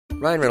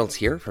Ryan Reynolds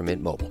here from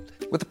Mint Mobile.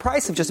 With the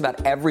price of just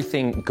about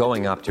everything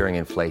going up during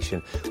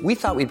inflation, we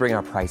thought we'd bring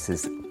our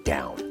prices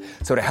down.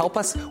 So to help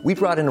us, we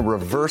brought in a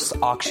reverse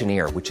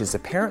auctioneer, which is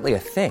apparently a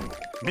thing.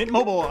 Mint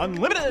Mobile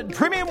Unlimited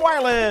Premium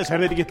Wireless. How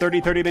to get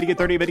 30, 30, bit to get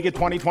 30, bit to get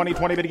 20, 20,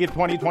 20, bit to get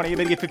 20, 20,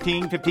 bit to get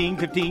 15, 15,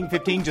 15,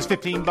 15, just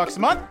 $15 a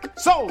month?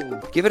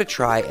 Sold! Give it a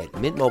try at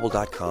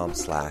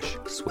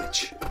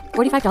mintmobile.com/switch.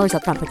 $45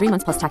 up front for 3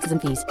 months plus taxes and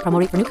fees. Promo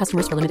rate for new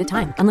customers for limited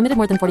time. Unlimited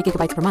more than 40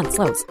 gigabytes per month.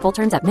 Slows full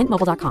terms at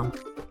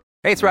mintmobile.com.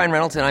 Hey, it's Ryan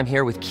Reynolds, and I'm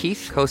here with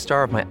Keith,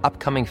 co-star of my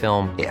upcoming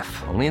film, If,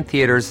 only in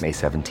theaters May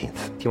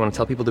 17th. Do you want to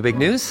tell people the big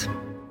news?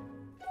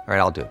 All right,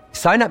 I'll do it.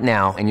 Sign up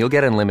now and you'll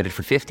get unlimited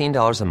for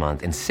 $15 a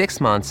month and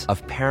 6 months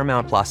of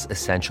Paramount Plus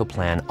Essential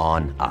Plan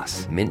on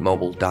us.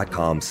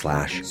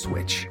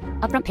 Mintmobile.com/switch.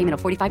 Upfront payment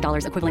of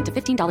 $45 equivalent to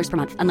 $15 per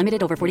month.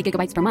 Unlimited over 40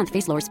 gigabytes per month.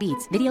 Face lower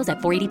speeds. Videos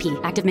at 480p.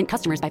 Active Mint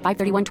customers by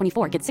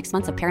 531.24 get 6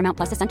 months of Paramount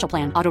Plus Essential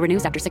Plan. Auto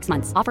renews after 6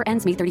 months. Offer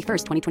ends May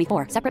 31st,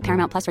 2024. Separate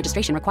Paramount Plus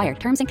registration required.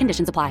 Terms and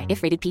conditions apply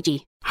if rated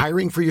PG.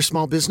 Hiring for your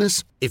small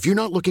business? If you're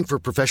not looking for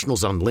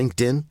professionals on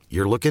LinkedIn,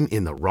 you're looking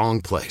in the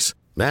wrong place.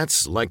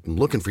 That's like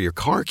looking for your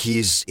car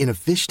keys in a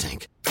fish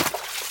tank.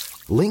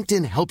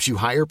 LinkedIn helps you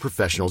hire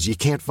professionals you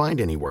can't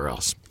find anywhere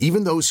else,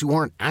 even those who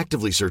aren't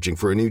actively searching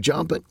for a new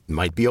job but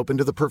might be open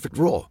to the perfect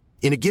role.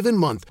 In a given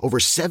month, over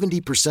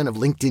 70% of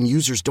LinkedIn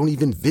users don't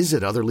even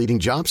visit other leading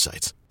job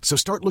sites. So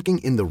start looking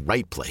in the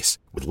right place.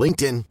 With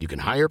LinkedIn, you can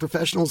hire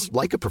professionals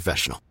like a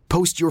professional.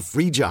 Post your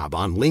free job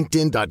on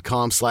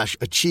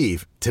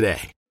linkedin.com/achieve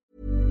today.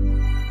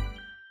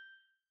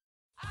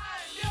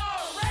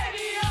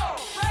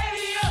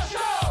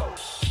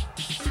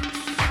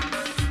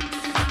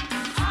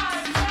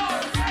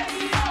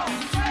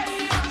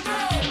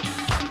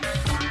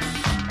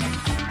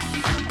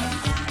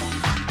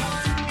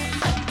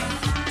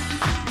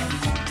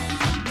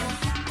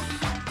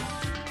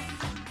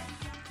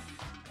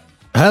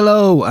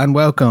 Hello and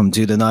welcome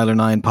to the Niall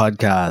Nine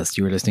podcast.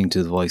 You are listening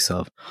to the voice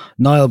of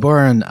Niall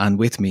Byrne, and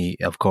with me,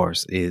 of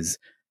course, is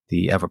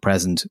the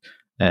ever-present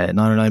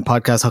Niall Nine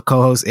podcast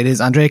co-host. It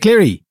is Andrea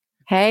Cleary.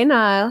 Hey,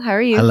 Niall. How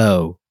are you?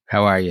 Hello.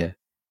 How are you?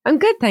 I'm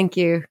good, thank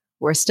you.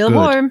 We're still Good.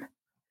 warm.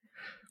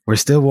 We're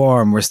still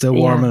warm. We're still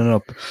warming it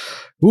up.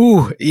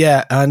 Ooh,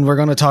 yeah. And we're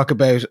going to talk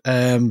about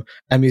a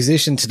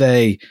musician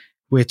today,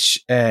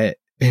 which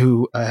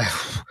who was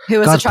God's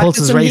attracted pulse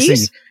is some racing.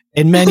 heat?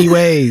 In many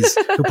ways,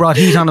 who brought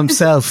heat on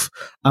himself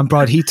and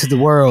brought heat to the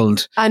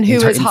world. And who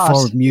was in hot.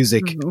 form of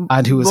music.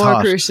 And who was More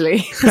hot.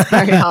 crucially,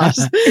 very hot.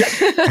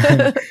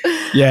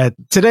 Yeah,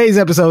 today's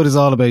episode is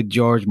all about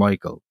George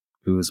Michael,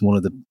 who is one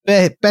of the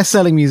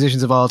best-selling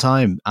musicians of all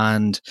time.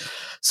 And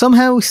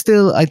somehow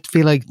still, I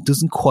feel like,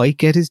 doesn't quite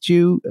get his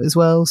due as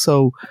well.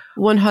 So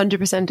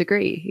 100%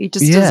 agree. He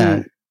just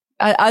doesn't,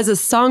 as a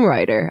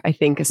songwriter, I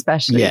think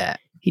especially,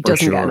 he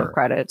doesn't get enough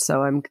credit.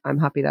 So I'm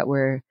happy that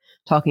we're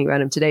talking about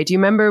him today. Do you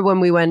remember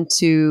when we went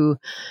to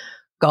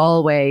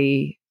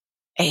Galway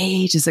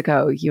ages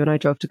ago? You and I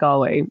drove to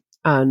Galway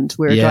and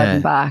we were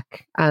driving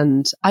back,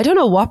 and I don't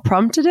know what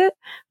prompted it,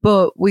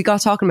 but we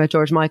got talking about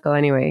George Michael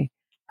anyway,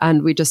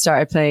 and we just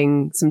started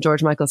playing some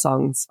George Michael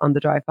songs on the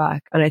drive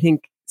back. And I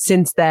think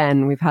since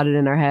then we've had it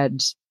in our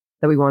head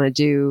that we want to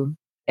do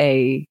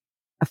a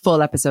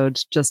full episode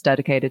just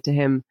dedicated to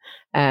him,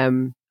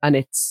 and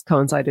it's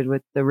coincided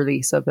with the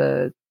release of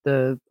the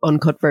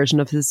uncut version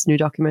of his new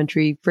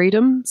documentary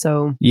Freedom.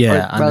 So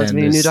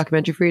relatively new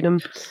documentary Freedom.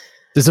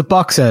 There's a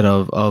box set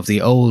of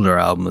the older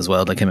album as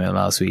well that came out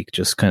last week.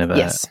 Just kind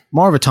of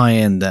more of a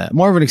tie-in,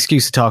 more of an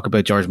excuse to talk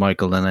about George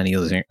Michael than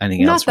anything else.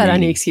 Not that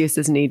any excuse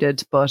is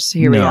needed, but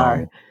here we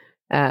are.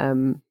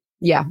 I'm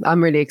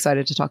really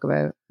excited to talk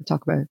about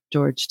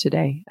George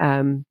today.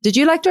 Did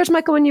you like George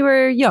Michael when you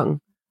were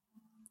young?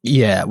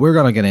 Yeah, we're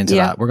going to get into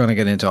that. We're going to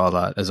get into all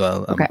that as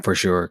well, for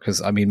sure.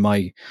 Because I mean,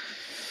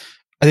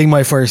 I think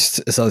my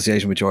first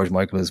association with George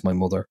Michael is my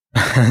mother,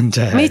 and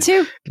me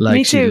too.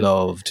 She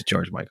loved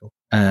George Michael.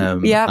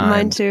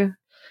 Mine too.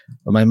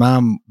 My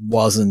mom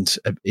isn't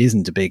a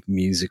big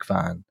music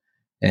fan,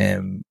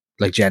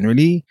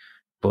 generally,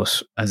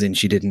 but as in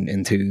she didn't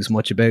enthuse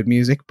much about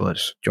music.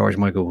 But George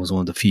Michael was one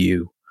of the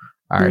few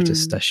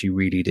artists that she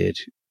really did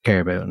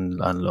care about and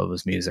love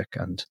his music,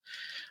 and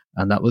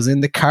that was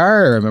in the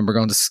car. I remember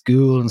going to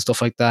school and stuff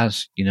like that,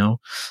 So when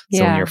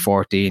you're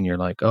 14, you're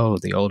like, oh,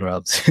 the older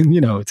albums,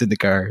 it's in the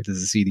car.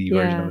 There's a CD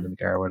version of it in the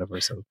car or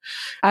whatever. So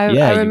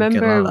I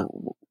remember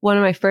one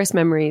of my first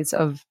memories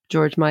of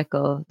George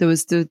Michael, there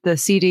was the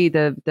CD,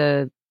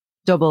 the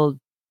double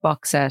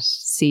box set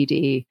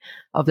CD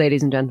of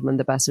Ladies and Gentlemen,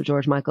 the Best of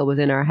George Michael was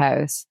in our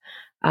house,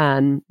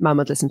 and Mum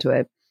would listen to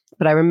it.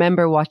 But I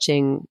remember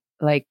watching,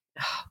 I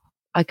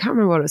can't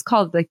remember what it was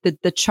called,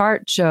 the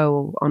chart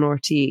show on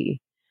RT.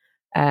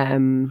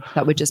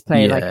 That would just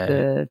play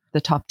the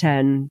top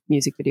 10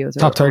 music videos,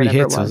 top 30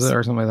 hits, was it,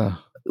 or something like that?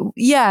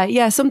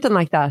 Yeah, something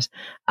like that.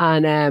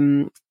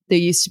 And there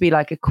used to be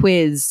a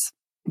quiz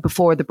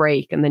before the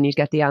break, and then you'd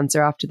get the answer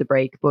after the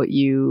break, but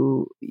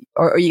you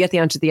get the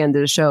answer at the end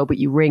of the show, but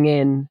you ring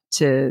in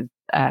to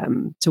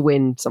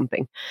win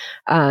something.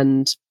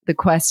 And the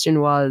question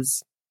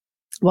was,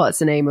 what's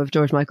the name of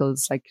George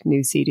Michael's like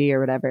new CD or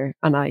whatever.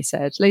 And I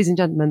said, ladies and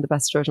gentlemen, the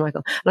best George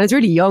Michael. And I was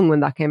really young when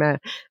that came out.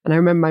 And I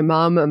remember my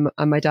mom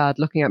and my dad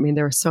looking at me and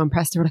they were so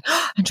impressed. They were like,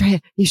 oh, Andrea,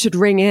 you should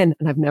ring in.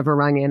 And I've never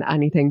rang in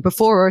anything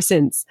before or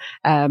since.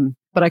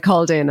 But I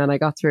called in and I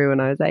got through and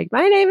I was like,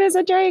 my name is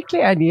Andrea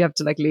Clear. And you have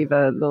to like leave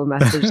a little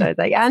message. I was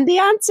like, and the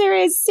answer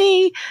is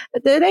C,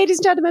 the ladies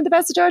and gentlemen, the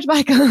best of George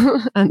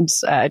Michael. And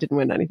I didn't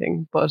win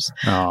anything, but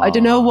I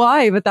don't know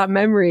why, but that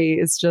memory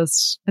is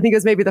just, I think it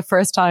was maybe the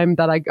first time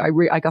that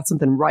I got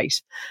something right.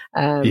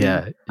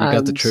 You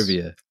got the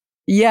trivia.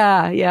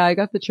 Yeah, I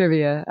got the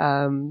trivia.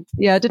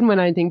 I didn't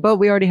win anything, but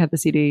we already had the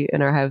CD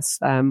in our house.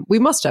 We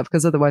must have,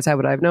 because otherwise how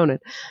would I have known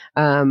it?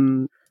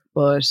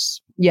 But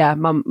yeah,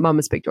 mom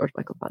is a big George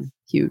Michael fan.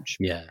 Huge.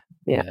 Yeah.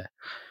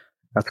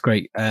 That's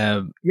great.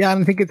 And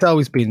I think he's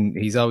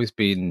always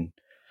been,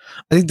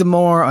 I think the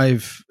more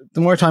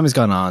time has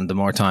gone on, the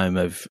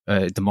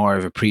more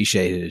I've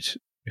appreciated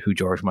who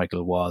George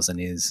Michael was and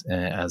is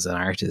as an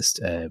artist.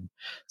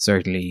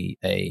 Certainly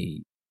a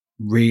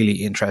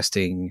really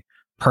interesting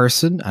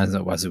person, as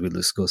we'll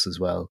discuss as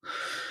well.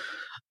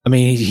 I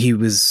mean, he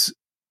was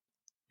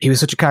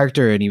such a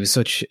character, and he was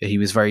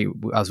very,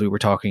 as we were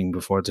talking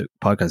before the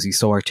podcast, he's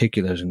so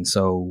articulate and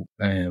so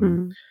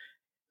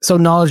so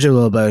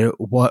knowledgeable about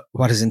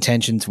what his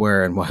intentions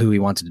were and who he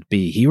wanted to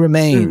be. He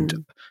remained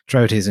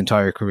throughout his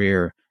entire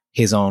career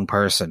his own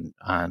person,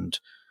 and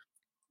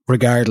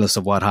regardless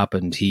of what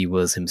happened, he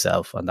was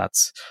himself, and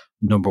that's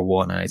number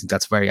one. And I think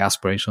that's very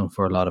aspirational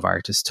for a lot of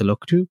artists to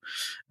look to.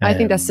 I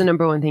think that's the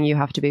number one thing you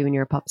have to be when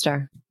you're a pop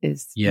star.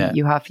 Is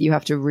you have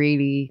to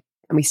really.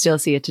 And we still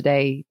see it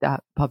today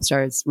that pop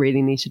stars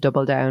really need to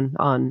double down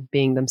on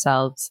being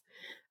themselves.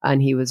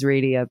 And he was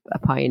really a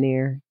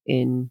pioneer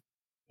in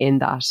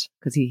that,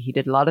 because he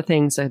did a lot of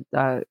things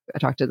that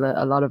attracted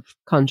a lot of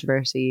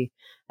controversy,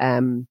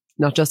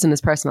 not just in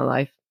his personal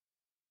life,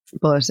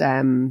 but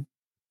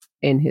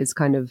in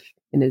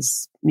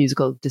his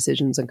musical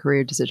decisions and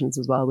career decisions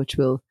as well, which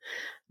we'll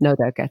no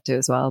doubt get to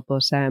as well.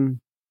 But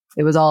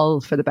it was all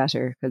for the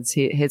better, because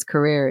his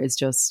career is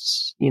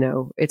just,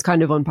 it's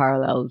kind of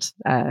unparalleled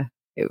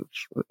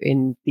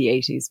in the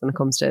 80s when it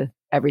comes to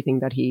everything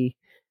that he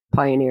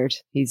pioneered.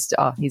 He's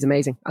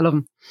amazing. I love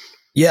him.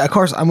 Yeah, of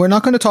course. And we're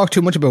not going to talk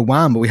too much about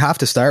Wham, but we have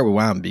to start with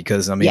Wham,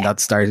 because that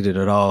started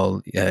it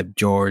all.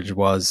 George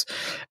was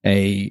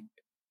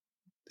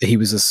he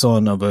was a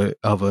son of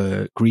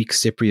a Greek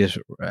Cypriot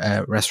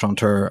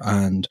restaurateur,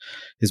 and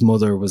his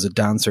mother was a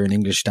dancer, an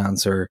English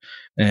dancer.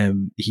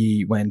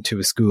 He went to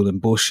a school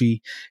in Bushey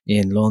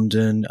in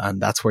London,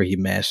 and that's where he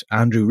met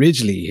Andrew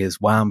Ridgeley,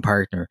 his Wham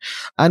partner.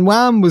 And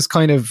Wham was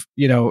kind of,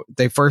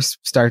 they first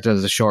started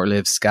as a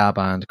short-lived ska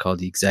band called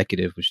The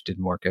Executive, which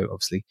didn't work out,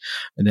 obviously.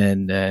 And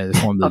then they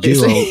formed the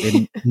duo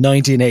in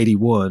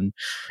 1981.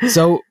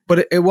 So,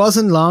 but it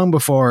wasn't long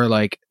before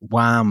like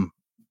Wham,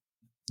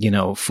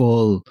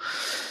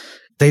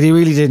 they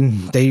really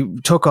didn't. They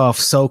took off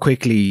so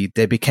quickly.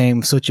 They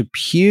became such a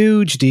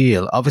huge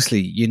deal.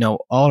 Obviously,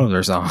 all of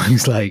their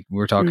songs, like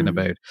we're talking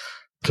about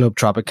Club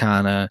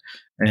Tropicana,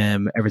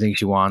 Everything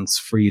She Wants,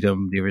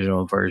 Freedom, the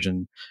original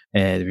version,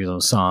 the original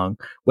song,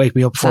 Wake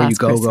Me Up Before You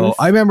Go Go.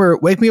 I remember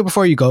Wake Me Up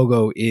Before You Go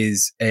Go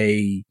is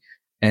a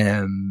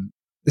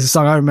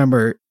song I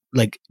remember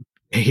like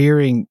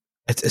hearing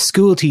a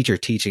school teacher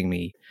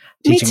teaching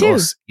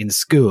us in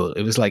school.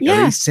 It was like a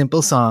really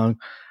simple song.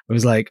 I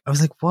was like,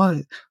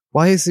 what?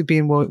 Why is it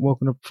being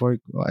woken up before?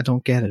 I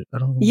don't get it. I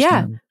don't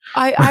understand.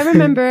 Yeah. I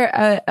remember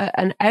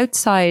an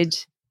outside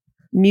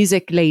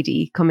music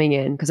lady coming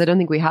in, because I don't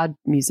think we had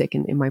music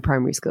in my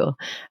primary school,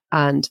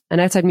 and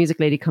an outside music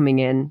lady coming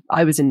in.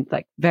 I was in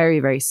like very,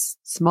 very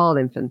small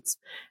infants,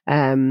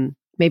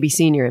 maybe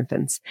senior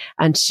infants.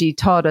 And she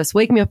taught us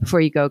Wake Me Up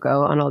Before You Go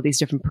Go on all these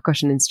different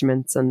percussion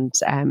instruments and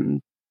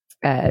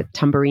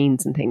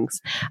tambourines and things,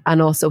 and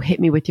also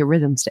Hit Me With Your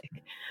Rhythm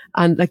Stick.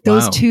 And like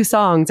those two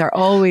songs are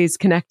always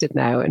connected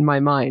now in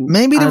my mind.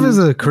 Maybe there was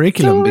a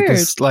curriculum,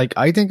 because like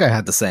I think I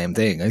had the same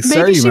thing.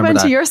 Maybe she went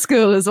to your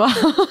school as well.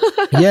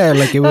 Yeah,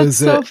 like it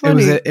was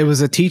it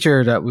was a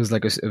teacher that was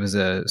like it was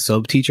a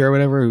sub teacher or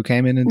whatever who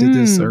came in and did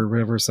this or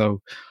whatever.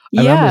 So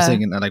I remember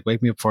singing that, like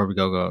Wake Me Up Before You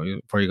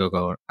Go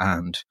Go,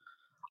 and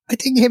I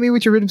think Hit Me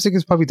With Your Rhythm Stick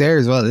is probably there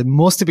as well. It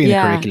must have been a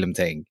curriculum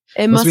thing.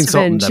 It must have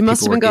been. She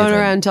must have been going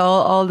around to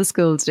all the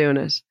schools doing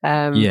it.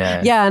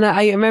 Yeah. And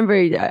I remember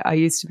I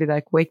used to be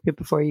like, Wake Me Up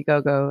Before You Go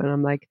Go. And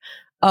I'm like,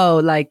 oh,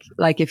 like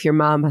if your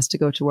mom has to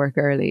go to work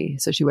early,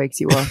 so she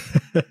wakes you up.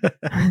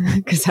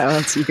 Because how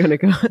else are you going to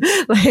go?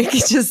 Like,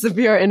 just the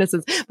pure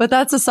innocence. But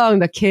that's a song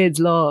that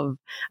kids love.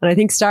 And I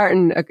think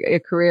starting a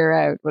career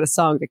out with a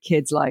song that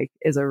kids like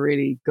is a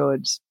really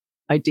good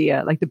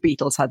idea. Like the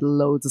Beatles had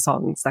loads of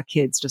songs that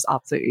kids just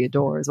absolutely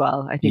adore as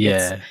well. I think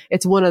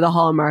it's one of the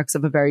hallmarks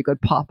of a very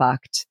good pop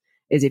act,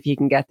 is if you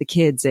can get the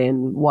kids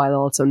in while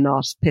also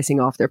not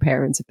pissing off their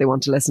parents if they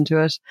want to listen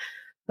to it.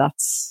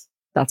 That's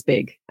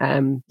big.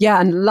 And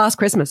Last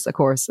Christmas, of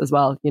course, as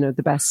well. The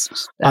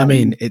best. I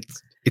mean,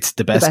 it's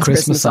the best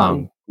Christmas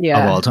song.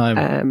 of all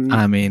time.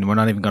 I mean, we're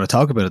not even going to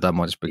talk about it that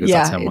much because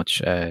that's how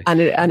much. And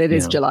it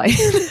is July.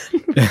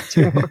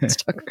 Too much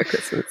talk about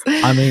Christmas.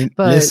 I mean,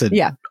 but, listen.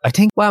 Yeah, I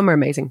think Wham are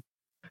amazing.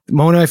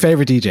 One of my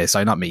favorite DJs,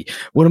 sorry, not me.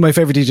 One of my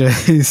favorite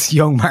DJs,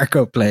 Young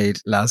Marco, played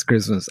last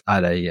Christmas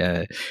at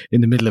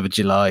in the middle of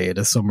July at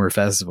a summer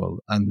festival,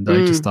 and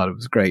I just thought it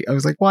was great. I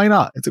was like, why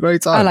not? It's a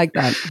great song. I like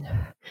that.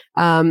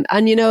 And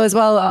as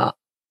well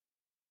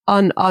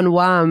on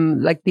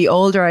Wham, like the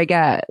older I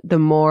get, the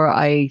more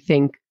I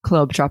think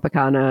Club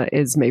Tropicana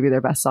is maybe their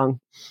best song.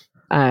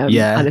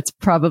 And it's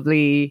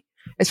probably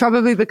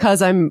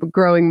because I'm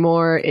growing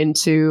more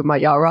into my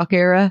yacht rock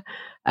era.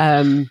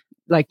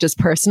 Like just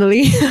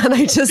personally, and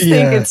I just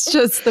think it's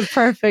just the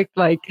perfect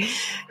like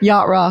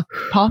yacht rock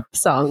pop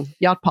song,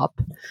 yacht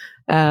pop.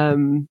 I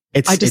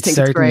just think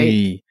it's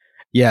great.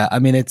 Yeah, I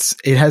mean it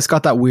has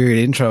got that weird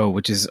intro,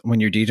 which is when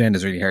you're DJing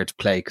is really hard to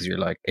play because you're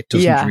like it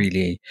doesn't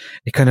really.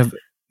 It kind of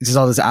there's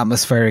all this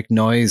atmospheric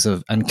noise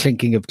and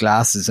clinking of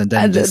glasses, and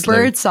then the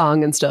bird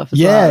song and stuff.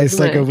 It's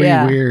like a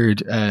really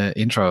weird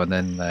intro, and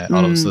then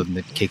all of a sudden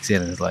it kicks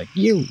in and it's like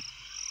you.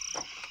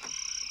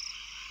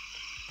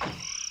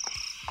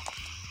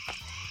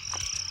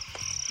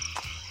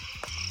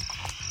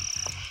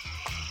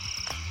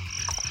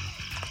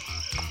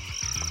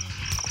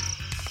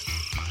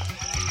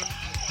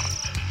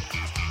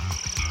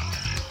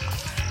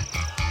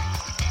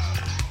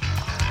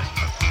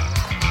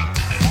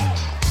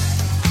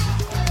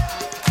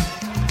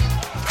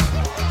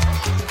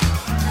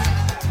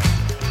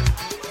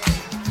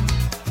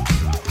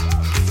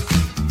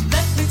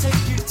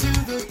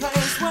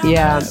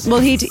 Yeah, well,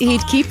 he'd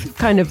keep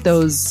kind of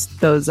those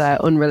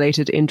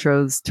unrelated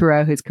intros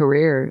throughout his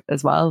career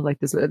as well. Like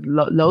there's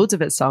loads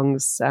of his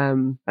songs.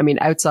 I mean,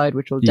 Outside,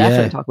 which we'll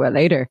definitely talk about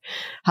later,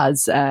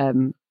 has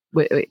in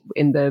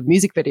the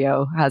music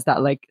video has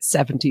that like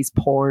 70s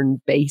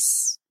porn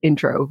bass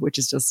intro, which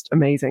is just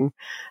amazing.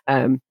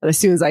 And as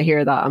soon as I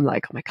hear that, I'm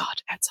like, oh my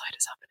god, Outside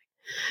is happening.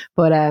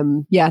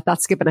 But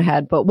that's skipping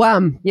ahead. But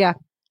Wham, yeah.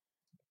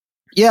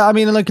 I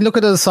mean, like look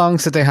at the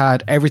songs that they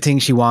had. Everything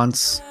She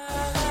Wants.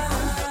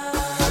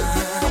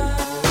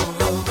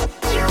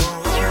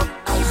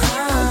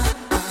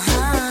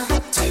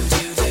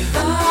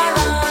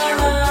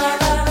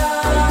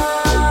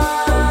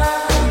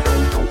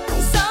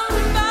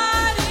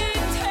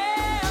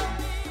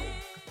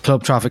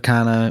 Club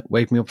Tropicana,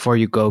 Wake Me Up Before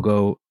You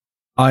Go,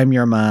 I'm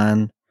Your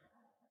Man,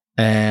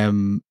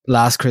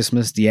 Last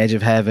Christmas, The Edge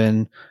of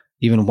Heaven,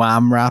 even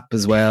Wham Rap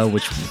as well,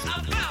 which...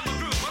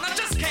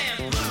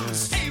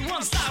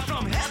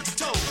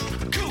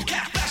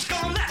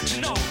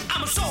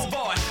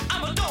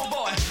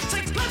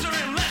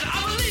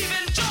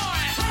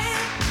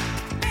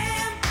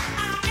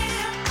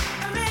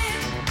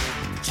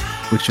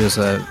 which was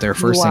their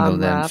first single,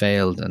 then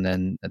failed, and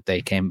then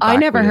they came back. I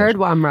never heard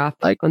Wham Rap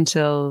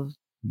until...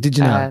 Did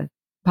you not?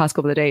 Past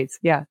couple of days,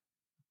 yeah.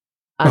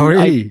 And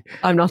really?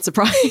 I'm not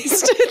surprised.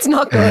 It's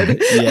not good.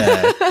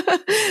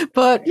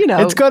 But,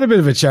 it's got a bit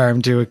of a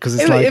charm to it because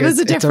it was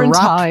a different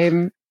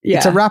time. Yeah.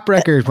 It's a rap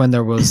record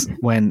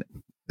when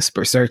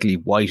certainly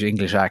white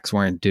English acts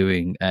weren't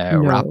doing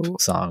rap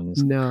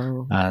songs.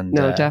 No,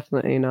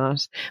 definitely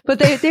not. But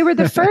they were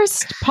the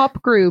first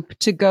pop group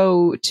to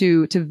go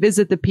to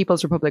visit the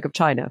People's Republic of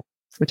China,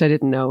 which I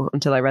didn't know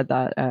until I read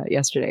that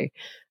yesterday.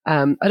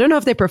 I don't know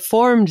if they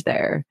performed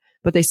there,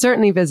 but they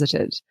certainly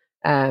visited,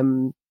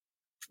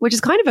 which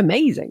is kind of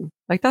amazing.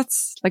 Like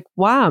that's like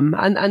Wham,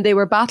 and they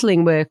were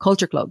battling with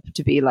Culture Club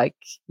to be like,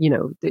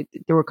 they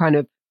were kind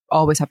of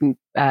always having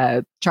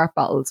chart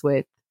battles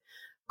with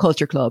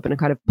Culture Club and a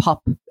kind of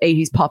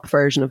 80s pop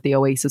version of the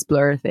Oasis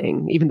Blur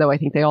thing, even though I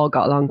think they all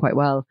got along quite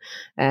well.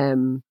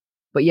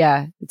 But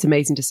yeah, it's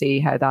amazing to see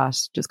how that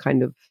just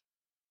kind of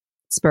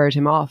spurred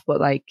him off.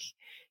 But like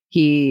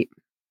he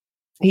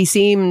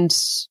seemed,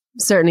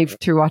 certainly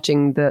through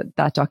watching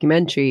that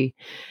documentary,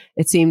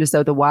 it seemed as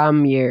though the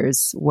Wham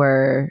years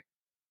were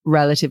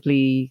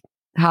relatively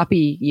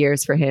happy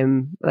years for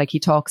him. Like he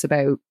talks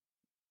about,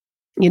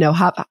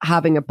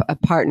 having a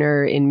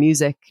partner in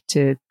music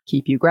to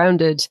keep you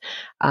grounded.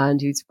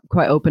 And he's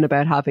quite open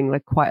about having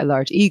like quite a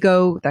large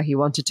ego that he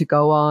wanted to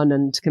go on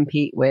and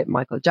compete with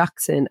Michael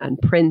Jackson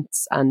and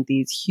Prince and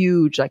these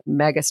huge like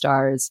mega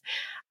stars,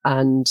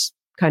 and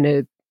kind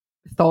of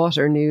thought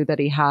or knew that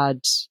he had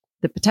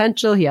the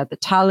potential, he had the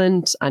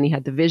talent, and he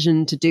had the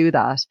vision to do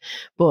that.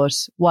 But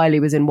while he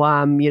was in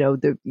Wham,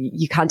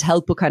 you can't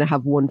help but kind of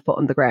have one foot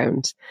on the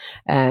ground.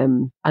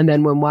 And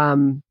then when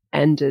Wham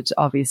ended,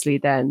 obviously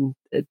then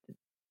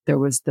there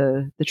was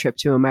the trip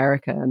to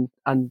America,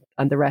 and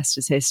the rest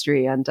is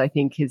history. And I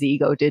think his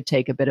ego did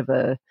take a bit of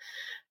a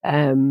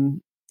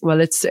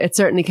it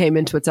certainly came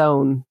into its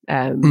own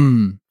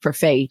for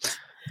Fate.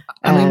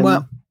 I mean,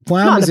 Wham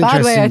not in a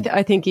bad way.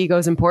 I think ego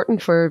is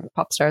important for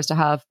pop stars to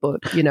have, but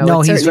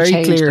no, he's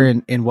very clear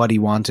in what he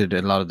wanted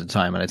a lot of the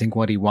time, and I think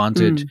what he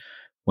wanted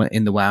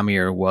in the Wham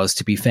era was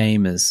to be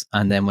famous.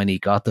 And then when he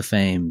got the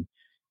fame,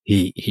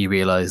 he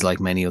realized, like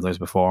many others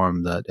before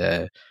him,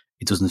 that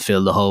it doesn't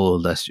fill the hole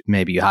that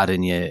maybe you had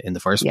in you in the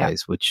first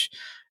place, which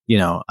you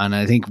know, and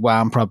I think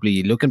Wham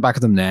probably, looking back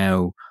at them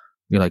now,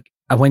 you're like,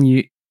 when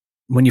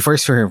you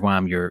first hear of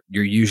Wham, you're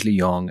usually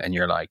young and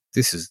you're like,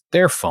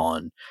 they're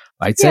fun.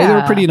 I'd say they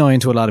were pretty annoying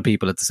to a lot of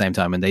people at the same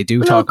time, and they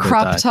do talk about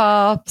crop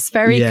tops,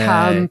 very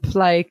camp,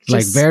 like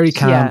very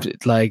camp.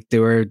 Like they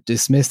were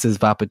dismissed as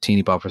vapid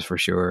teeny boppers for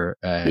sure.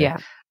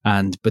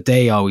 But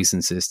they always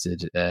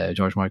insisted,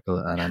 George Michael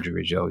and Andrew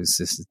Ridgeley always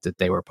insisted that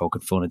they were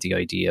poking fun at the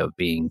idea of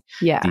being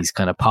these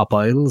kind of pop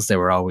idols. They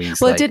were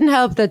always it didn't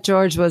help that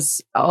George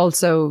was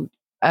also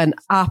an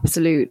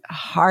absolute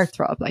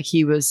heartthrob. Like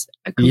he was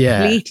a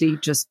completely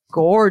just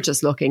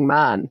gorgeous looking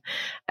man.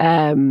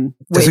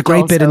 There's a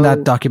great bit in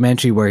that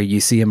documentary where you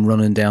see him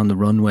running down the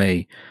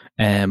runway.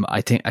 I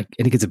think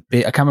it's a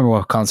big, I can't remember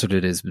what concert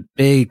it is, but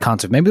big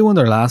concert, maybe one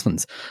of their last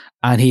ones.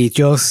 And he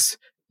just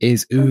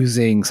is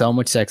oozing so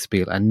much sex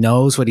appeal and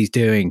knows what he's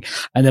doing.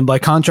 And then by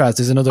contrast,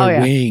 there's another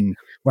wing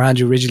where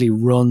Andrew Ridgeley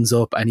runs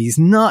up and he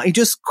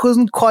just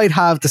couldn't quite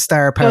have the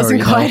star power.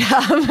 Doesn't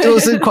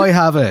quite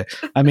have it.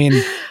 I mean,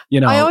 you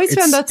know. I always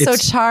found that so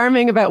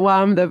charming about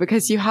Wham though,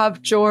 because you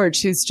have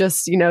George who's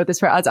just, you know,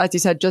 this, as you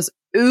said, just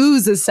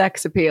oozes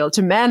sex appeal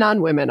to men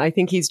and women. I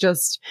think he's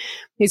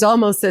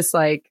almost this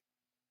like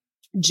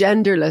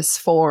genderless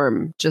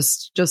form.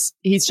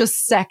 He's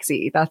just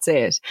sexy. That's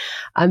it.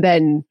 And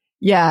then,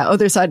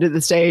 other side of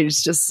the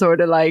stage, just sort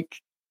of like,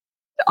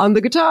 on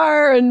the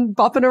guitar and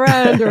bopping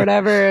around or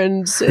whatever.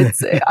 And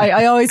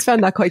I always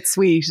found that quite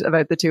sweet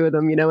about the two of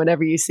them, you know,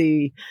 whenever you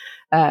see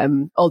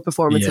old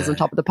performances on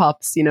Top of the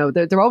Pops, you know,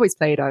 they're always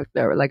played out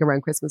there like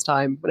around Christmas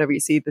time. Whenever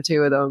you see the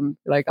two of them,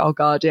 like, oh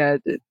God,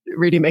 it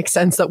really makes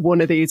sense that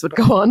one of these would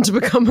go on to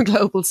become a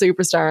global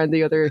superstar and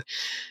the other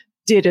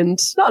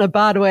didn't. Not in a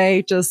bad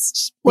way,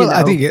 just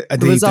I think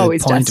the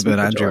point about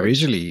Andrew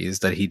originally is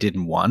that he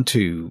didn't want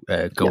to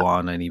go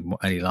on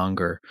any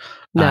longer.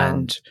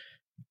 No.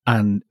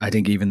 And I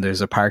think even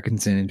there's a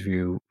Parkinson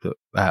interview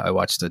I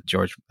watched that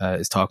George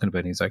is talking about.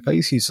 And he's like, I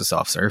used to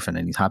soft surfing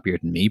and he's happier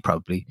than me,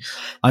 probably.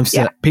 I'm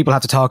still, people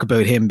have to talk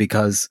about him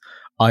because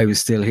I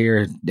was still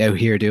out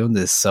here doing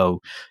this.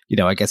 So, you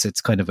know, I guess it's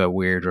kind of a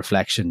weird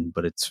reflection,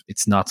 but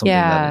it's not something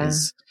that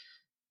is,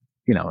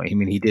 you know, I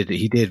mean, he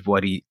did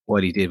what he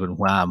did with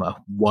Wham, a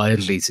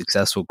wildly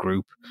successful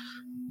group.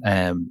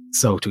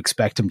 So to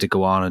expect him to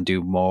go on and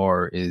do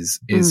more is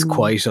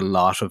quite a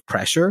lot of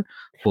pressure.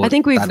 I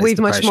think we've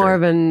much more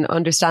of an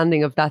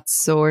understanding of that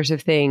sort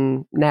of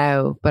thing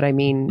now. But I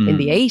mean, in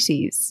the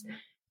 80s,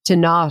 to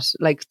not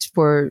like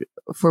for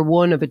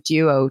one of a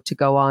duo to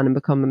go on and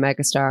become a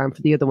megastar and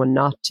for the other one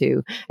not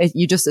to,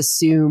 you just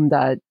assume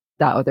that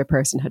other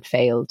person had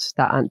failed,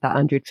 that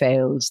Andrew had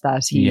failed,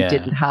 that he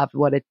didn't have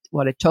what it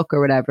took or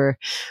whatever.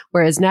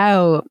 Whereas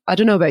now, I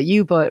don't know about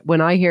you, but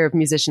when I hear of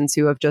musicians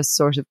who have just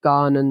sort of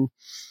gone and,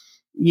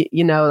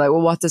 you know, like,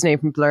 well, what's his name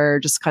from Blur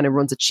just kind of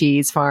runs a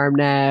cheese farm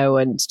now,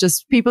 and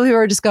just people who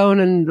are just going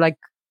and like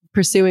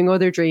pursuing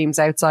other dreams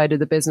outside of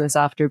the business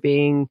after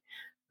being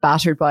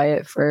battered by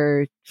it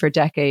for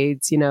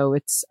decades. You know,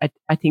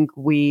 I think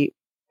we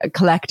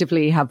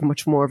collectively have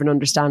much more of an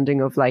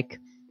understanding of like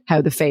how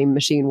the fame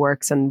machine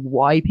works and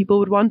why people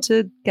would want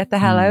to get the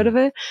hell out of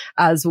it,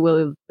 as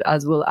we'll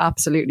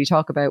absolutely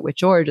talk about with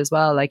George as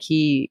well. Like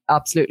he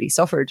absolutely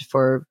suffered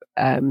for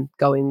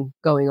going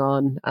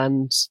on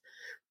and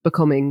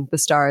becoming the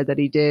star that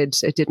he did.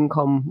 It didn't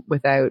come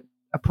without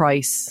a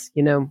price,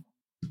 you know.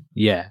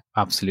 Yeah,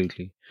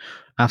 absolutely.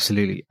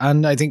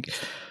 And I think,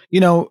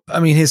 you know, I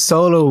mean, his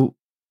solo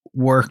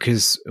work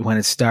when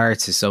it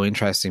starts is so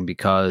interesting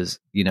because,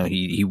 you know,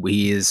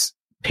 he is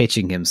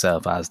pitching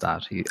himself as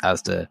that,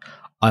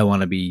 I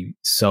want to be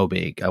so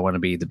big, I want to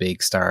be the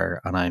big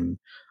star, and I'm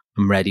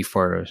ready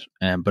for it.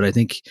 But I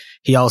think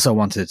he also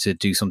wanted to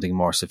do something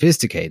more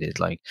sophisticated,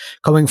 like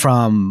coming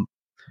from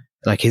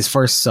like his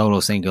first solo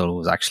single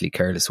was actually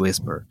Careless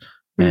Whisper,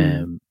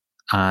 and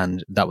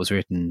that was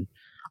written,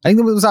 I think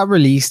it was that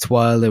released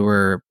while they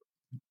were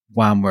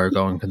Wham were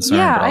going concern,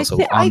 but also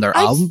on their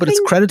album, but it's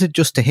credited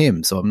just to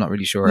him, so I'm not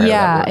really sure how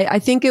that worked. I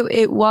think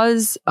it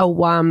was a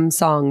Wham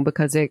song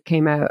because it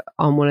came out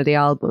on one of the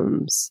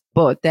albums,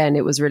 but then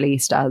it was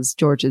released as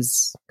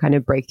George's kind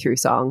of breakthrough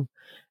song.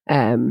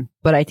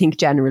 But I think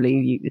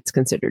generally it's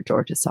considered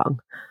George's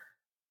song.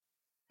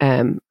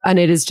 And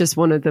it is just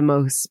one of the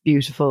most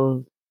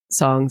beautiful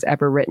songs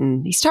ever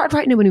written. He started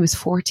writing it when he was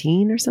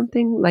 14 or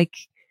something, like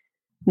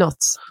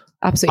nuts.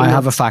 Absolutely. I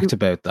have a fact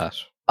about that.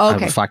 Okay. I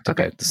have a fact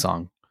about the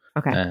song.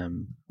 Okay.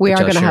 We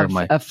are going to have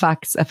a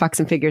facts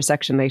and figures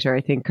section later,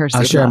 I think.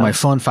 I'll share my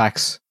fun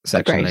facts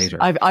section later.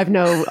 I've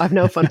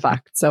no fun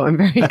facts, so I'm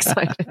very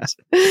excited.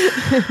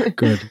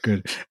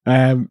 Good.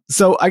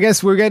 So I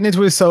guess we're getting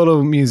into his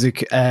solo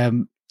music.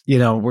 You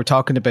know, we're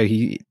talking about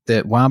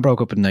the Wham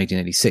broke up in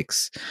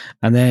 1986,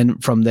 and then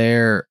from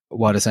there,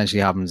 what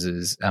essentially happens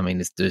is, I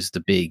mean, there's the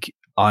big,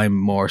 I'm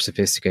more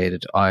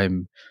sophisticated.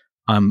 I'm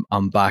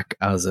back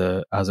as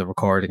a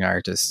recording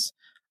artist,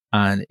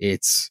 and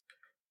it's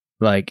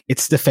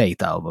the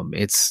Faith album.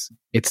 It's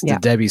the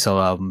debut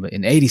solo album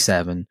in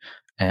 87.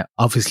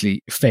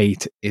 Obviously,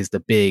 Faith is the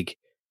big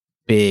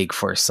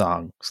first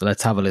song. So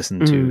let's have a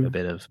listen to a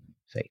bit of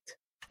Faith.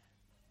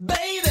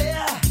 Baby,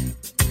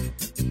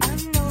 I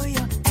know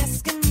you're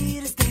asking me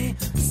to stay.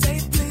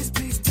 Say please,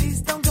 please,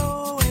 please don't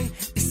go away.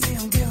 You say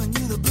I'm giving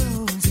you the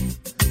blues.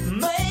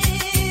 Maybe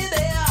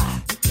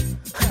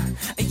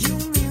you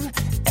mean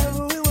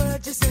every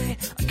word you say.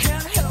 I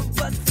can't help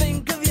but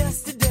think of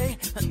yesterday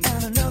and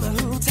another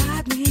who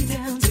tied me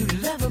down to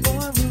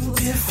Loverboy rules.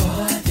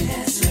 Before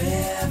this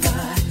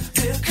river,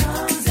 there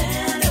comes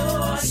an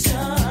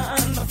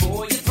ocean.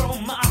 Before you throw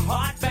my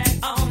heart back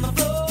on the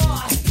floor.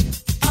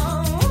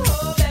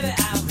 Oh, baby,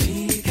 I'll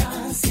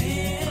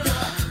reconsider.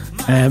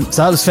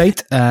 So that was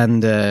Faith,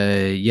 and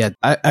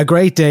a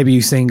great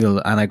debut single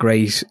and a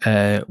great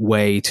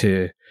way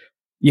to,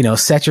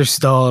 set your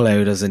stall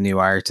out as a new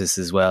artist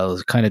as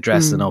well, kind of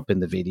dressing up in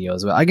the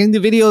videos. Well, I think the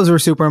videos were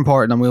super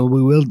important, and we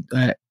will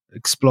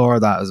explore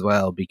that as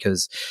well,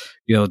 because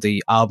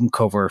the album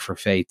cover for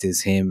Faith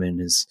is him in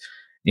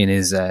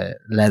his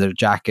leather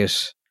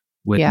jacket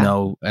with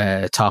no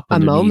top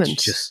underneath. A moment,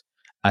 just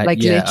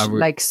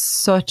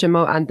such a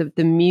moment, and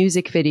the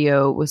music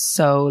video was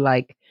so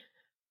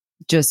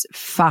just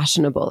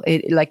fashionable.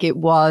 It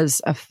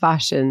was a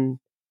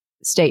fashion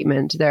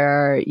statement. There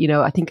are,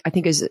 I think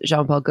it's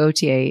Jean-Paul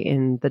Gaultier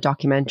in the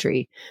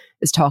documentary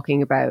is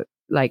talking about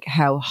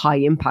how high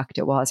impact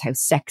it was, how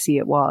sexy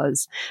it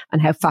was,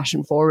 and how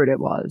fashion forward it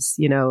was,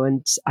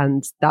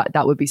 and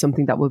that would be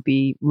something that would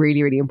be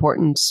really, really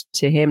important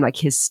to him.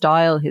 His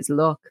style, his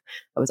look,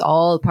 that was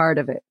all part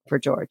of it for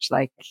George,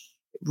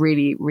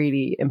 really,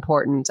 really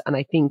important. And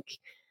I think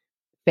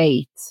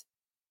Faith,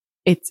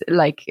 it's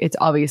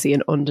obviously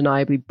an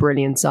undeniably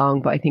brilliant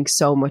song, but I think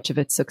so much of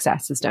its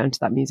success is down to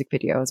that music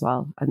video as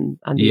well, and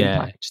the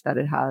impact that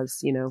it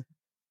has,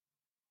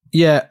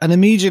 Yeah, and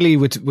immediately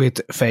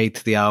with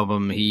Faith, the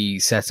album, he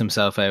sets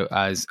himself out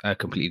as a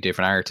completely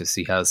different artist.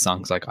 He has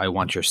songs like I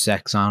Want Your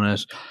Sex on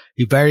it.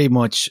 He very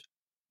much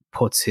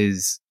puts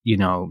his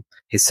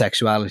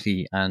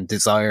sexuality and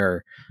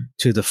desire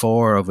to the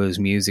fore of his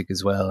music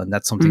as well, and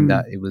that's something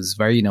that it was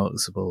very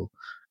noticeable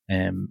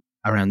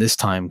around this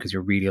time, because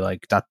you're really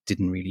that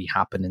didn't really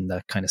happen in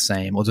that kind of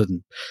same, other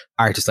than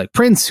artists like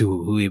Prince,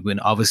 who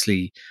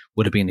obviously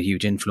would have been a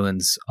huge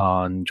influence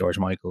on George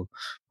Michael,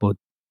 but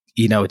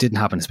it didn't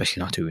happen,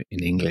 especially not to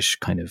an English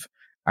kind of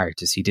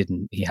artist. He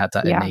had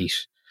that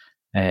innate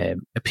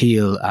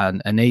appeal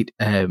and innate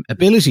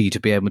ability to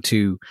be able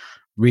to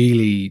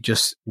really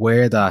just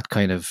wear that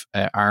kind of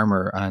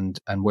armor and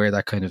wear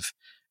that kind of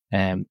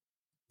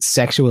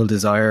sexual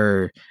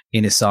desire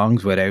in his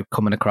songs without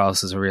coming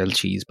across as a real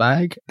cheese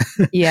bag.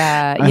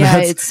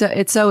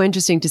 It's so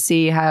interesting to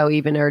see how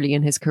even early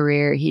in his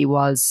career he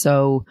was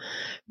so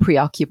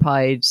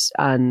preoccupied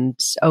and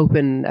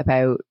open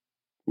about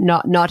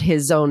not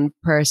his own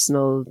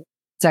personal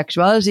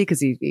sexuality,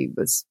 because he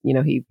was,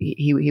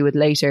 he would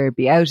later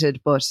be outed,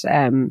 but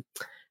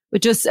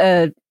just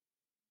a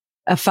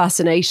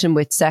fascination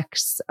with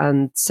sex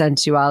and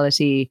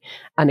sensuality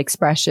and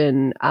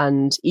expression.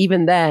 And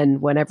even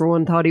then, when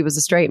everyone thought he was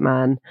a straight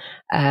man,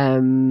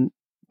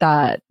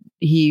 that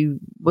he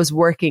was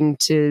working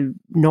to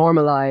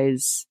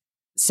normalize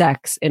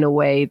sex in a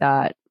way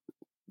that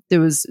there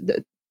was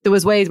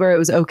ways where it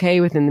was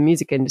okay within the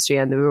music industry,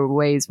 and there were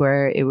ways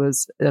where it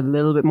was a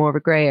little bit more of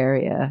a gray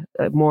area,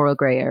 a moral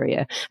gray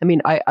area. I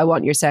mean, I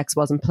Want Your Sex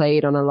wasn't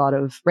played on a lot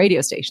of radio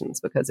stations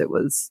because it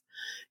was,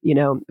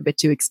 a bit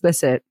too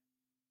explicit.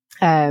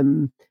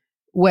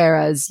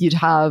 Whereas you'd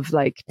have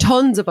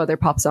tons of other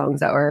pop songs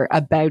that were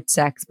about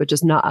sex, but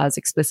just not as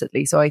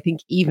explicitly. So I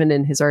think even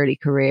in his early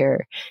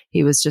career,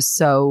 he was just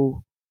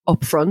so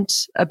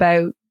upfront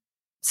about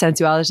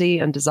sensuality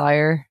and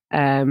desire,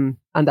 and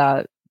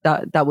that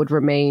would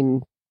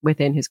remain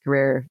within his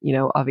career,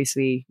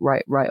 obviously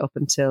right up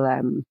until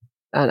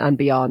and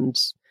beyond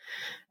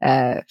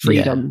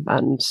Freedom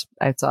and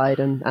Outside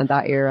and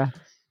that era.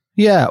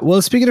 Yeah,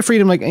 well, speaking of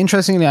Freedom,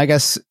 interestingly, I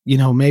guess,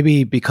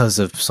 maybe because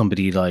of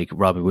somebody like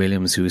Robbie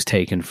Williams, who's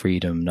taken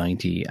Freedom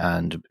 90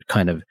 and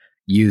kind of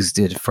used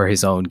it for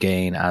his own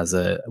gain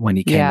when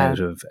he came out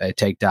of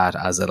Take That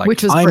as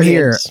which was I'm brilliant.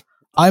 Here.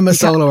 I'm a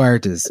solo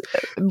artist,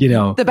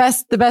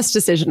 The best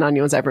decision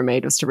anyone's ever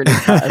made was to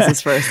release that as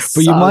his first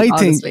But you song, might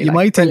honestly,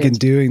 think in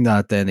doing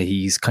that, then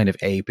he's kind of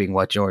aping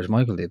what George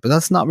Michael did. But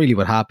that's not really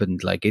what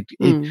happened.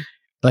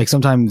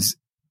 Sometimes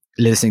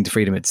listening to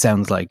Freedom, it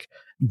sounds like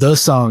the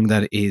song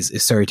that is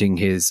asserting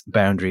his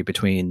boundary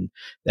between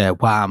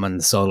Wham and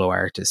the solo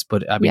artist.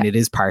 But I mean, it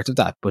is part of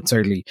that. But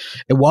certainly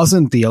it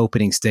wasn't the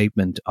opening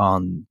statement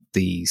on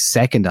the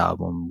second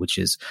album, which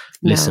is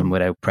Listen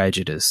Without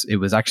Prejudice. It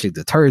was actually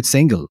the third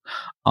single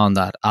on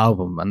that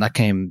album. And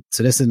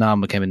this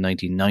album came in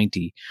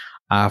 1990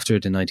 after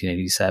the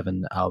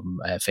 1987 album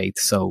Faith.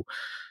 So,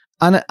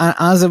 and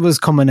as it was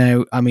coming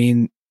out, I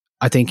mean,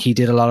 I think he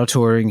did a lot of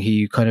touring.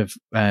 He kind of,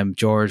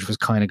 George was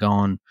kind of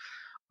gone,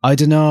 I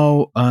don't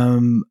know,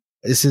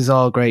 this is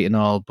all great and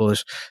all,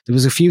 but there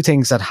was a few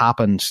things that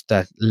happened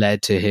that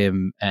led to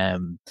him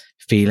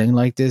feeling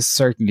like this.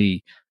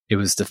 Certainly, it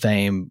was the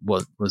fame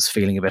was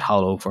feeling a bit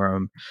hollow for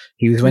him.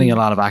 He was winning a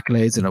lot of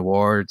accolades and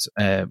awards,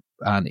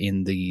 and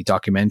in the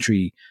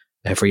documentary,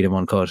 Freedom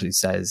Uncut, he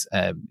says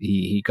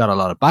he got a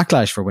lot of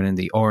backlash for winning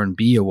the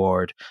R&B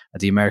award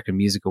at the American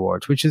Music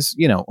Awards, which is,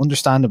 you know,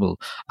 understandable.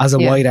 As a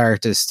white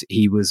artist,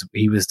 he was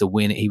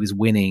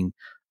winning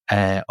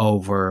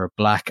over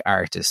black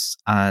artists,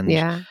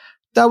 and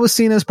that was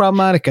seen as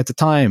problematic at the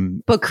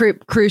time. But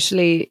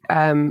crucially,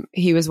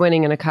 he was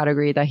winning in a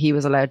category that he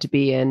was allowed to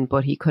be in,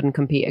 but he couldn't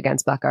compete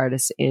against black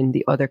artists in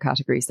the other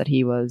categories that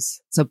he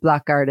was. So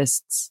black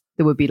artists,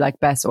 there would be like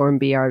best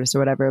R&B artist or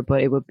whatever,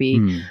 but it would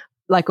be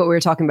like what we were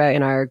talking about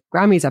in our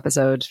Grammys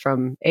episode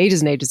from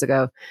ages and ages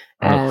ago.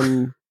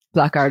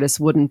 Black artists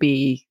wouldn't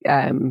be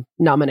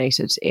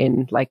nominated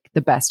in like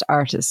the best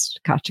artist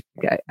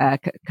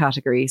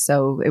category.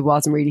 So it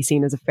wasn't really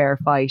seen as a fair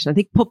fight. And I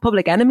think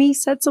Public Enemy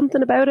said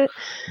something about it.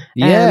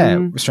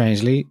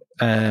 Strangely.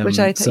 Which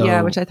I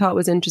thought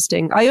was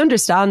interesting. I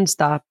understand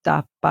that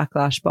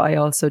backlash, but I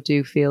also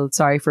do feel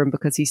sorry for him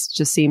because he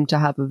just seemed to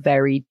have a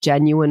very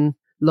genuine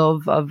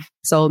love of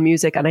soul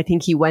music. And I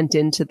think he went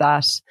into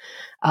that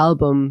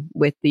album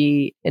with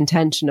the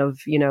intention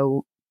of, you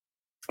know,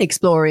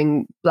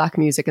 exploring black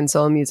music and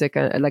soul music,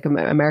 like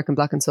American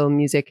black and soul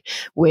music,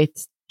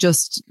 with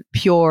just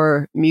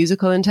pure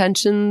musical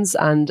intentions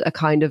and a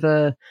kind of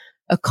a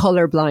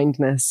color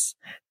blindness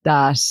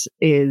that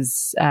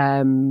is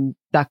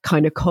that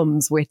kind of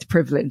comes with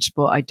privilege.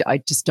 But I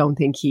just don't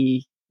think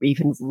he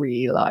even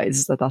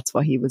realized that that's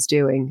what he was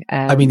doing.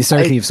 I mean,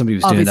 certainly if somebody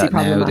was doing that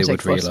now, they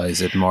would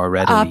realize it more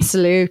readily.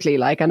 Absolutely.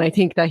 Like, and I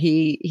think that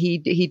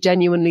he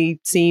genuinely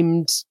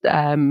seemed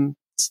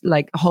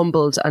like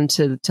humbled and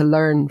to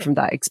learn from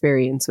that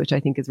experience, which I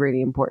think is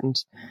really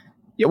important.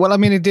 Yeah, well, I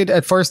mean, it did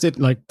at first. It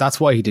like that's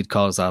why he did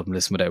call his album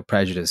 "Listen Without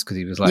Prejudice," because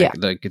he was like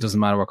it doesn't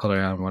matter what color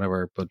I am,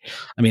 whatever. But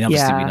I mean,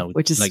 obviously, we know,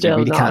 which is like, still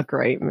really not a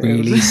great move.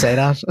 Really say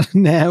that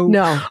now.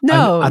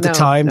 No. At the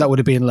time, that would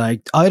have been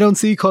like, I don't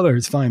see color.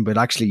 It's fine, but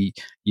actually,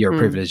 your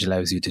privilege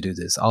allows you to do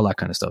this. All that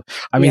kind of stuff.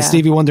 I mean,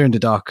 Stevie Wonder in the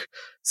doc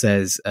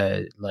says,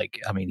 like,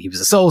 I mean, he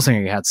was a soul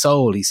singer. He had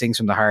soul. He sings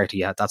from the heart.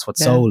 That's what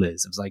soul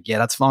is. I was like, yeah,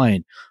 that's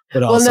fine.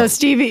 But also, well, no,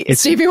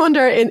 Stevie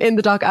Wonder in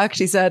the doc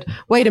actually said,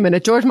 wait a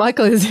minute, George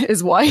Michael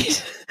is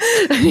white.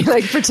 And he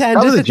like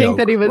pretended to think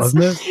that he was,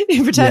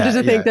 he pretended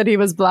to think that he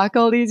was black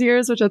all these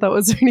years, which I thought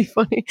was really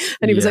funny.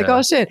 And he was like,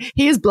 oh shit,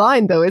 he is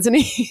blind though, isn't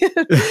he?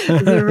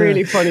 It's a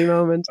really funny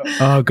moment.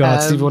 Oh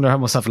God, Stevie Wonder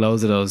must have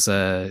loads of those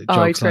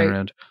jokes going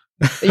around.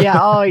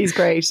 He's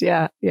great.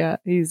 I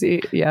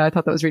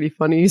thought that was really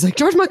funny. He's like,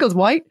 George Michael's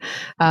white.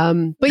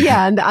 But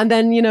yeah, and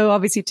then, you know,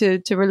 obviously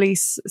to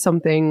release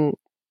something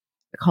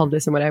called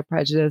Listen Without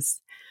Prejudice.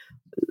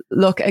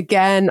 Look,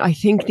 again, I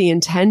think the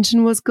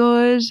intention was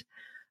good,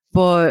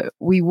 but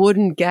we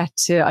wouldn't get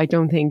to, I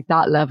don't think,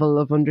 that level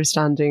of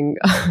understanding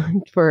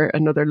for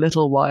another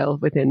little while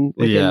within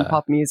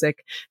pop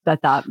music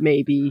that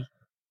maybe,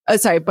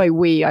 by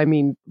we, I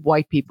mean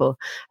white people,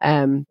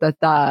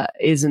 that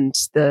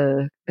isn't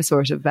the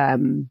sort of,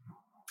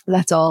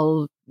 let's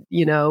all,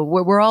 you know,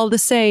 we're all the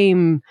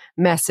same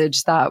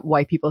message that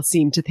white people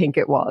seem to think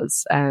it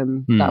was.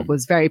 That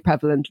was very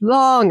prevalent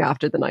long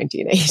after the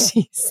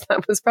 1980s.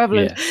 That was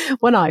prevalent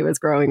when I was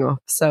growing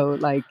up. So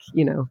like,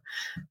 you know,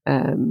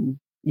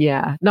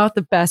 not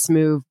the best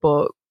move,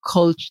 but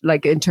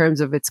like in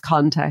terms of its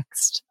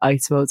context, I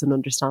suppose an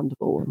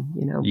understandable one,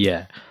 you know?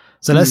 Yeah.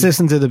 So let's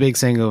listen to the big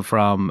single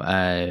from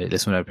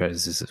Listen Without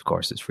Prejudice, of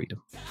course, it's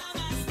Freedom.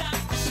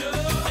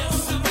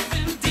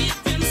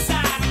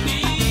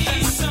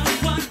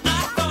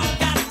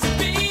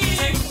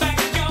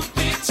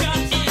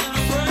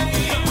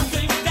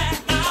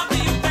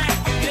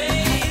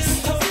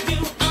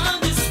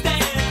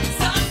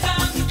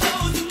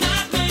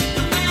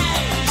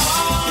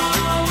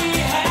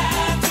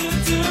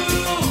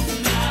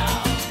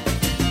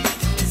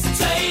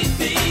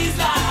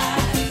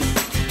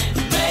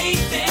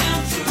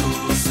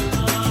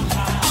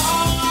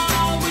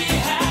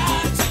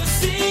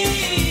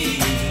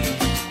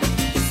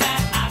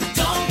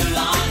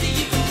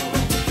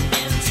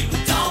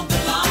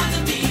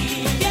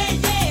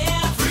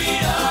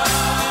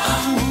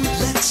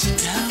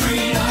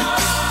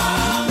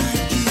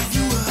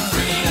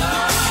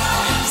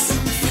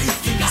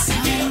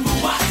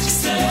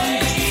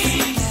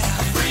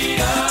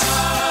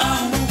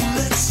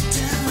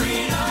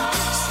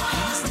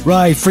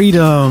 Right,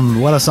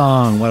 Freedom. What a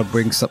song. What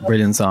a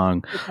brilliant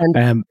song. And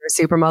you're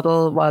a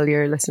supermodel while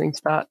you're listening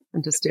to that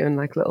and just doing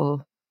like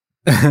little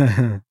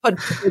put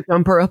your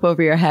jumper up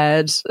over your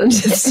head and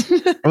just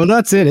Well,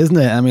 that's it, isn't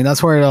it? I mean,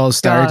 that's where it all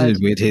started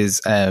with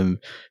his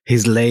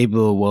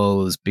label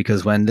woes,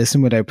 because when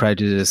Listen Without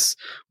Prejudice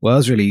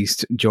was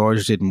released,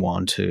 George didn't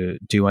want to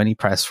do any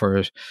press for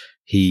it.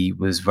 He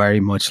was very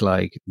much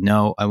like,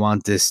 no, I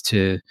want this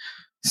to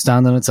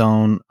stand on its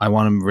own. I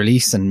want him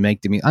released and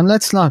make the music. And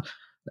let's not,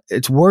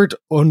 it's worth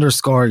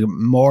underscoring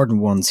more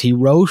than once. He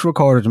wrote,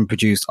 recorded, and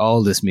produced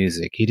all this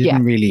music. He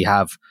didn't really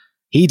have.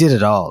 He did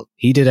it all.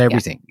 He did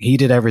everything. He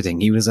did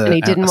everything. He was a. And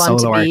he didn't want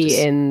to be artist.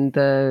 in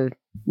the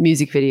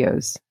music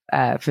videos.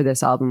 for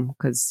this album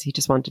because he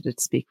just wanted it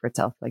to speak for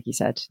itself, like you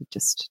said. He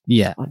just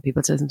want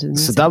people to listen to the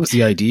music. So that was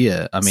the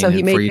idea. I mean, so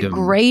he made the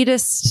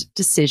greatest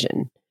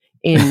decision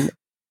in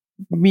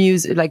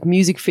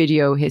music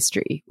video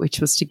history, which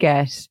was to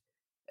get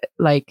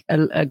like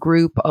a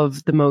group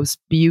of the most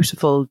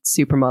beautiful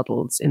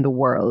supermodels in the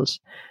world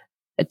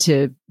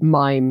to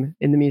mime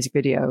in the music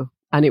video.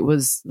 And it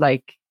was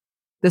like,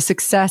 the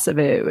success of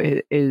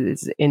it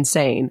is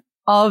insane.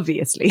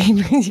 Obviously,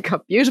 you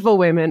got beautiful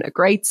women, a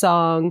great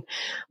song,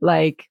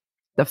 like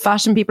the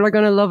fashion people are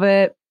going to love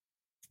it.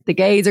 The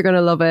gays are going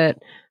to love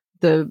it.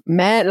 The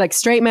men, like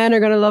straight men, are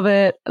going to love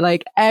it.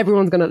 Like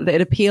everyone's going to,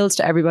 it appeals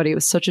to everybody. It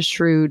was such a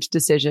shrewd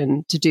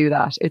decision to do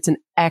that. It's an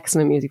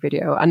excellent music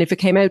video. And if it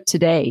came out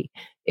today,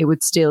 it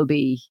would still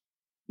be,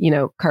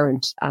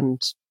 current and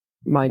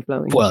mind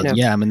blowing. Well,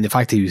 yeah. I mean, the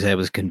fact that he was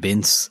able to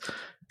convince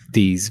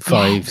these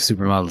 5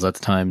 supermodels at the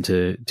time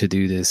to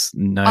do this.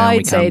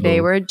 I'd say they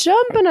were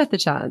jumping at the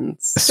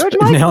chance.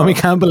 Naomi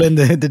Campbell in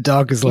the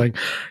doc is like,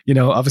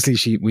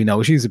 obviously we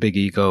know she's a big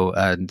ego,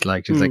 and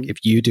like she's like, if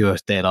you do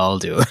it, they'll all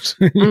do it.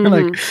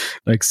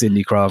 like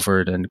Cindy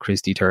Crawford and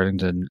Christy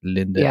Turlington,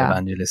 Linda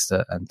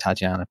Evangelista, and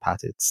Tatiana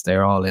Patitz,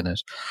 they're all in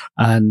it.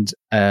 And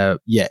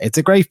it's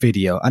a great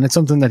video, and it's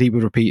something that he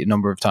would repeat a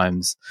number of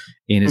times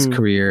in his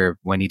career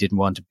when he didn't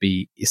want to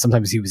be.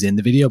 Sometimes he was in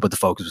the video, but the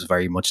focus was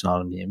very much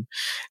not on him.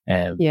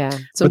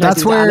 So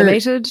that's where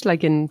animated,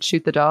 like in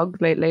Shoot the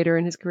Dog, later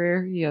in his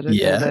career, he had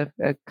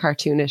a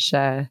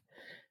cartoonish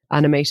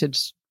animated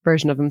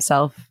version of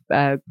himself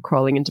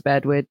crawling into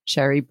bed with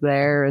Cherie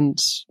Blair,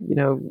 and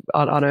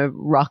on a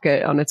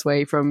rocket on its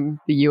way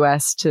from the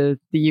US to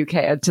the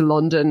UK to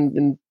London,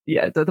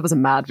 and that was a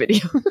mad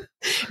video.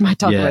 Might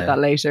talk about that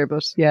later,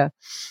 but yeah.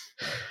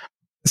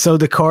 So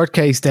the court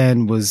case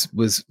then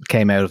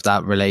came out of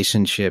that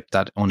relationship,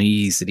 that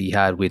unease that he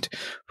had with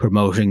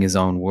promoting his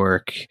own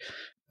work.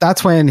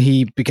 That's when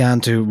he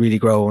began to really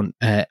grow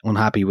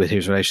unhappy with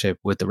his relationship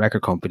with the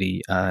record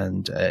company.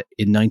 And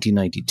in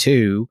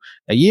 1992,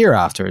 a year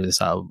after this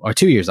album, or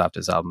 2 years after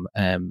this album,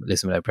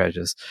 Listen Without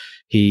Prejudice,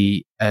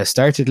 he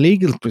started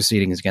legal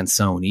proceedings against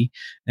Sony,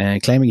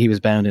 claiming he was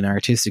bound in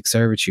artistic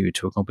servitude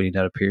to a company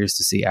that appears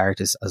to see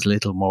artists as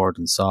little more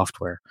than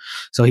software.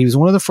 So he was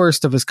one of the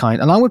first of his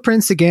kind, along with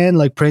Prince again.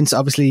 Like Prince,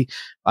 obviously,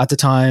 at the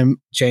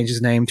time, changed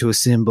his name to a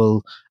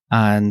symbol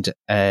and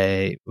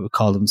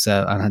called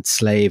himself and had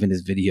Slave in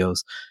his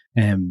videos.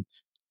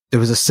 There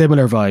was a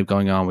similar vibe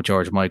going on with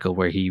George Michael,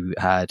 where he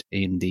had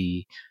in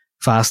the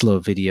Fast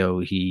Love video,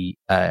 he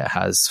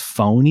has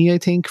Phony, I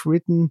think,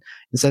 written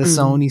instead of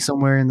Sony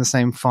somewhere in the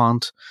same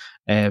font.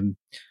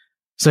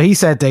 So he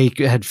said they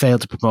had failed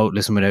to promote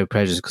Listen Without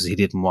Prejudice because he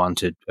didn't want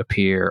to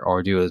appear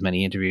or do as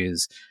many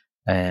interviews.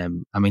 I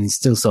mean, he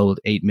still sold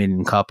 8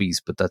 million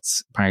copies, but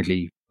that's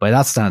apparently, by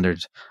that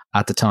standard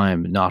at the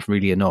time, not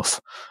really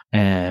enough.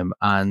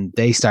 And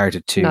they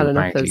started to, not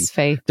enough as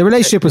faith. The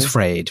relationship was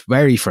frayed,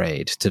 very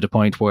frayed, to the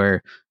point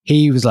where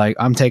he was like,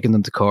 I'm taking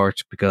them to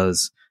court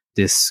because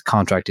this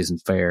contract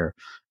isn't fair.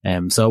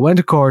 So it went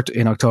to court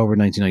in October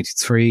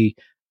 1993,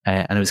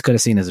 and it was kind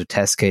of seen as a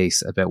test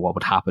case about what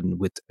would happen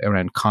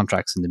around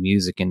contracts in the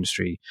music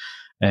industry.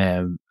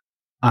 And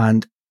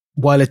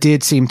while it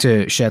did seem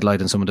to shed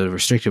light on some of the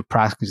restrictive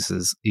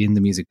practices in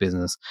the music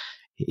business,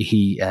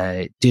 he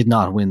did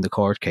not win the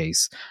court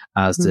case,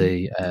 as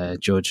the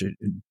judge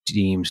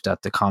deemed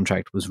that the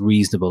contract was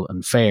reasonable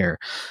and fair.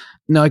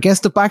 Now, I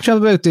guess the backdrop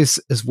about this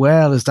as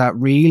well is that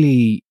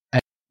really,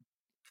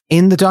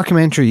 in the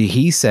documentary,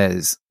 he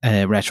says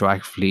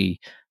retroactively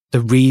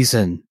the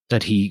reason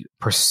that he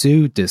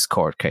pursued this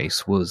court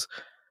case was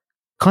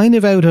kind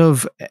of out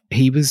of,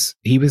 he was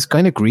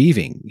kind of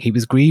grieving. He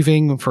was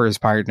grieving for his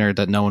partner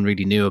that no one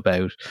really knew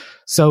about.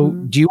 So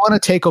do you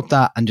want to take up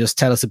that and just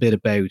tell us a bit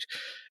about,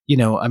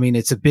 I mean,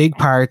 it's a big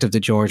part of the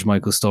George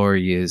Michael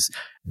story is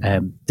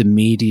the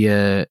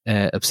media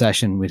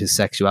obsession with his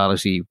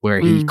sexuality,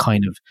 where he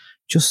kind of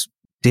just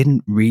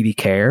didn't really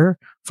care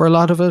for a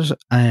lot of it.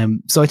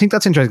 So I think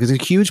that's interesting because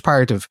a huge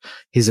part of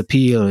his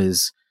appeal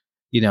is,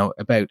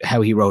 about how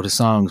he wrote his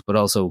songs, but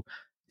also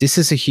this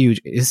is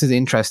an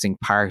interesting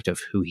part of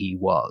who he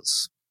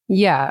was.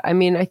 Yeah. I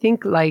mean, I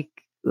think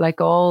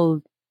like all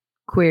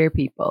queer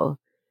people,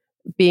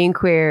 being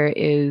queer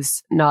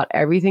is not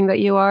everything that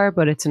you are,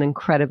 but it's an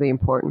incredibly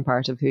important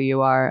part of who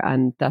you are.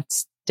 And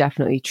that's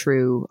definitely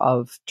true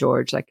of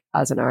George, like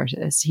as an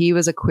artist. He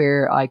was a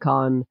queer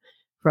icon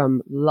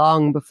from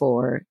long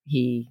before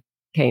he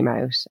came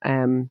out.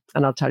 And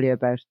I'll tell you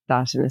about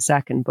that in a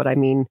second. But I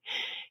mean,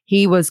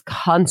 he was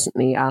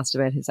constantly asked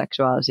about his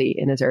sexuality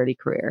in his early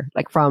career,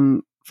 like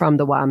from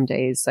the Wham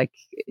days, like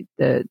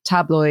the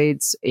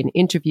tabloids, in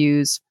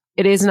interviews.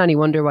 It isn't any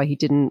wonder why he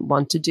didn't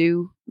want to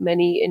do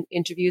many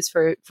interviews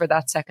for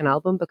that second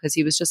album, because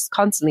he was just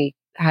constantly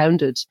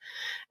hounded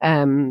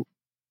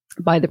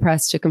by the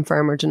press to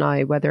confirm or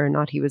deny whether or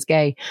not he was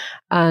gay,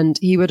 and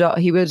he would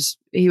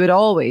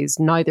always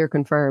neither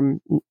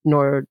confirm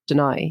nor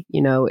deny.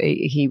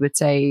 He would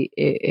say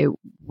it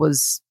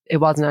was it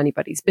wasn't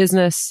anybody's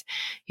business.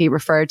 He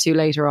referred to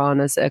later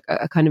on as a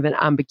kind of an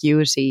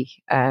ambiguity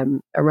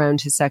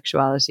around his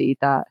sexuality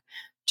that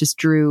just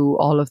drew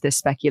all of this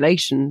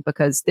speculation,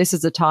 because this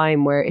is a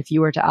time where if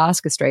you were to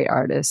ask a straight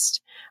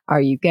artist,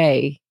 are you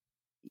gay?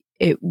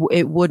 It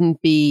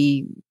wouldn't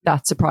be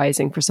that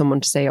surprising for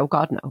someone to say, oh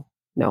God,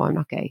 no, I'm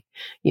not gay.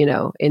 You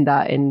know, in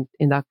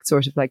that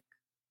sort of like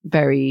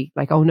very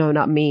like, oh no,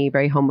 not me,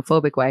 very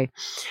homophobic way.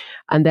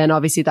 And then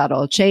obviously that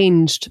all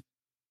changed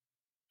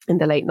in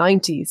the late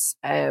 90s,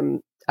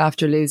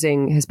 after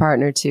losing his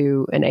partner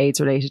to an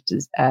AIDS-related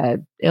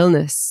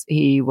illness.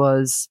 He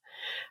was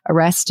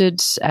arrested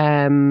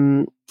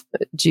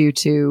due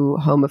to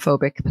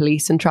homophobic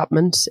police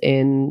entrapment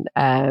in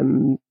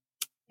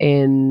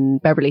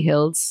Beverly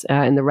Hills,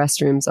 in the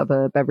restrooms of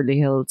a Beverly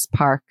Hills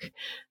park,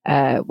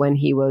 when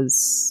he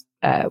was,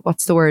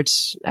 what's the word?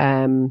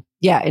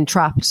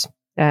 Entrapped,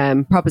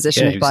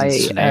 propositioned by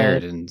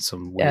in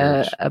some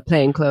weird... a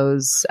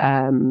plainclothes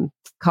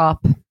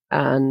cop,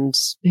 and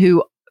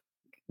who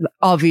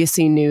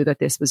obviously knew that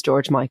this was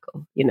George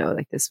Michael, you know,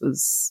 like this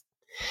was,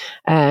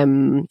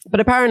 but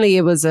apparently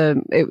it was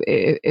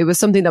it was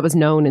something that was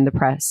known in the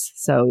press.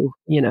 So,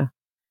 you know,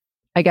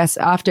 I guess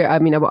after, I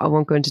mean, I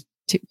won't go into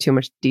too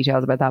much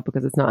details about that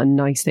because it's not a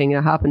nice thing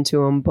that happened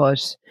to him,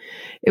 but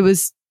it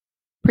was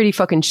pretty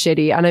fucking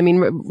shitty. And I mean,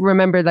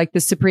 remember, like the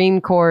Supreme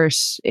Court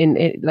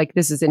like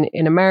this is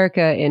in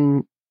America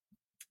in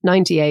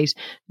 98,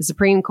 the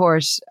Supreme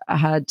Court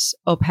had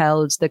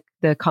upheld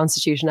the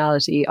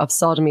constitutionality of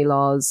sodomy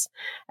laws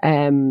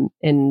in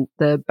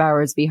the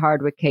Bowers v.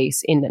 Hardwick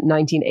case in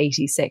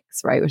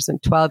 1986, right, which was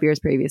 12 years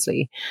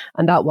previously.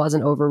 And that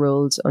wasn't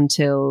overruled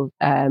until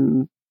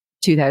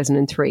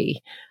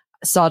 2003.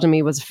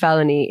 Sodomy was a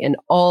felony in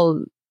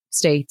all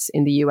states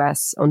in the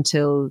US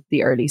until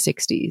the early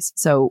 60s.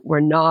 So we're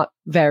not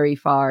very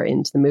far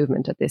into the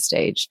movement at this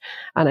stage.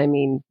 And I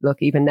mean,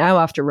 look, even now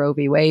after Roe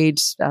v. Wade,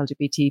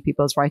 LGBT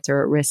people's rights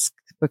are at risk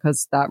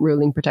because that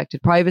ruling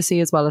protected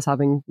privacy as well as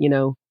having, you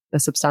know, a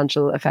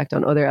substantial effect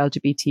on other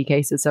LGBT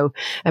cases. So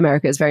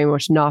America is very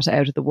much not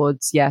out of the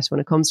woods yet when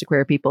it comes to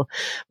queer people.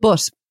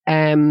 But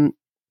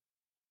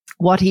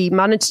what he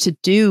managed to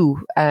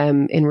do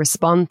in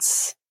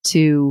response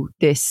to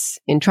this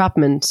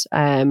entrapment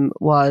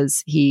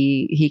was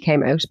he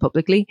came out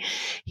publicly.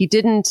 He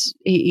did an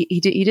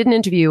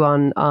interview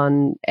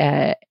on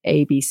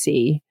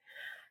ABC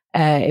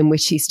in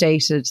which he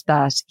stated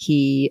that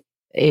he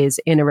is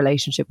in a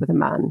relationship with a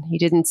man. He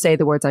didn't say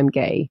the words "I'm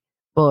gay,"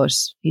 but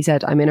he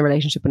said, "I'm in a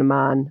relationship with a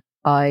man.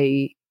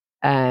 I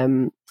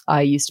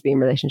used to be in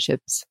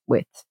relationships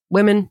with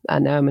women,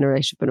 and now I'm in a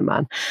relationship with a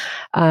man."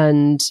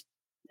 And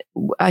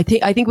I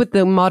think with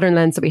the modern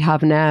lens that we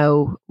have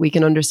now, we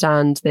can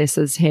understand this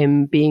as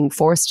him being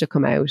forced to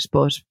come out.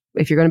 But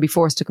if you're going to be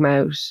forced to come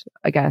out,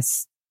 I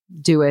guess,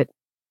 do it.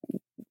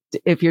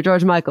 If you're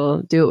George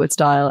Michael, do it with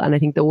style. And I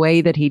think the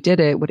way that he did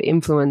it would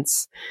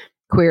influence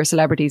queer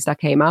celebrities that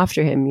came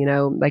after him, you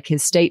know, like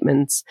his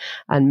statements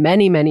and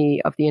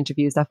many of the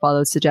interviews that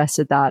followed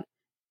suggested that,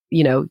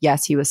 you know,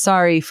 yes, he was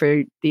sorry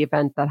for the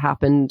event that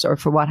happened or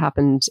for what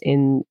happened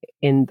in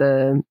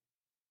the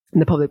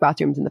public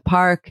bathrooms in the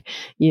park,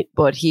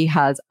 but he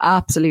has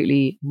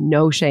absolutely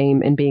no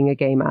shame in being a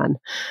gay man.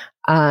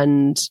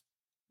 And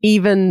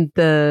even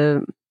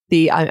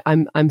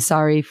I'm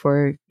sorry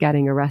for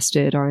getting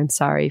arrested, or I'm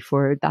sorry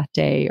for that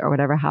day, or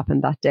whatever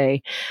happened that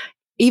day,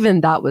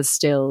 even that was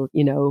still,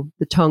 you know,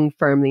 the tongue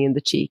firmly in the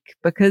cheek,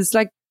 because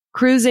like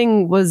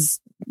cruising was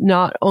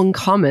not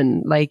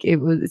uncommon. Like it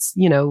was,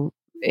 you know,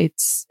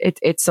 it's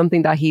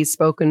something that he's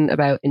spoken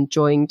about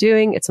enjoying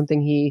doing. It's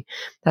something he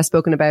has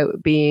spoken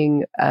about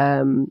being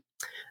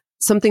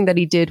something that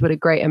he did with a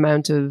great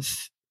amount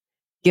of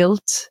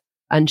guilt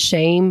and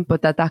shame,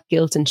 but that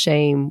guilt and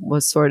shame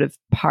was sort of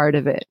part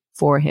of it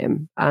for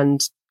him. And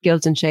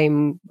guilt and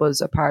shame was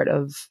a part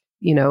of,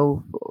 you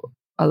know,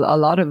 a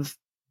lot of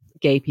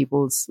gay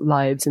people's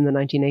lives in the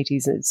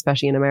 1980s,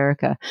 especially in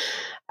America.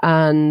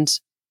 And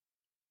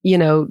you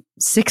know,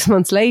 6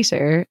 months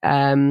later,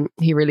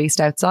 he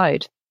released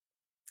Outside,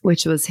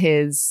 which was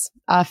his,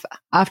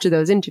 after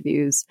those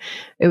interviews,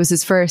 it was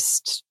his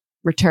first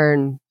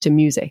return to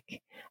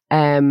music.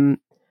 And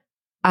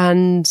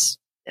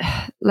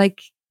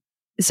like,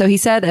 so he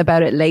said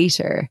about it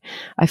later,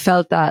 I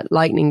felt that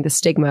lightening the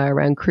stigma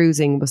around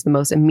cruising was the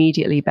most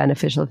immediately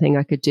beneficial thing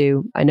I could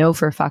do. I know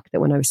for a fact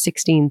that when I was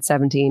 16,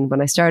 17,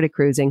 when I started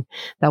cruising,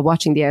 that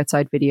watching the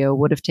Outside video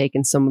would have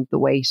taken some of the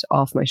weight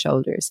off my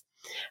shoulders.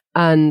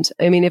 And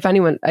I mean, if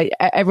anyone,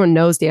 everyone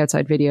knows the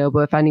Outside video,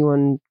 but if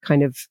anyone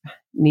kind of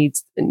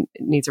needs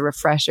a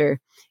refresher,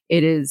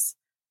 it is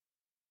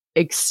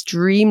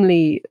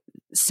extremely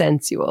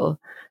sensual.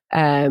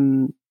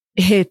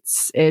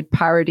 It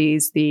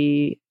parodies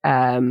the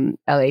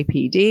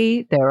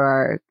LAPD. There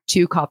are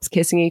two cops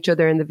kissing each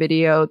other in the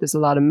video. There's a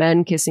lot of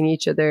men kissing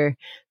each other.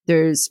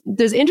 There's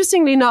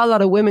interestingly not a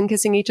lot of women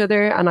kissing each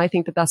other, and I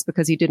think that that's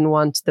because he didn't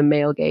want the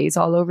male gaze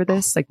all over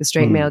this, like the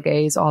straight male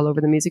gaze all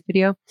over the music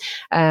video.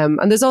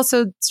 And there's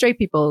also straight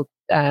people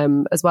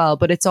as well.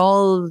 But it's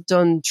all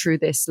done through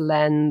this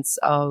lens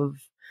of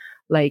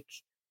like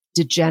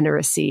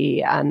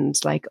degeneracy and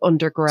like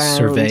underground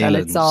surveillance. And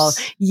it's all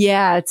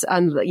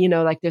and you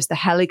know, like there's the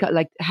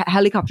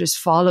helicopters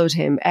followed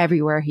him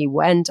everywhere he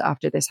went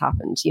after this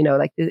happened, you know,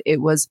 like it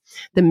was,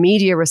 the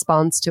media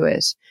response to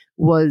it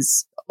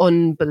was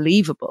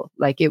unbelievable.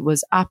 Like it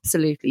was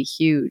absolutely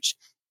huge.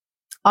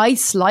 I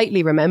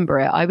slightly remember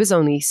it. I was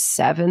only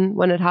 7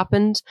 when it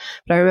happened,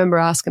 but I remember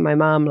asking my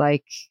mom,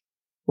 like,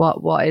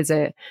 what is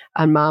it?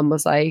 And mom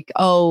was like,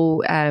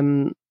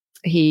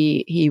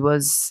 he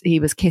was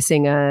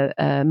kissing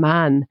a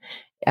man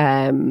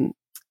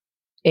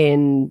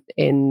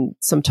in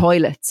some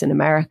toilets in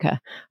America.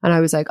 And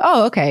I was like,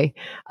 oh, okay.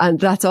 And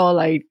that's all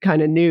I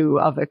kind of knew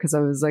of it, because I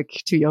was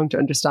like too young to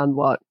understand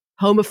what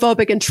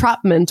homophobic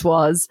entrapment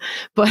was.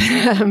 But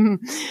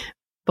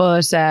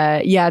there's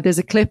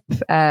a clip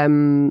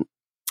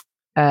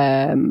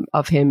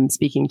of him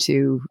speaking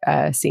to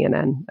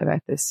CNN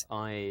about this.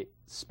 I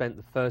spent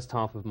the first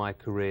half of my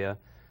career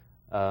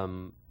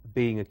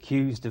being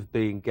accused of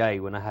being gay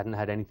when I hadn't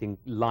had anything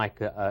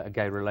like a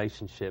gay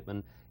relationship.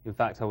 And in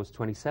fact, I was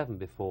 27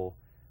 before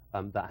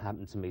that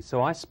happened to me.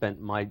 So I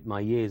spent my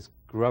years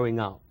growing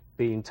up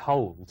being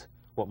told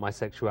what my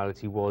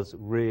sexuality was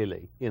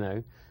really, you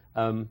know,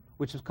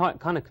 which was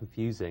kind of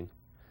confusing.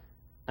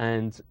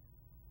 And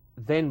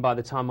then by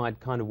the time I'd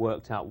kind of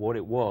worked out what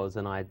it was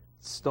and I'd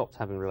stopped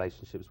having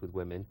relationships with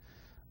women,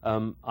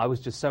 I was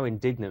just so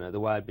indignant at the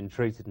way I'd been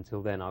treated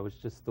until then. I was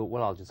just thought,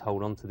 well, I'll just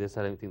hold on to this.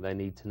 I don't think they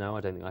need to know.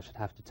 I don't think I should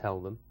have to tell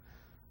them.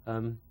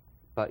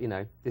 But, you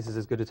know, this is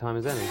as good a time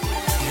as any.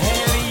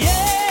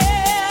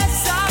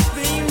 Yes, I've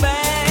been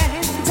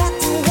bad.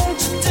 Doctor,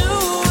 won't you do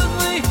with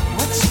me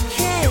what you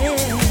can?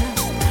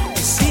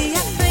 You see, I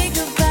think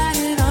about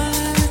it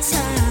all the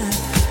time.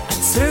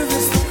 I'd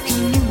service the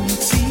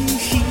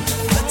community,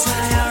 but I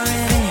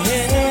already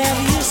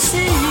have, you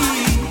see.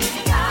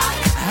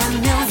 I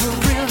never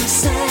really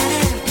said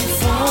it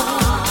before.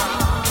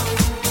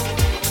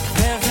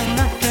 There's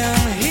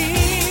nothing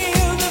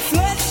here but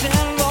flesh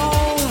and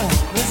bone.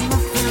 There's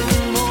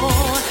nothing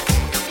more,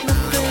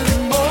 nothing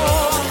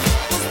more,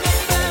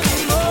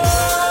 nothing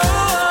more.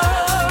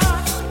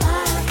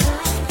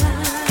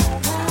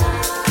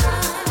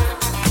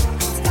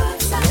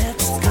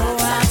 Let's go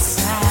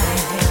outside.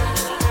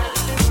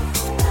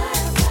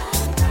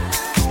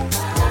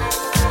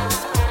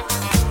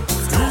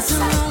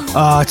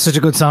 Oh, it's such a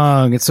good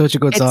song. It's such a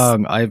good It's-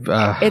 song.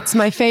 It's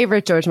my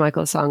favorite George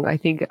Michael song, I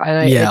think.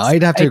 Yeah,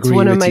 I'd have to agree It's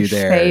one of with my you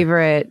there.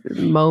 favorite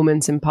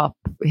moments in pop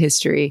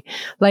history.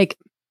 Like,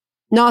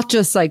 not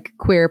just like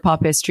queer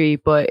pop history,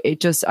 but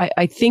it just,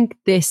 I think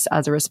this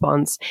as a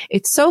response,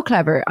 it's so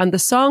clever and the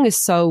song is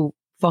so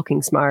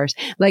fucking smart.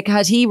 Like,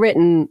 had he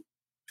written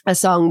a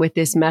song with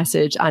this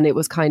message and it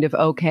was kind of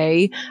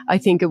okay, I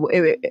think it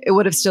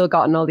would have still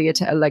gotten all the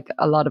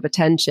a lot of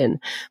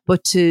attention.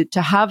 But to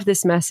have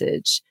this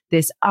message,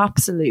 this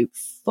absolute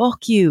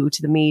fuck you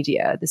to the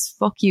media, this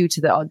fuck you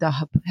to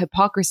the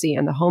hypocrisy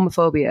and the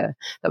homophobia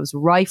that was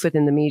rife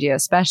within the media,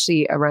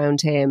 especially around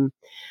him,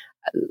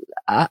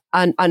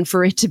 and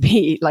for it to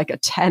be like a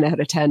 10 out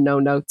of 10 no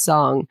note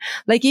song,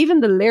 like even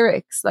the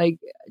lyrics, like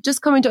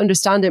just coming to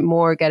understand it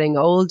more, getting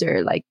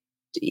older, like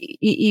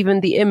even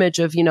the image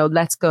of, you know,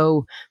 let's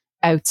go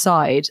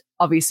outside.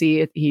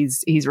 Obviously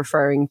he's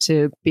referring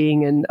to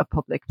being in a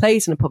public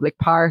place, in a public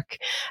park,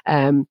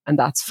 and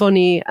that's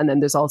funny. And then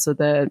there's also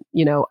the,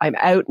 you know, I'm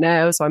out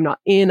now, so I'm not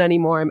in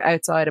anymore, I'm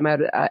outside, I'm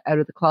out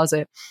of the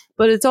closet.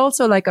 But it's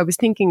also like, I was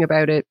thinking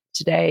about it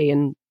today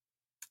and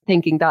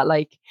thinking that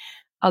like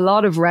a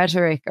lot of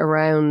rhetoric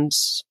around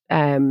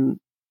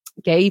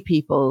gay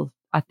people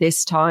at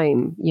this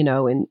time, you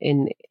know, in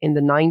the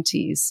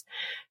 90s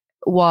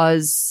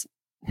was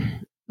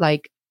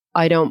like,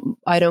 I don't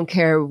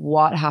care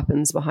what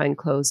happens behind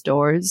closed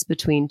doors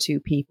between two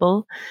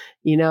people,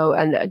 you know.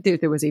 And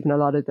there was even a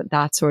lot of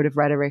that sort of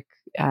rhetoric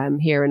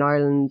here in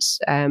Ireland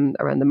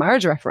around the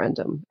marriage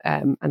referendum,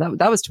 and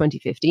that was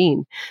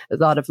 2015. A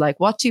lot of like,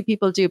 what two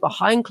people do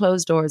behind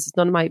closed doors is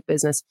none of my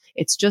business.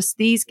 It's just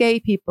these gay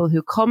people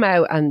who come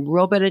out and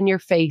rub it in your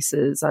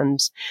faces,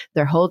 and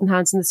they're holding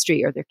hands in the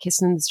street or they're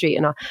kissing in the street,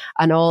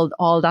 and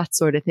all that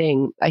sort of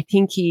thing. I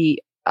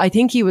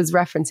think he was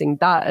referencing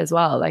that as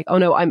well. Like, oh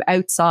no, I'm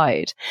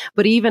outside.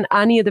 But even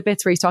any of the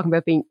bits where he's talking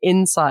about being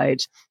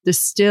inside, there's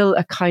still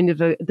a kind of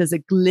there's a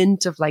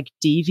glint of like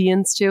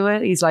deviance to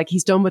it. He's like,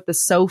 he's done with the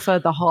sofa,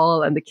 the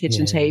hall and the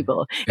kitchen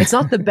table. It's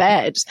not the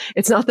bed.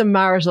 It's not the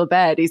marital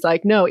bed. He's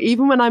like, no,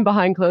 even when I'm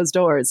behind closed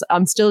doors,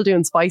 I'm still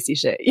doing spicy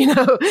shit, you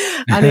know?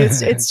 And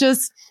it's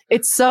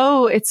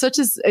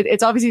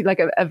obviously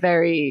like a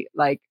very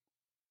like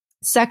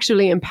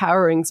sexually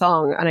empowering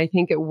song. And I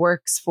think it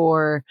works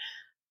for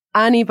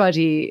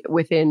anybody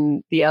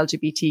within the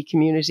LGBT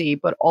community,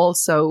 but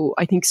also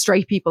I think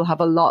straight people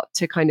have a lot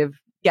to kind of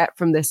get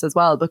from this as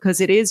well,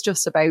 because it is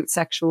just about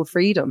sexual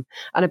freedom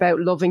and about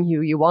loving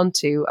who you want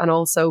to, and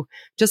also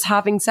just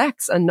having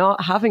sex and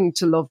not having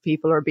to love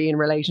people or be in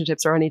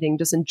relationships or anything,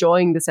 just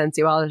enjoying the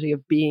sensuality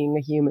of being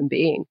a human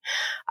being.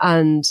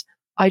 And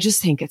I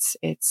just think it's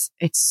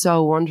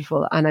so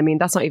wonderful. And I mean,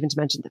 that's not even to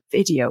mention the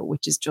video,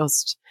 which is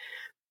just,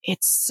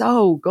 it's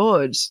so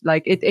good.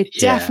 Like it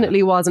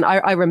definitely wasn't.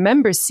 I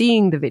remember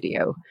seeing the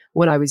video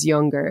when I was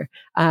younger.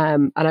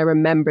 And I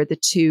remember the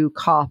two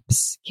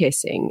cops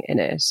kissing in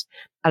it.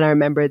 And I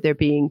remember there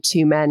being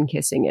two men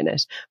kissing in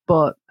it,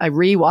 but I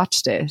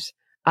rewatched it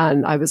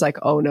and I was like,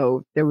 oh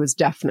no, there was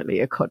definitely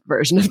a cut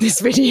version of this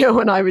video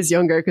when I was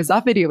younger, because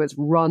that video was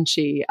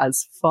raunchy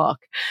as fuck.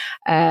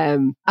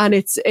 And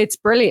it's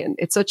brilliant.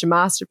 It's such a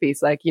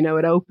masterpiece. Like, you know,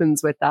 it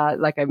opens with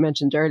that, like I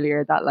mentioned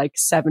earlier, that like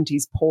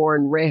 70s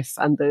porn riff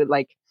and the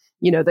like,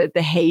 you know,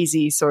 the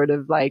hazy sort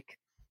of like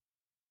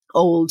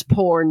old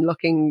porn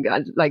looking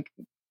like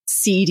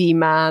seedy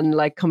man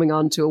like coming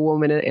onto a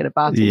woman in a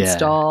bathroom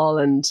stall,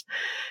 and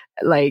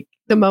like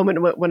the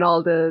moment when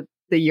all the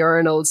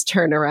urinals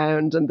turn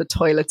around and the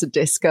toilet's a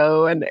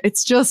disco, and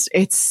it's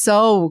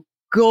so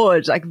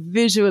good. Like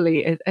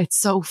visually it's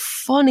so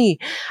funny,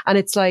 and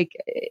it's like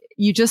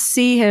you just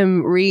see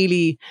him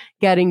really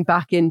getting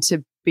back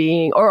into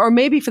being, or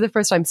maybe for the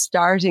first time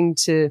starting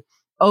to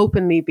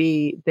openly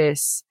be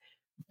this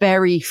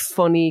very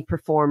funny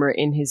performer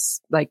in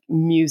his like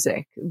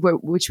music,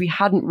 which we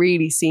hadn't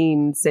really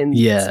seen since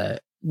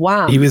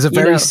Wham. He was a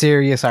very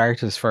serious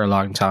artist for a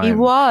long time. He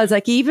was,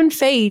 like, even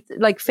Faith,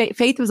 like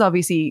Faith was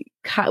obviously,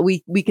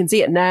 we can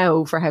see it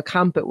now for how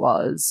camp it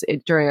was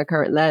during a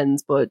current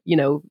lens, but you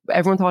know,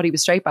 everyone thought he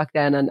was straight back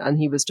then, and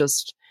he was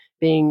just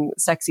being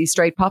sexy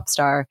straight pop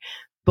star.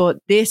 But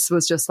this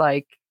was just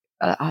like,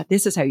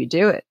 this is how you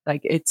do it.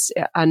 Like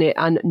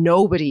and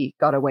nobody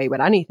got away with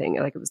anything.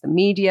 Like it was the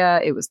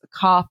media, it was the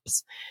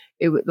cops,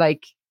 it was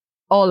like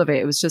all of it.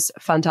 It was just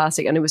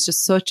fantastic. And it was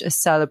just such a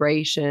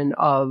celebration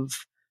of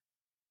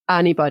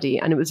anybody.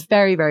 And it was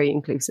very, very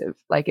inclusive.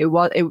 Like it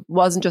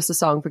wasn't just a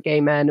song for gay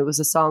men. It was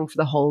a song for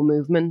the whole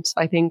movement,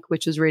 I think,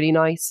 which was really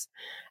nice.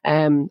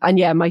 And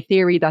yeah, my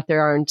theory that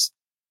there aren't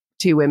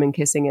two women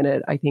kissing in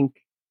it, I think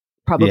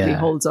probably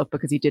holds up,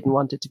 because he didn't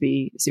want it to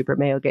be super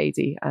male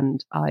gazy.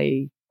 And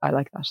I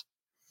like that.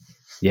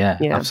 Yeah,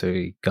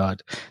 absolutely.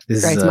 God,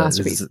 this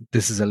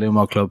is a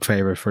Lumo Club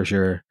favorite for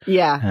sure.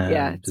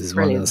 Yeah, this is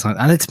brilliant. One of those songs,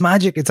 and it's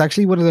magic. It's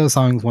actually one of those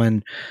songs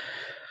when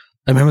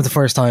I remember the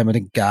first time I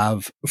think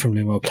Gav from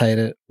Lumo played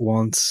it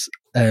once,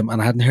 and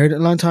I hadn't heard it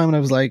in a long time, and I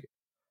was like,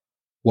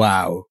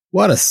 "Wow,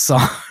 what a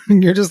song!"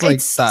 You're just like,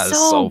 "That is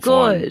so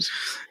good."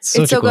 It's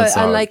so good,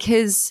 and like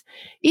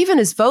even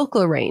his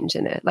vocal range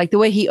in it, like the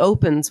way he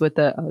opens with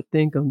the "I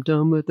think I'm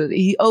done with it."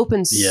 He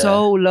opens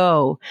so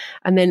low,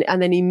 and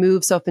then he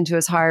moves up into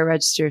his higher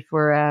register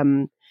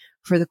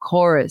for the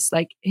chorus.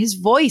 Like his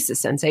voice is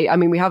sensei. I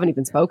mean, we haven't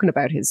even spoken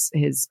about his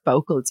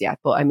vocals yet,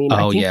 but I mean,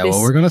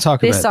 we're going to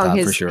talk about song,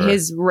 that for sure.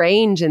 His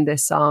range in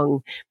this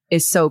song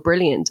is so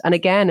brilliant, and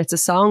again, it's a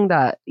song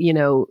that, you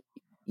know,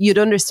 you'd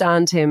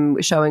understand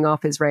him showing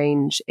off his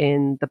range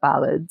in the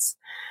ballads,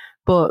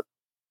 but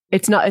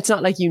it's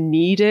not like you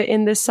need it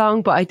in this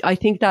song. But I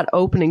think that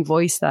opening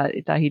voice that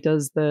he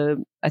does,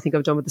 I think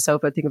I'm done with the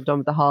sofa, I think I'm done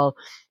with the hall,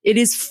 it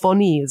is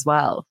funny as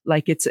well.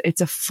 Like it's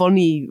a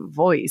funny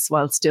voice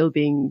while still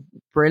being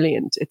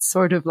brilliant. It's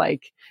sort of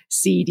like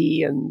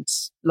seedy and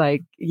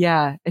like,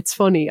 yeah, it's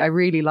funny. I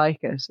really like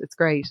it. It's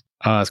great.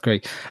 Oh, that's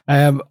great.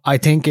 I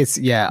think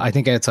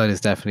Outside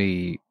is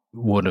definitely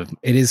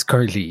it is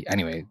currently,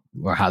 anyway,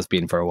 or has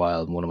been for a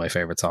while, one of my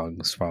favorite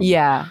songs from.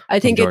 Yeah,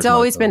 I think it's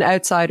always been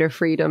Outside or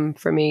Freedom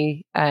for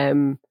me.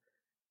 And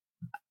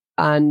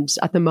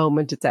at the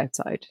moment it's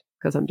Outside,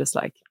 because I'm just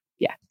like,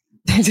 yeah,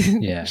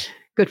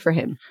 good for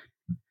him.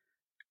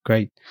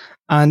 Great.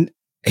 And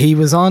he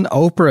was on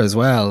Oprah as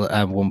well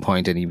at one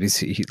point, and he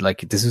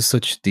like, this is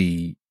just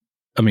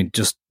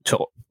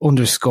to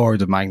underscore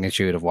the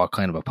magnitude of what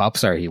kind of a pop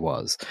star he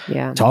was,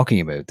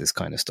 talking about this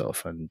kind of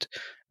stuff, and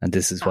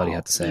this is what he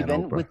had to say on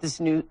Oprah. With this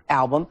new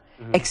album,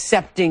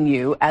 accepting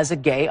you as a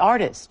gay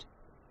artist.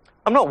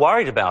 I'm not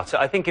worried about it.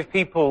 I think if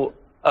people,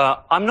 I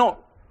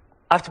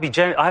have to be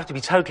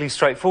totally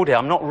straightforward here.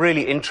 I'm not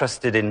really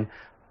interested in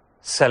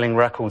selling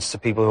records to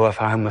people who are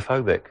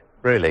homophobic,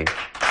 really.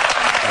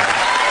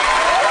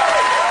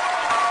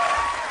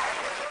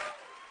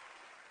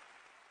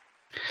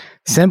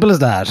 Simple as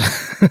that.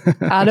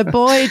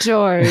 Attaboy,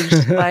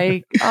 George.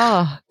 Like,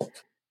 I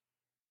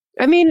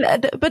mean,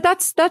 but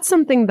that's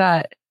something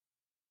that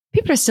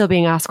people are still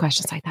being asked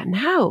questions like that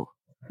now.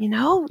 You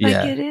know,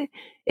 like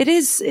it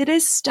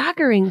is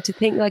staggering to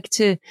think,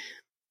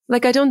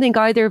 like I don't think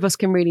either of us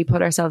can really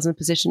put ourselves in a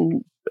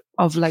position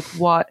of like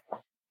what.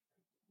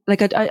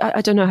 Like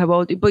I don't know how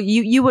old, but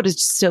you would have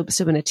still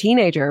been a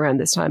teenager around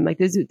this time. Like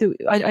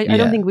I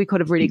don't think we could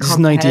have really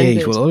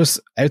comprehended. 98. Well,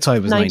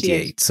 Outside was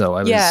 98, so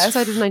I was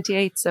Outside was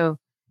 98. So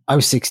I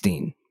was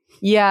 16.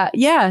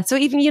 Yeah. So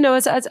even, you know,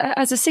 as a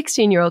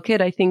 16-year-old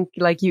kid, I think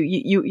like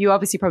you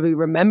obviously probably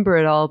remember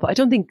it all, but I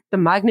don't think the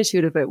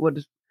magnitude of it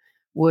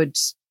would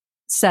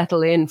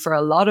settle in for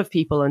a lot of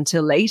people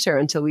until later,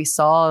 until we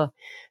saw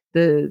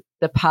the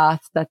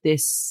path that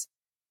this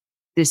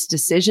this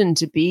decision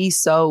to be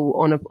so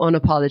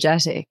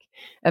unapologetic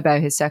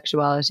about his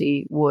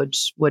sexuality would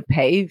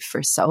pave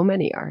for so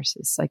many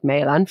artists, like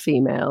male and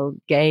female,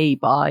 gay,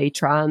 bi,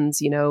 trans,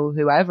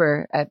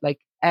 whoever. Like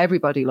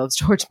everybody loves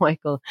George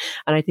Michael,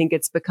 and I think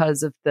it's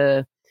because of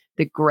the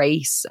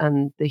grace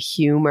and the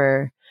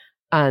humor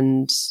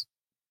and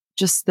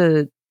just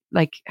the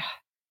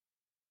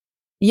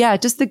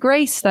just the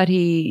grace that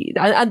he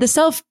and the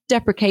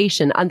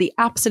self-deprecation and the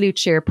absolute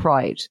sheer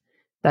pride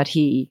that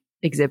he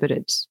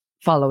exhibited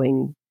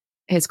following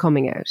his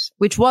coming out,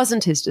 which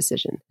wasn't his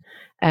decision.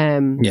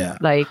 And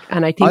I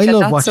think I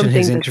love that's watching something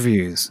his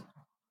interviews.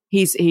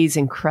 He's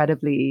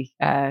incredibly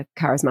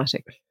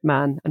charismatic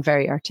man and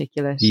very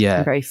articulate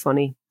and very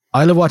funny.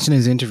 I love watching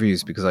his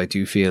interviews because I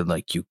do feel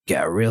like you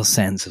get a real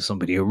sense of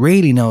somebody who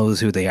really knows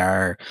who they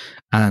are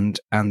and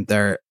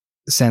their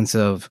sense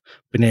of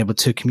being able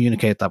to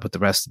communicate that with the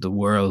rest of the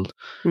world.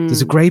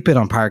 There's a great bit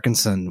on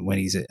Parkinson when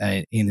he's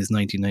in his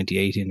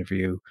 1998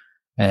 interview,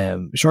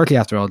 shortly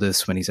after all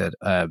this, when he said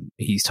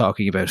he's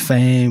talking about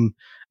fame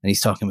and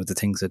he's talking about the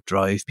things that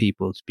drive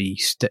people to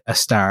be a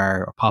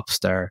star or pop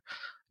star.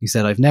 He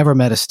said, I've never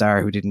met a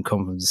star who didn't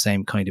come from the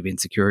same kind of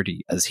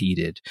insecurity as he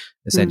did.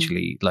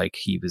 Essentially, like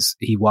he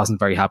wasn't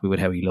very happy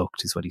with how he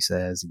looked, is what he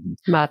says.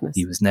 Madness.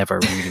 He was never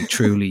really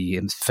truly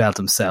felt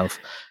himself.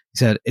 He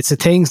said, it's the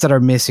things that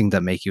are missing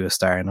that make you a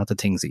star, not the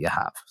things that you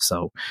have.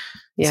 So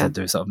he said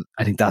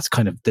I think that's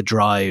kind of the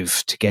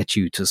drive to get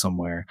you to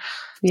somewhere.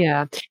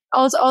 Yeah.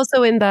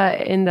 Also in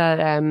that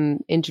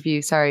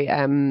interview,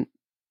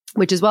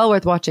 which is well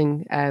worth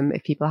watching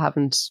if people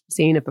haven't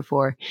seen it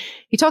before.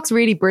 He talks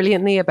really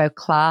brilliantly about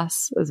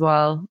class as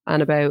well,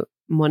 and about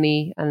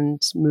money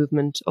and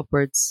movement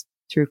upwards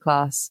through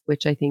class,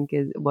 which I think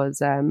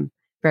was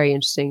very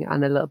interesting,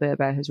 and a little bit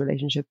about his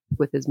relationship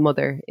with his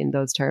mother in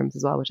those terms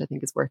as well, which I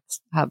think is worth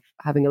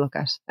having a look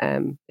at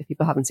if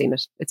people haven't seen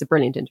it. It's a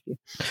brilliant interview.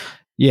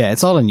 Yeah,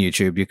 it's all on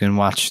YouTube. You can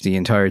watch the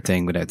entire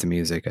thing without the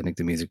music. I think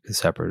the music is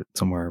separate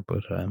somewhere,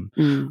 but on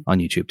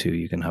YouTube too,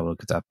 you can have a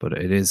look at that. But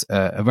it is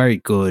a very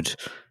good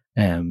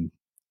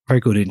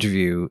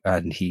interview,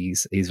 and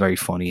he's very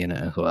funny in it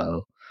as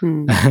well.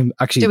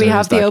 Actually, do we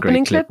have the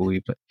opening clip?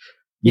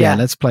 Yeah,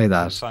 let's play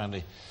that.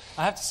 Finally,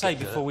 I have to say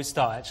before we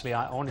start, actually,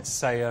 I wanted to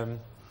say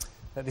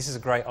that this is a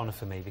great honour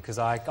for me, because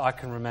I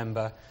can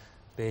remember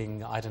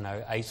being, 8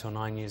 or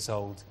 9 years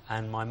old,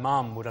 and my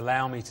mum would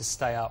allow me to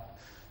stay up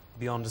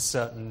beyond a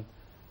certain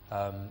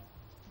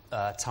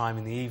time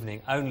in the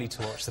evening only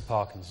to watch the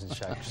Parkinson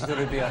show. She thought it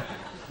would be a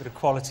bit of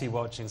quality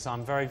watching, so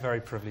I'm very,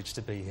 very privileged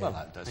to be here.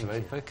 Well, that's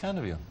very, very kind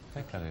of you.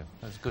 Very kind of you.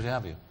 It's good to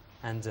have you.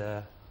 And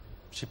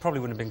she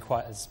probably wouldn't have been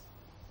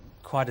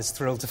quite as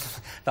thrilled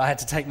that I had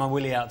to take my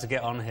willy out to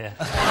get on here.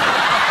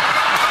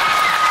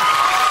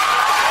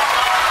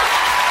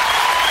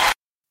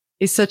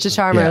 He's such a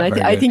charmer, and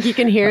I think you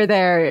can hear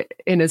there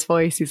in his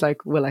voice. He's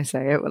like, "Will I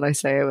say it? Will I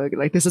say it?"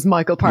 Like, this is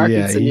Michael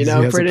Parkinson,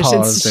 British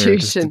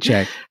institution.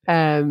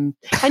 And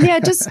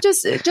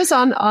just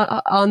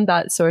on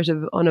that sort of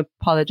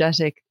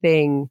unapologetic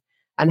thing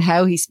and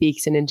how he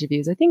speaks in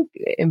interviews. I think,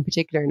 in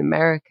particular in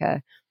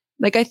America,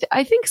 like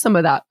I think some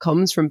of that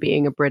comes from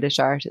being a British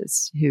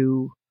artist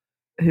who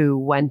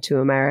went to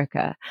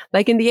America.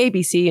 Like in the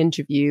ABC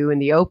interview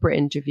and the Oprah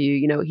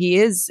interview, he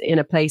is in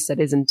a place that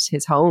isn't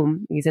his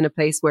home. He's in a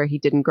place where he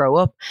didn't grow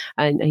up,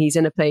 and he's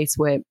in a place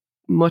with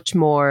much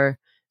more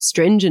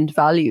stringent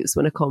values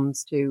when it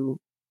comes to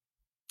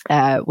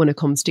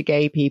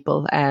gay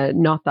people.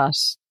 Not that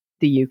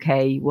the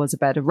UK was a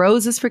bed of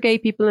roses for gay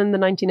people in the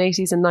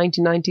 1980s and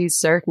 1990s,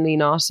 certainly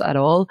not at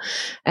all.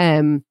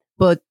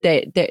 But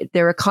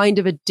they're a kind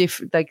of a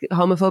different, like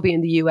homophobia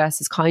in the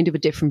US is kind of a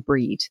different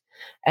breed.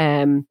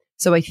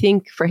 So I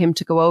think for him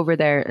to go over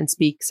there and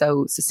speak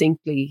so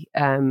succinctly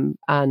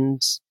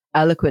and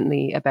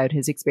eloquently about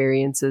his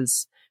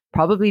experiences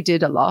probably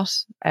did a lot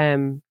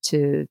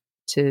to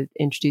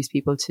introduce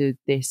people to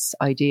this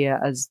idea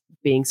as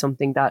being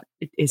something that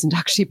isn't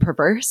actually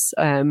perverse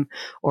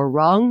or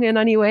wrong in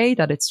any way,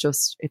 that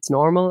it's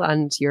normal,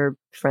 and your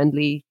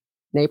friendly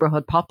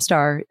neighborhood pop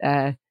star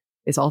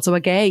is also a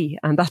gay,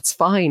 and that's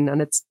fine,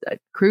 and it's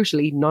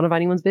crucially none of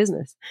anyone's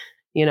business,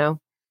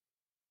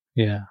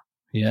 Yeah.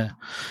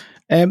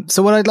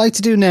 So what I'd like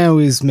to do now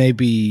is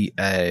maybe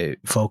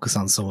focus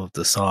on some of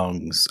the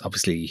songs.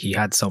 Obviously, he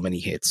had so many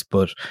hits,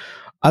 but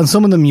on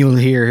some of them you'll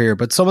hear here,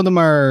 but some of them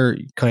are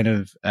kind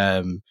of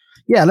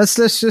let's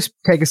just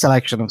take a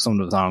selection of some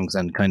of the songs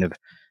and kind of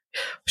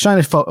trying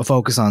to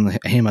focus on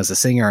him as a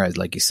singer, as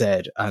like you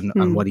said,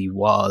 and what he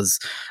was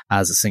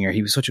as a singer.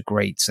 He was such a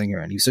great singer,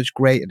 and he was so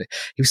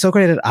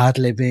great at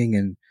ad-libbing,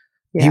 and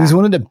he was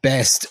one of the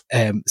best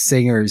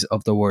singers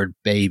of the word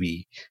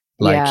baby.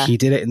 He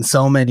did it in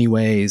so many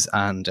ways.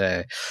 And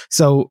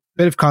so a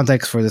bit of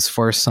context for this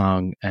first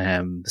song.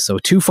 So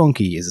Too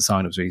Funky is a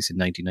song that was released in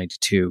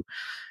 1992.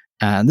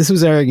 And this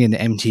was airing in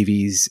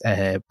MTV's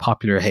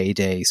popular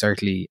heyday.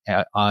 Certainly,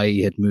 I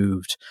had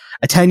moved.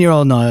 A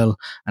 10-year-old Niall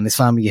and his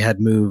family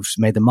had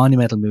made the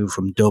monumental move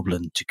from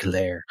Dublin to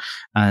Kildare.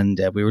 And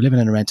we were living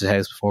in a rented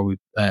house before we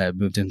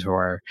moved into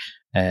our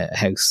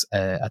house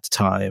at the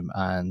time,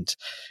 and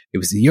it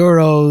was the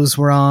Euros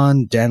were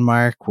on.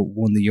 Denmark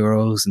won the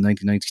Euros in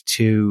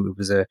 1992. It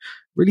was a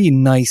really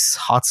nice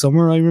hot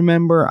summer, I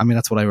remember. I mean,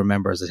 that's what I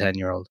remember as a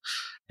 10-year-old.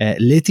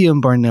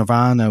 Lithium by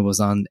Nirvana was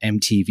on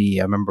MTV.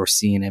 I remember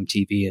seeing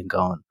MTV and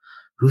going,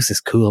 who's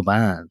this cool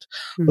band?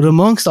 But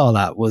amongst all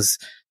that was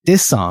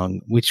this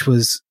song, which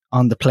was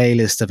on the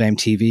playlist of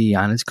MTV,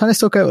 and it kind of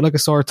stuck out like a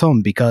sore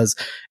thumb because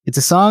it's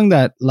a song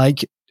that,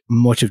 like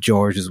much of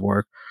George's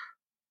work,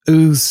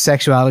 oozed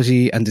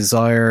sexuality and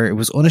desire. It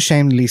was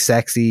unashamedly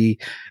sexy.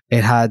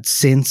 It had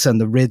synths and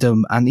the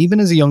rhythm, and even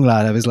as a young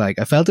lad,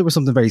 I felt there was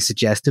something very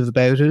suggestive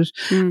about it.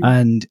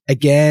 And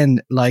again,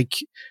 like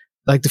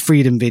the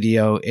Freedom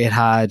video, it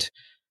had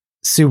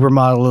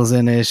supermodels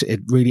in it.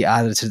 It really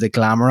added to the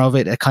glamour of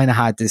it. It kind of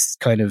had this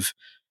kind of,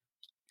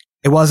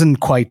 it wasn't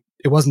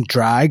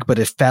drag, but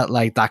it felt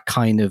like that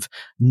kind of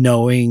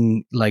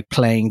knowing, like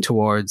playing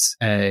towards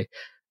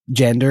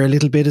gender a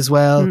little bit as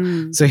well.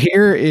 So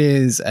here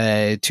is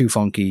Too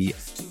Funky.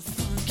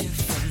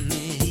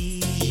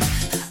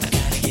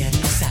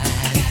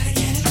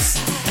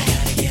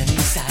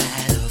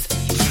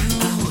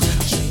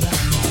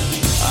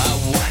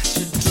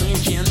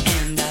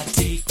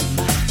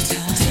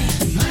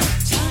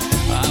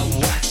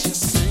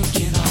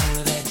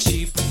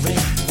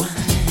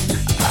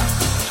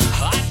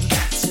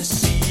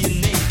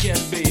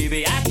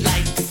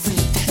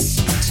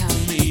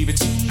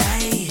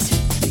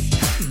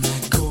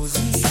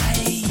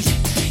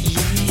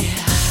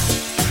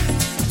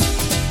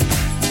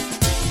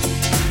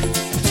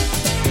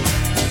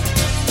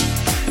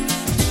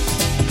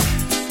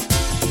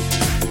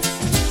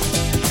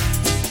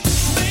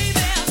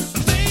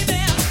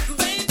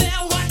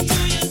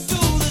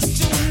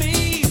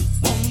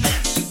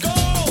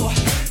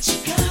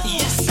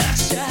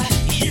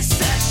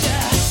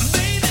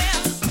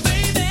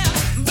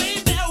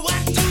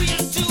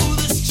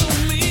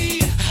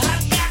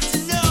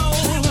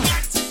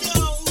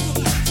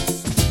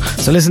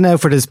 So listen now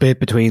for this bit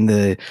between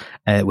the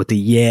with the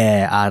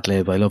yeah ad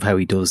lib. I love how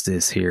he does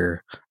this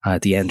here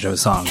at the end of the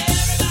song.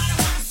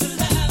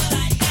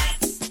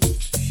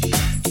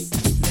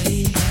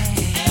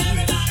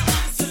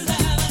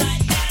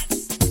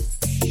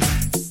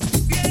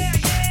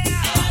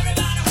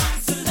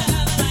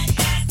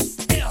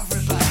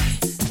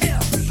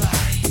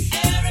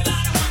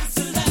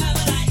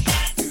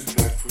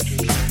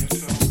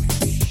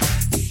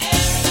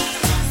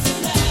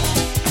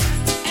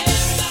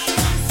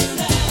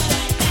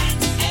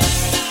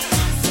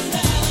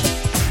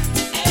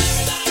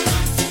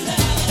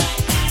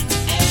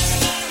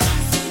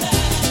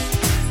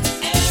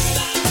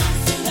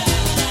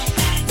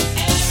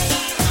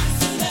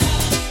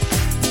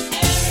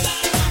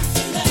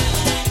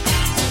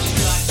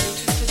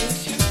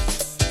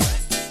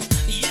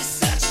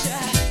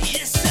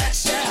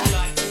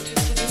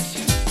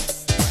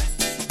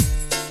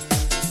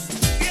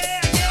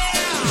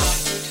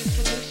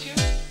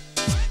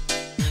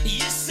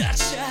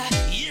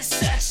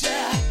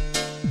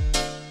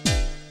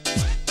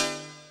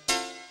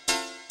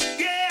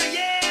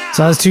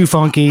 So that's Too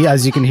Funky,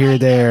 as you can hear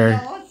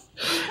there.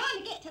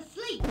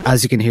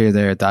 As you can hear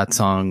there, that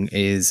song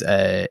is,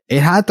 it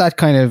had that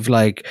kind of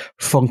like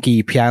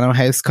funky piano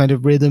house kind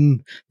of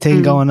rhythm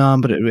thing going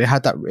on, but it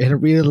had a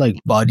real like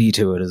body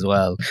to it as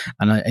well.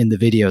 And in the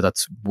video,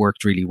 that's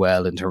worked really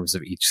well in terms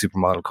of each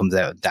supermodel comes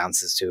out and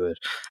dances to it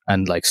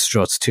and like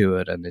struts to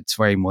it. And it's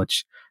very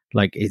much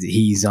like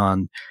he's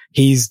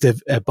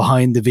the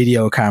behind the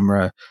video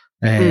camera,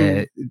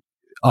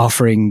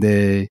 offering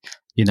the,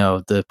 you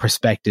know, the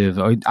perspective,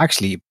 or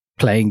actually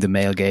playing the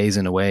male gaze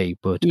in a way,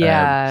 but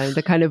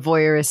the kind of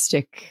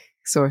voyeuristic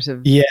sort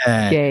of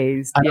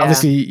gaze. And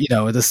obviously, you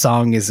know, the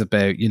song is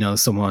about, you know,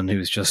 someone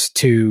who's just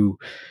too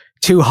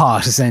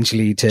hot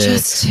essentially to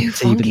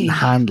even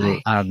handle.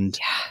 And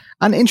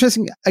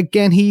interesting,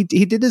 again, he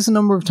did this a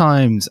number of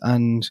times,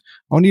 and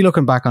only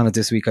looking back on it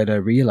this week, I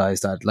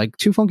realized that like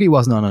Too Funky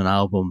wasn't on an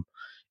album.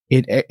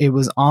 It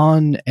was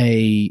on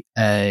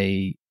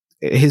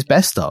his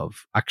best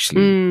of,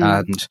 actually.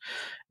 And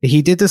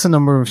he did this a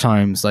number of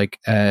times, like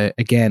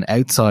again,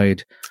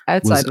 Outside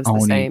was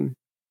the same.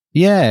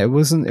 Yeah, it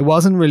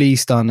wasn't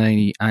released on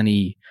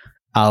any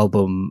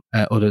album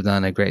other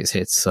than a Greatest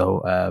Hits.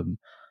 So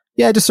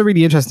just a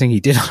really interesting thing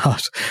he did a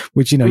lot,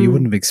 which, you know, you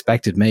wouldn't have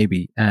expected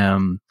maybe.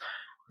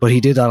 But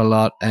he did that a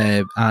lot,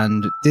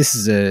 and this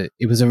was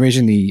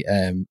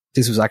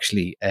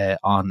actually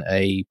on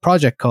a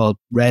project called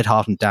Red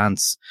Hot and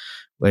Dance,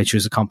 which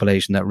was a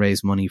compilation that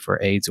raised money for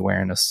AIDS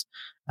awareness.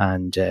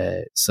 And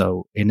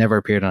so it never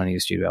appeared on any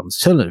studio albums.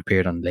 Still it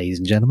appeared on Ladies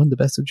and Gentlemen, the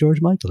Best of George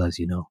Michael, as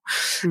you know.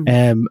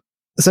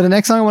 So the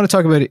next song I want to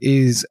talk about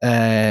is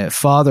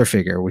Father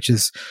Figure, which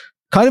is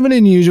kind of an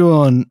unusual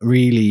one,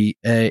 really.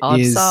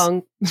 Odd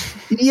song.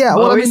 Yeah,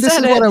 well, I mean, this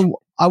is what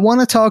I want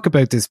to talk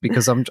about this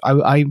because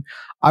I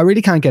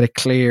really can't get a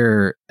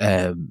clear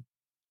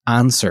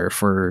answer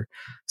for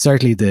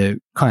certainly the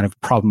kind of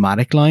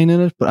problematic line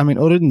in it. But I mean,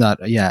 other than that,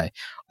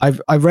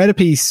 I've read a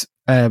piece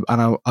and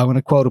I'm going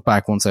to quote it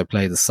back once I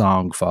play the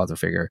song Father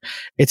Figure.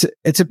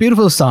 It's a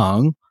beautiful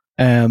song,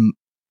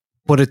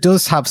 but it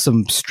does have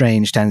some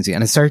strange tendency,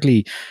 and it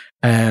certainly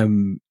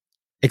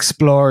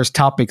explores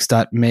topics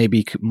that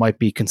maybe might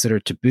be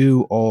considered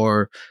taboo,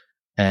 or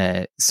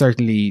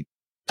certainly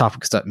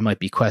topics that might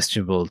be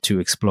questionable to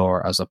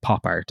explore as a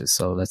pop artist.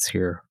 So let's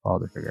hear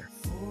Father Figure.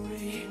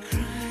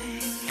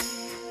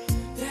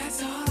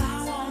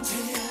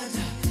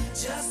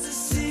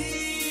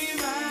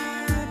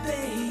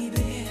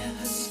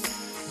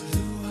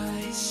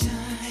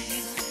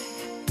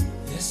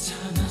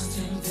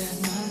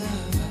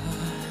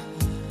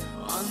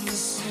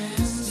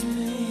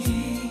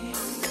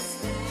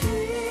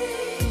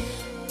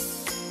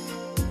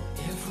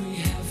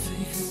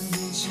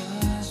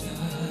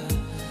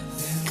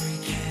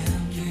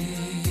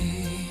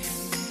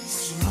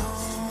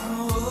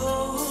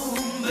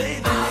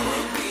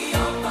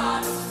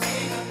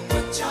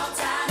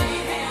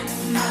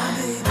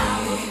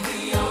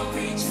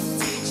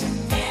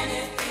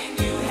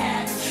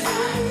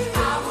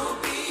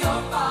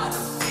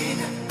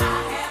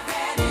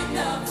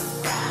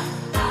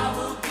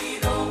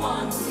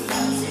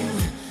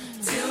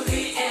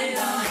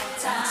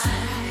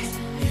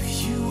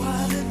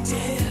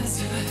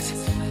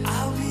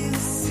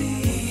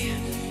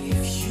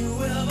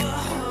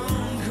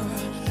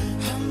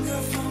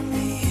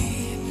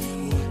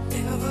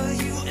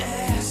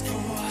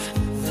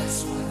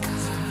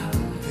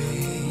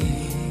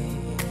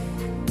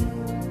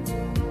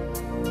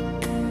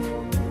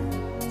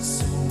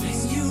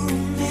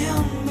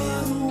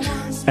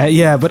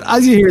 Yeah, but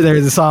as you hear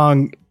there, the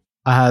song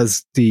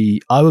has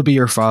the "I will be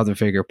your father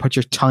figure, put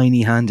your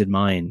tiny hand in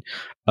mine.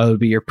 I will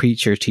be your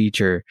preacher,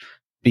 teacher,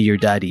 be your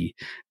daddy.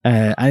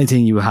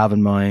 Anything you have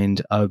in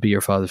mind, I will be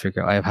your father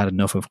figure. I have had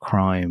enough of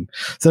crime."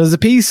 So there's a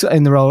piece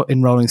in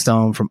in Rolling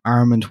Stone from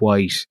Armand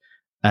White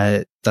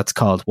that's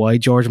called "Why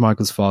George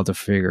Michael's Father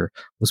Figure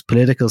Was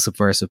Political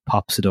Subversive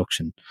Pop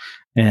Seduction."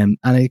 And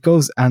it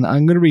goes, and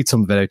I'm going to read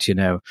some of it out to you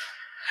now.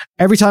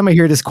 "Every time I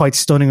hear this quite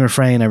stunning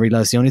refrain, I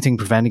realize the only thing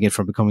preventing it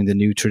from becoming the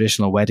new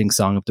traditional wedding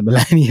song of the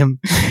millennium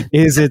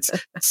is its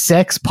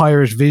sex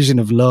pirate vision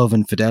of love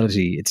and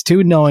fidelity. It's too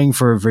annoying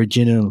for a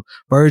virginal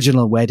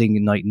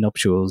wedding night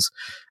nuptials.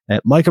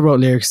 Michael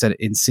wrote lyrics that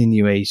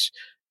insinuate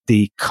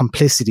the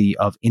complicity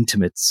of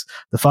intimates.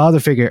 The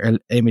father figure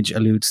image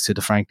alludes to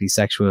the frankly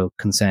sexual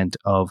consent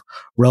of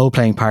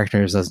role-playing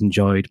partners as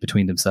enjoyed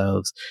between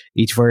themselves.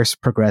 Each verse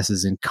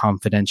progresses in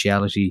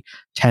confidentiality,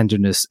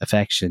 tenderness,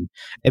 affection.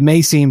 It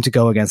may seem to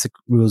go against the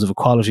rules of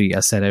equality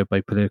as set out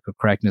by political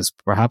correctness.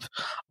 Perhaps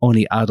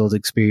only adult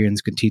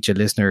experience can teach a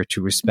listener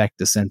to respect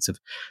the sense of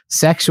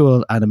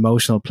sexual and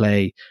emotional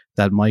play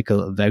that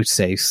Michael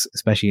vouchsafes,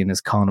 especially in his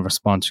call and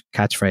response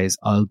catchphrase,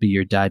 'I'll be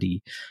your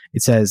daddy.'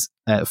 It says,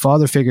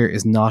 Father Figure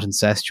is not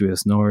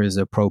incestuous, nor is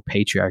a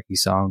pro-patriarchy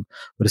song,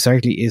 but it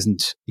certainly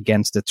isn't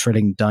against the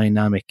thrilling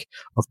dynamic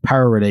of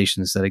power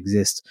relations that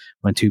exist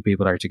when two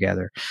people are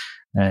together.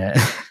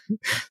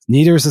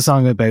 Neither is the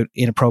song about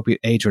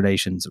inappropriate age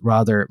relations.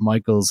 Rather,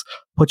 Michael's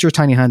 'Put your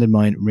tiny hand in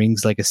mine'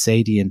 rings like a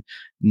Sadian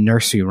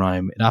nursery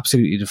rhyme. It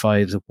absolutely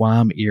defies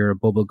Wham-era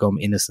bubblegum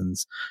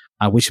innocence,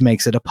 which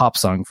makes it a pop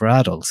song for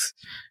adults.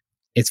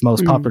 Its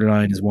most popular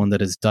line is one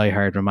that is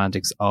diehard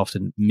romantics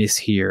often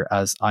mishear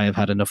as 'I have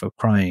had enough of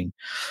crying.'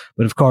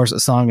 But of course, a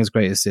song as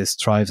great as this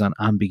thrives on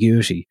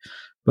ambiguity.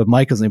 But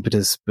Michael's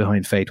impetus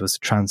behind Fate was to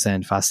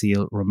transcend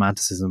facile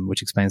romanticism,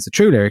 which explains the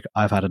true lyric,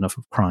 'I've had enough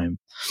of crime.'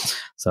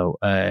 So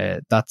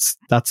that's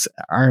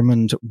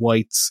Armand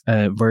White's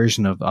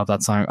version of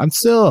that song.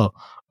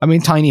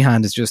 Tiny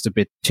Hand is just a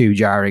bit too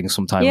jarring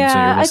sometimes.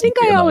 Yeah, I think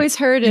I always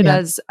heard it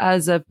as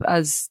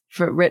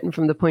written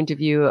from the point of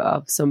view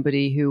of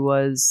somebody who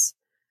was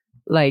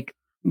like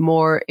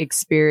more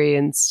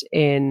experienced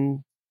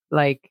in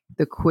like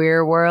the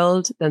queer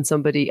world than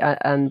somebody,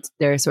 and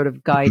they're sort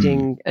of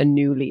guiding a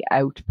newly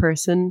out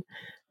person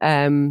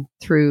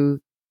through,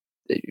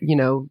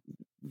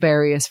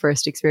 various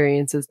first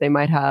experiences they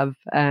might have,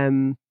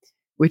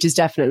 which is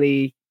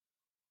definitely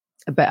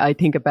I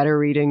think a better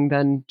reading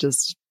than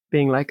just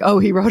being like, oh,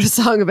 he wrote a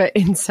song about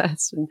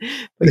incest and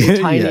put your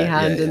tiny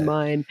hand in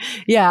mine.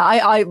 Yeah,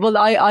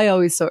 I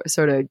always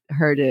sort of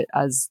heard it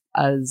as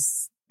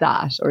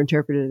that, or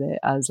interpreted it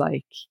as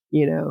like,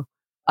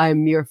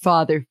 I'm your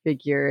father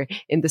figure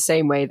in the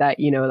same way that,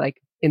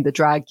 like in the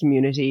drag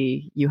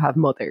community, you have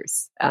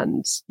mothers,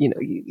 and,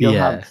 you'll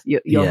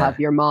have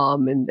your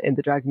mom in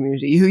the drag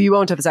community who you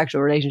won't have a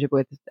sexual relationship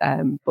with,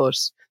 but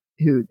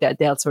who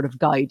they'll sort of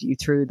guide you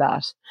through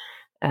that.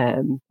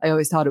 I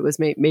always thought it was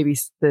maybe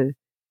the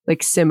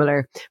like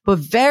similar, but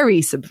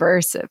very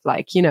subversive,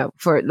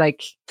 for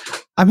like.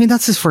 I mean,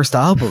 that's his first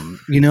album,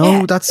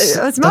 that's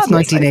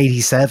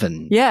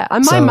 1987. Yeah.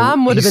 And my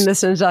mom would have been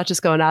listening to that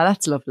just going,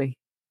 that's lovely.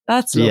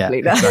 That's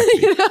lovely. Yeah, exactly.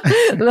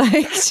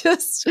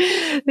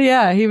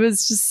 He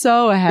was just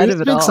so ahead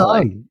of it all.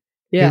 Song.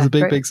 It was a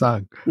big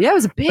song. Yeah, it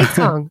was a big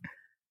song.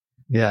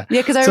 Yeah.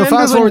 Yeah, because I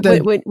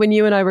remember when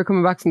you and I were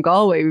coming back from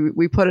Galway,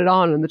 we put it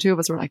on and the two of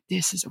us were like,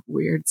 this is a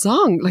weird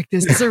song. Like,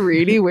 this is a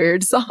really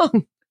weird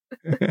song.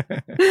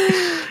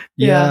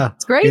 Yeah,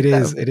 it's great. It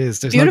is. It is.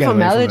 There's beautiful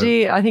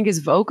melody. I think his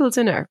vocals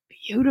in it are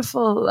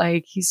beautiful.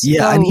 Like he's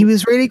and he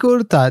was really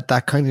good at that.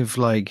 That kind of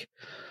like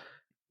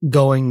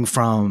going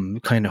from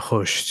kind of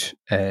hushed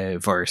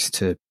verse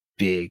to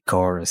big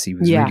chorus. He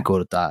was really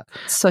good at that.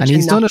 Such and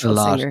he's done it a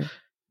lot. Singer.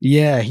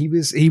 Yeah, he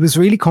was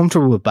really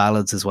comfortable with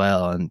ballads as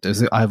well. And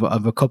I've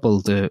a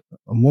couple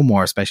one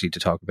more especially to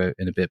talk about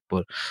in a bit.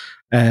 But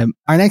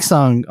our next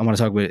song I want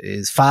to talk about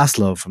is Fast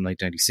Love from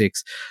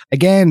 1996.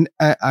 Again,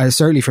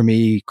 certainly for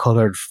me,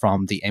 coloured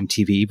from the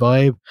MTV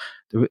vibe,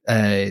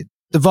 the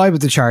vibe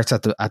of the charts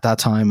at that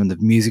time, and the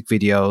music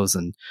videos,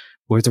 and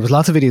where there was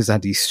lots of videos that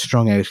had these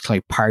strung out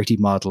like party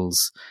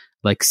models,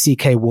 like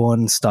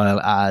CK1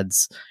 style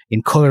ads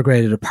in colour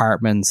graded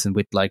apartments and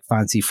with like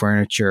fancy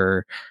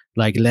furniture,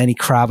 like Lenny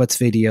Kravitz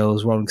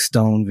videos, Rolling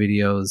Stone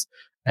videos,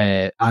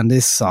 and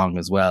this song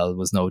as well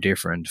was no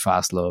different,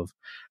 Fast Love.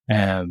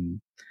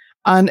 And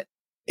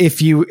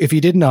if you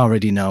didn't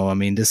already know, I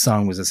mean, this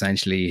song was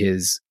essentially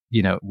his,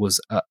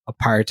 was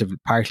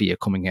partly a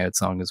coming out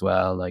song as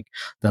well. Like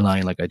the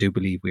line, like, I do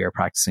believe we are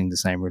practicing the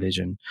same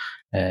religion.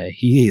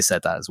 He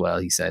said that as well.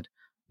 He said,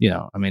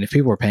 I mean, if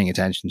people were paying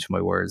attention to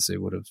my words, they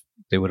would have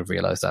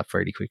realized that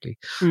fairly quickly.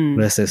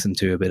 Let's listen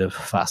to a bit of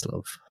Fast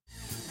Love.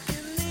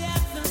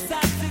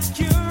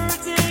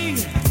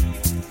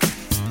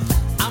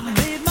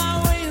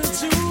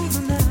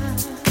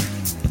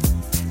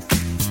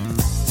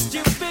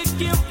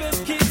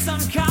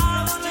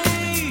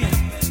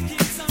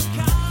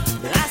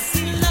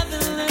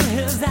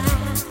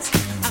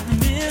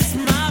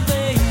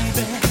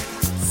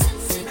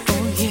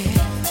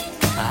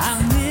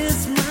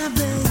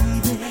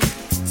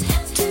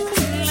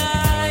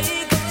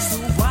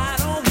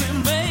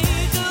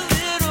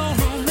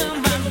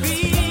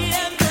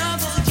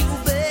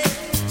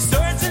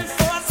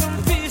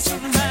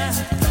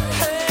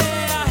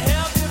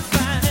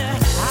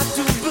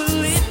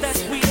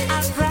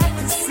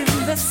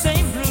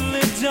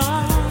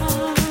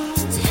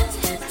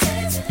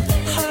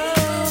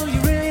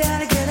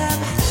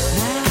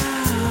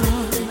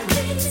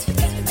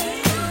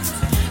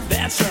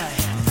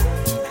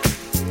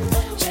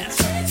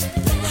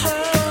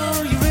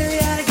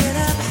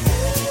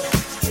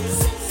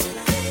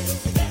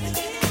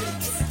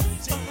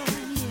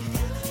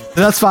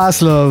 That's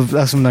Fast Love.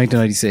 That's from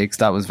 1996.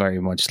 That was very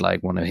much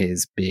like one of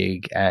his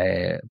big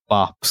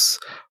bops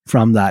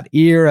from that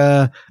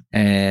era.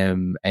 I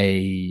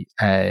think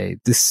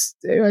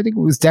it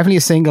was definitely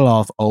a single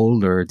off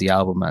Older, the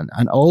album,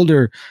 and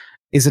Older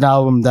is an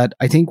album that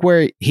I think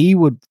where he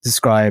would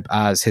describe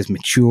as his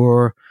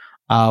mature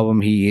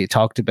album. He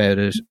talked about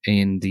it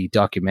in the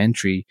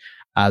documentary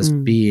as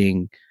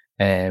being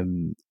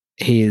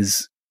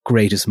his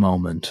greatest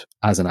moment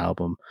as an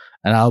album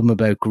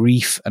about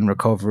grief and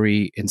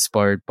recovery,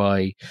 inspired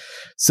by.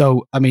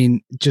 So, I mean,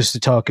 just to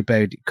talk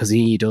about, because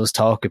he does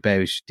talk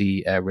about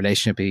the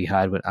relationship he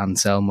had with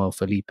Anselmo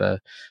Felipe,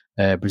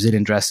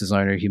 Brazilian dress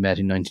designer he met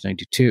in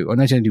 1992 or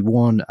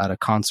 1991 at a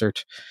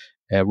concert,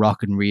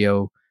 Rock in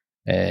Rio.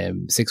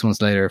 6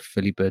 months later,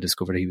 Felipe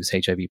discovered he was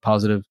HIV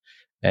positive,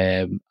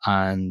 and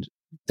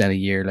then a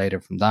year later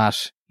from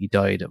that, he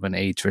died of an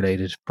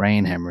AIDS-related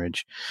brain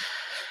hemorrhage.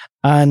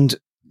 And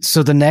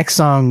so the next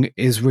song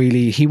is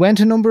really, he went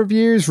a number of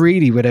years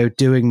really without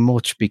doing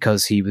much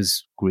because he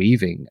was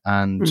grieving.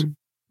 And,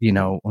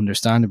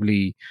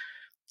 understandably,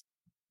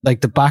 like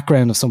the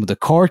background of some of the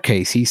court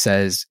case, he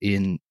says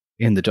in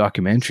the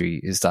documentary,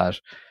 is that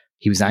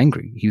he was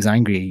angry. He was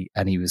angry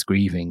and he was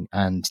grieving.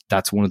 And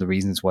that's one of the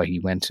reasons why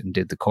he went and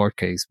did the court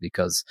case,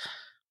 because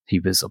he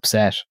was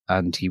upset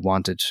and he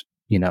wanted,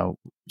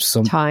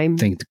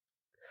 something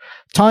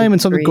time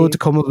and something good to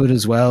come of it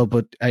as well.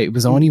 But it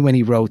was only when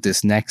he wrote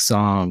this next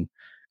song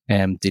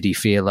did he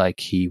feel like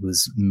he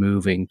was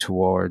moving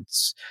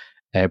towards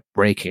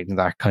breaking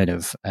that kind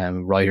of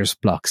writer's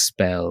block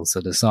spell.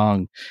 So the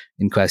song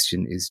in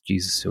question is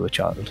Jesus to a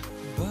Child.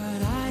 But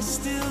I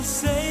still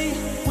say,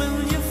 when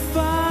you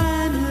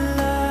find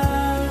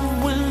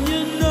love, when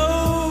you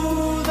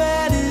know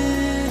that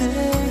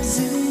it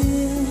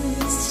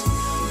exists,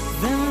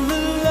 then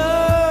the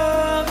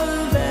love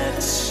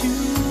that you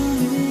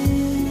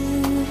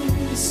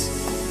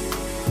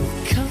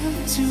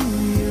come to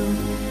you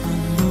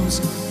on those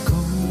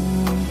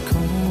cold,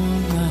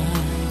 cold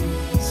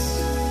nights.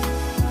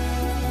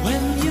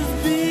 When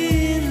you've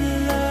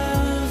been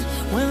loved,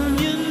 when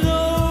you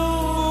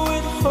know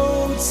it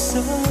holds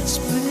such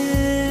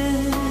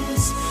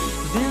bliss,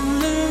 then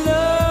the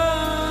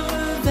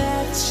love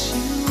that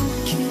you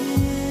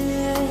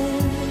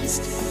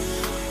kissed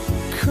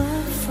will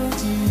comfort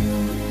you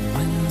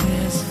when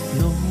there's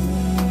no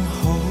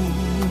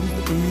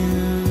hope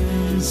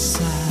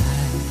inside.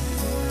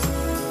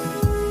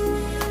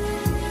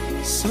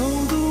 So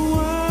the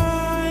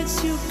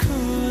words you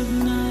could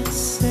not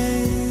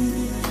say,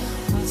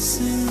 I'll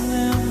sing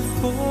them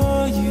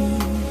for you.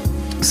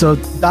 So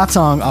that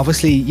song,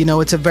 obviously,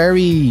 it's a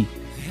very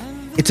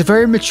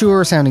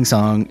mature sounding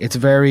song. It's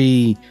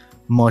very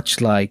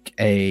much like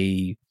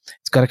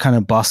it's got a kind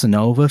of bossa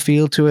nova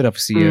feel to it.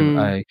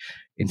 Obviously,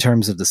 in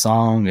terms of the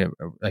song,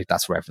 like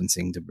that's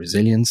referencing the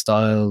Brazilian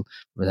style,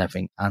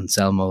 referencing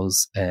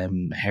Anselmo's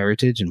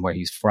heritage and where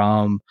he's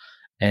from.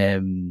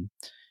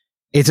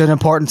 It's an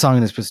important song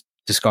in his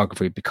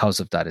discography because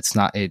of that. It's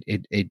not.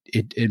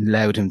 It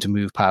allowed him to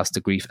move past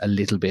the grief a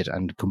little bit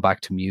and come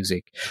back to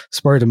music.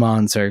 Spurred him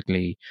on,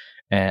 certainly.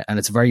 And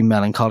it's a very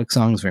melancholic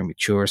song. It's a very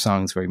mature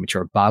song. It's a very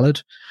mature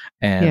ballad.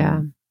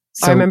 Yeah.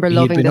 So I remember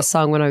loving this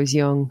song when I was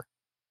young.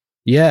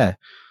 Yeah.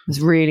 I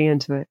was really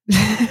into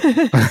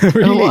it.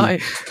 Really? Why?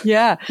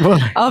 Yeah. Well,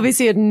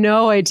 Obviously, I had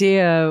no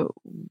idea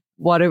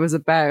what it was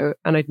about,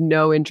 and I had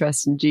no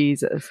interest in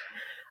Jesus.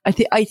 I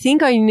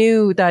think I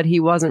knew that he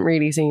wasn't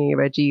really singing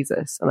about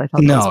Jesus, and I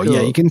thought that was cool.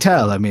 Yeah, you can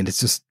tell. I mean, it's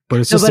just, but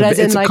it's No, just, but as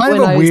in, it's like, kind of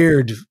when a I was-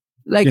 weird.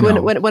 Like you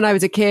know. when I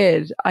was a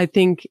kid, I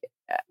think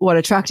what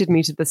attracted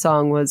me to the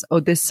song was,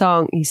 this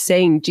song, he's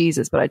saying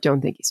Jesus, but I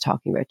don't think he's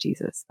talking about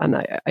Jesus. And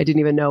I didn't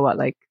even know what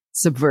like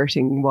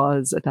subverting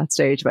was at that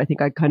stage, but I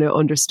think I kind of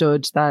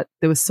understood that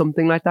there was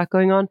something like that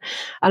going on.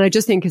 And I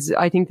just think,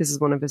 I think this is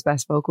one of his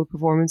best vocal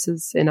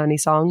performances in any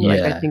song.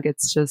 Like, I think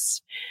it's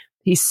just,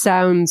 he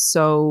sounds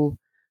so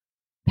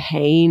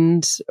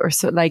pained, or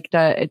so like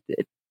that.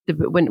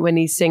 When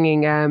he's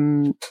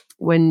singing,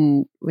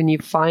 when you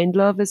find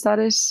love, is that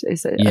it?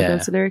 Are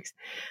those the lyrics?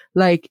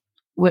 Like,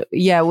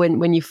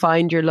 when you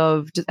find your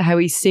love, how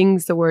he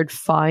sings the word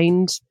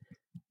find,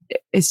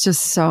 it's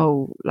just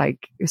so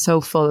like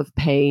so full of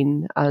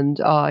pain,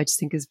 and I just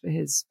think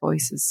his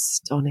voice is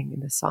stunning in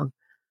this song.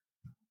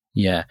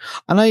 Yeah,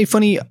 and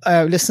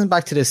listening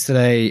back to this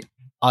today,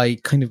 I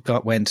kind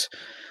of went,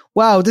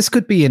 wow, this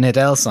could be an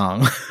Adele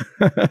song.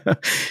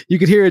 You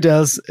could hear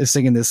Adele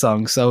singing this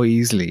song so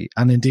easily.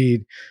 And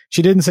indeed,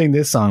 she didn't sing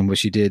this song, but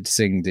she did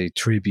sing the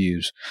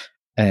tribute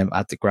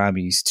at the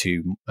Grammys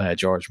to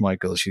George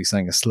Michael. She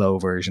sang a slow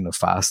version of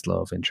Fast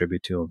Love in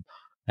tribute to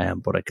him.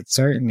 But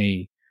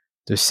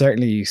there's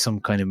certainly some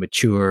kind of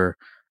mature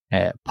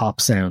pop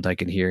sound I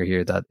can hear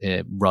here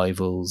that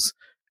rivals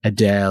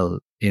Adele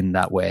in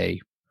that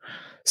way.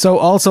 So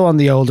also on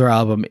the older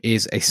album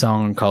is a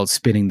song called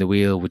Spinning the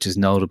Wheel, which is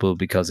notable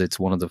because it's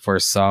one of the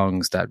first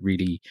songs that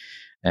really,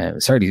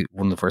 certainly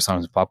one of the first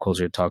songs in pop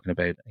culture talking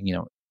about,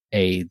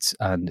 AIDS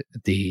and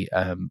the,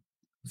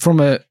 from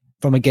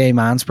a gay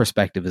man's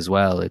perspective as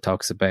well. It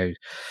talks about,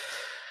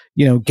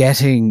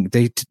 getting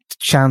the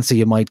chance that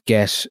you might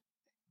get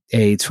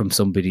AIDS from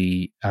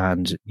somebody,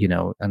 and,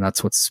 and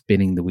that's what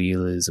Spinning the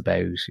Wheel is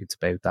about. It's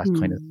about that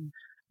kind of.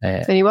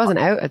 And he wasn't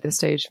out at this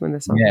stage when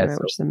the song came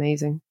out, which is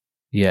amazing.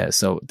 Yeah,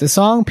 so the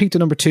song peaked at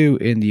number 2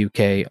 in the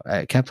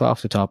UK, kept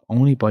off the top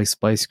only by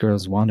Spice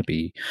Girls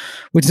Wannabe,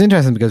 which is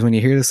interesting because when you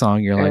hear the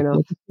song, you're like,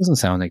 well, it doesn't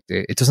sound like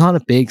it's not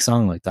a big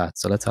song like that.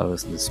 So let's have a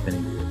listen to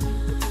Spinning the Wheel.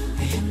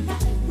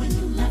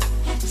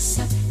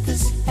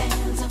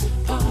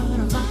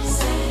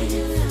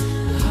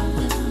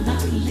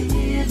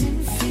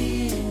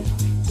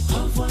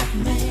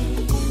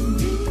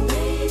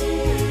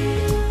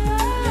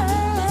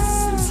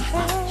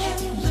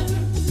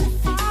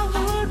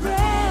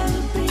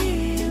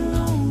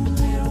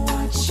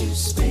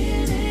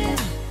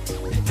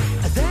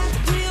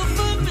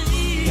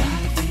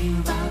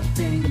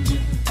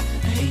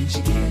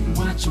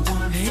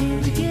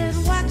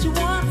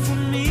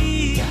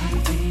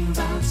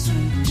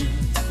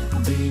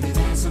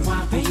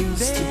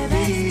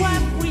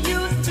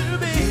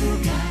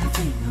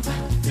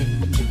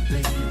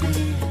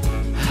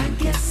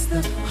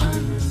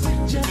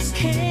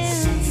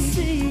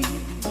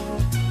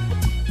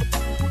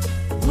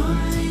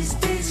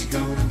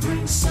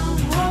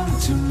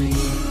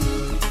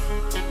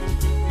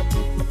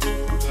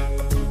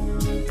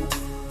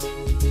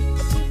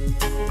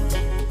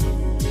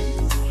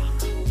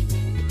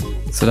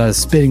 So that's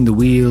Spinning the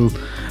Wheel.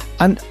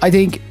 And I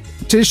think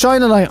to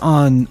shine a light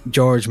on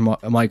George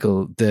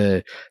Michael,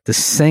 the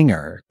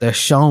singer, the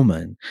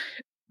showman,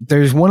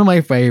 there's one of my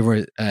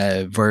favorite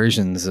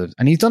versions of,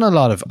 and he's done a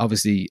lot of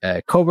obviously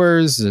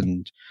covers,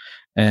 and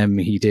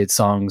he did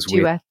songs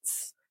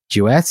duets.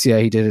 Yeah,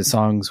 he did his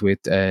songs with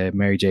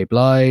Mary J.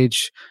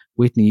 Blige,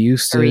 Whitney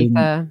Houston,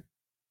 Aretha.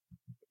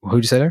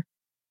 Who'd you say there?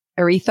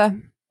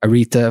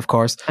 Aretha, of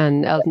course.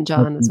 And Elton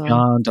John as well.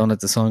 John, Don't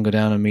Let the Sun Go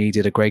Down on Me,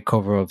 did a great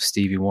cover of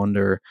Stevie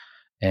Wonder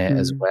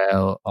as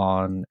well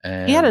on...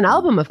 he had an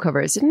album of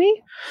covers, didn't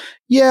he?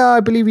 Yeah, I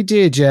believe he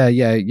did.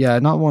 Yeah.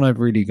 Not one I've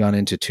really gone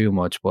into too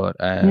much, but...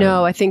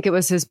 no, I think it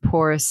was his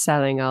poorest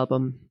selling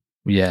album.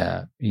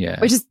 Yeah.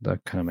 Which is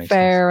that kind of makes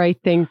fair, sense. I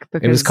think.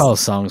 Because it was called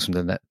Songs from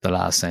the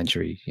Last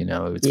Century. It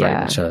was very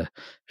much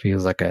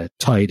feels like a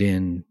tied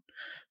in...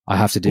 I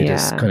have to do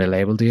this kind of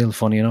label deal,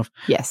 funny enough.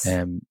 Yes.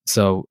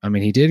 So, I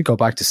mean, he did go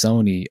back to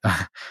Sony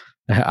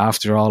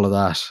after all of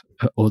that,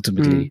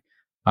 ultimately,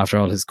 after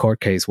all his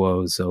court case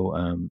woes.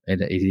 So,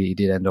 he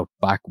did end up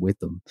back with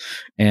them.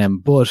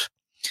 But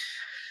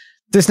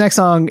this next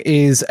song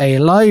is a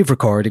live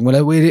recording.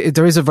 Well,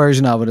 there is a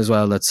version of it as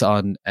well that's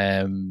on,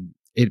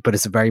 but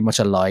it's a very much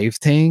a live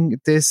thing.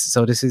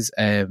 So this is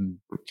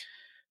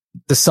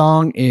the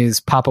song is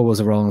Papa Was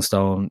a Rolling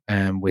Stone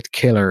with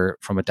Killer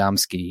from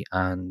Adamski.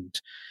 And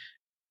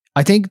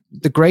I think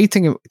the great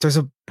thing, there's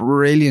a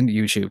brilliant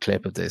YouTube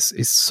clip of this.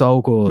 It's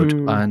so good.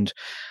 And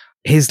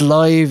his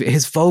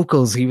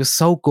vocals, he was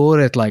so good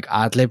at like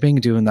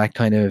ad-libbing, doing that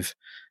kind of,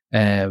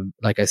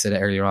 like I said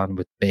earlier on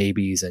with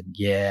Babies and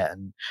Yeah,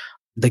 and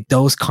like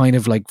those kind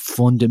of like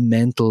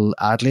fundamental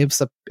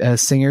ad-libs that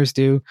singers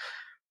do.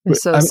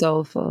 It's so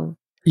soulful.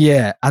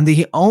 Yeah, and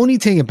the only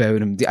thing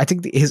about him, I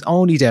think his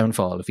only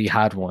downfall, if he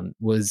had one,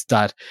 was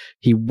that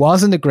he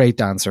wasn't a great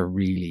dancer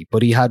really,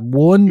 but he had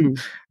one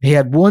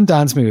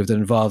dance move that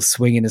involved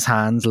swinging his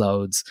hands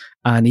loads,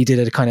 and he did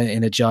it kind of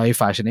in a jive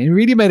fashion, and he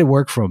really made it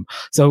work for him.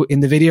 So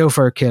in the video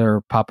for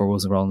Killer, Papa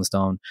Was a Rolling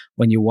Stone,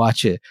 when you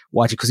watch it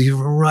because he's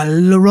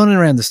running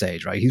around the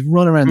stage, right? He's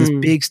running around this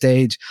big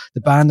stage.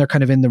 The band, they're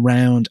kind of in the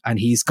round, and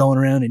he's going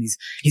around and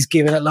he's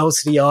giving it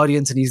loads to the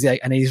audience, and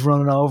he's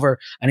running over,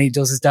 and he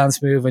does his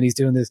dance move, and he's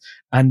doing this,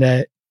 and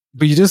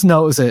but you just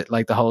notice it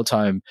like the whole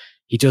time.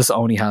 He just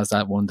only has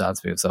that one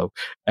dance move, so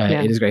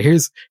it is great.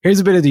 Here's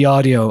a bit of the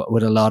audio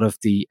with a lot of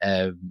the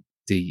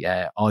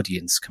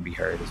audience can be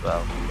heard as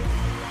well.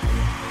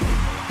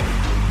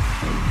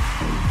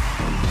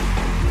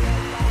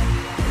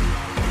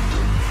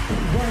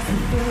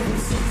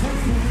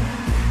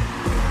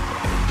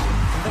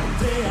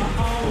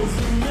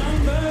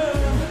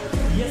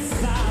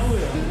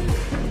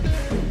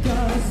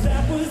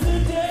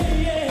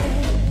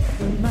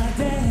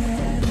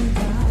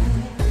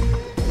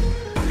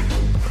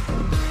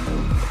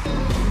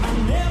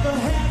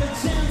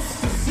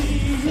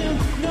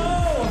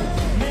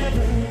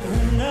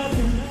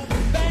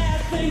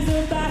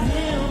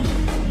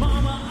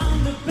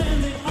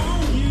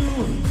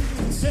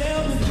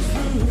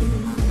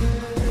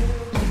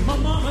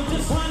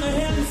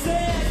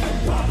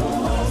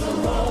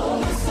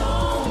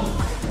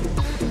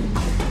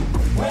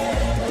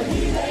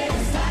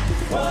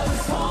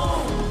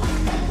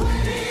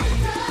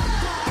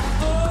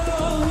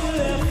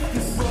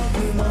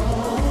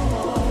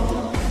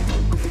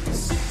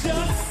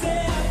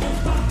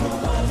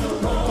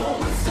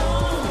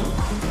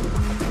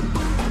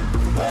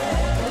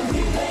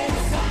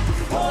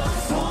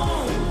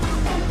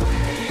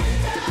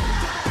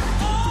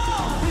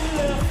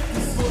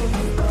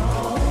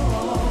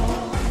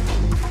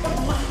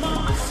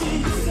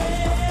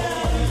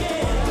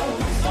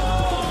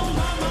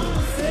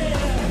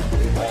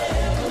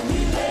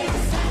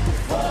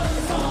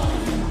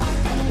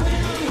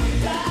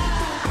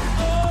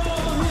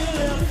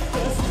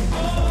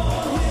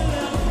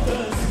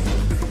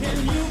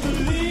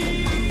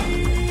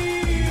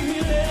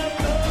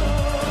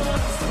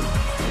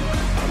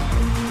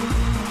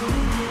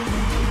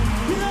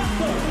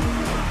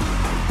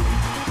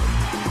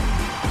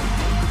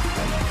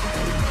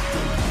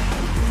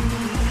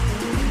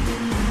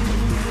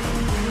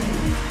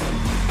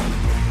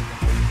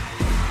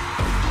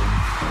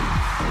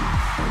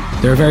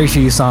 There are very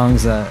few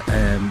songs that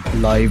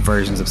live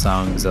versions of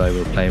songs that I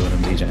will play when I'm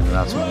DJing, and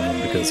that's one of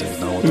them, because there's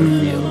no other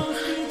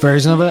real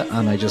version of it,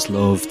 and I just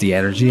love the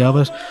energy of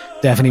it.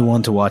 Definitely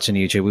one to watch on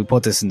YouTube. We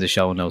put this in the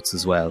show notes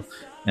as well,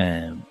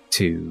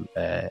 to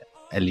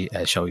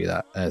show you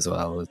that as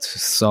well.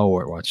 It's so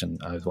worth watching.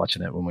 I was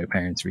watching it with my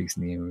parents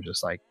recently, and we were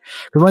just like,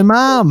 because my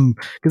mom,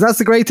 because that's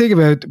the great thing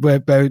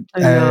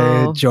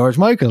about George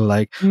Michael,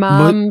 like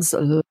moms.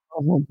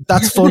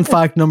 That's fun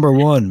fact number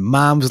one.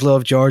 Moms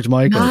love George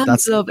Michael.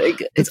 Moms love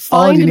it. It's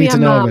fine to be a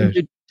mom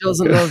who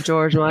doesn't love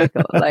George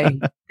Michael. Like,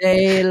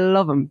 they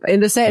love him.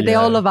 They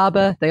all love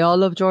ABBA. They all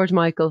love George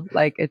Michael.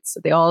 Like,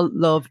 they all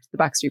loved the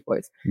Backstreet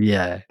Boys.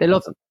 Yeah, they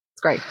love him.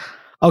 It's great.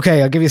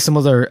 Okay, I'll give you some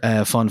other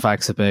fun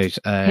facts about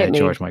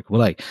George Michael.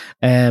 Well,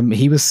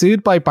 he was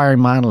sued by Barry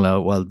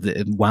Manilow. Well,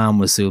 Wham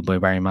was sued by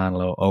Barry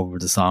Manilow over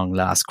the song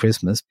Last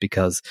Christmas,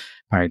 because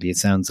apparently it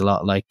sounds a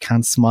lot like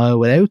Can't Smile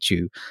Without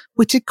You,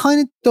 which it kind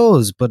of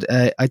does, but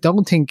I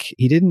don't think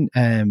he didn't.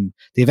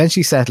 They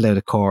eventually settled out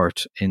of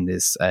court in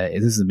this.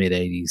 This is the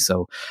mid-'80s,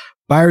 so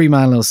Barry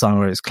Manilow's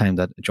songwriters claimed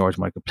that George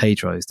Michael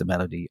plagiarized the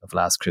melody of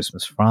Last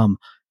Christmas from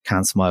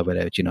Can't Smile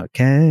Without You.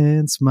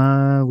 Can't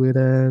smile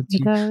without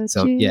you.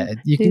 So yeah,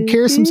 you can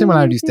hear some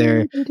similarities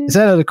there. It's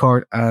out of the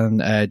court,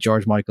 and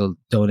George Michael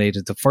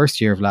donated the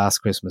first year of Last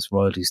Christmas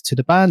royalties to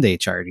the Band Aid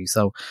charity.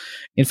 So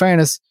in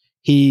fairness,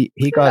 he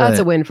got that's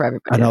a win for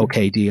everybody. An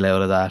okay deal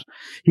out of that.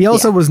 He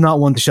also was not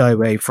one to shy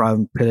away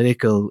from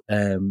political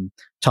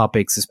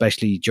topics,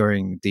 especially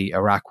during the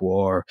Iraq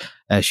War.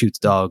 Shoot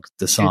the Dog,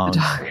 the song,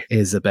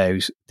 is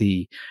about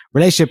the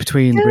relationship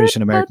between the British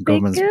and American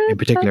governments, in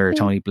particular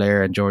Tony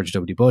Blair and George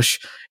W. Bush.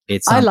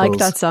 I like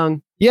that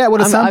song. Yeah,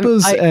 well, it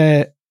samples.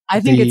 I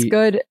think it's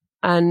good,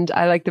 and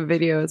I like the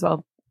video as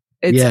well.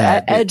 It's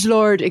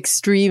edgelord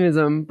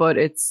extremism, but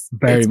it's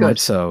very it's much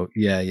so.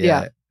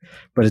 Yeah.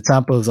 But it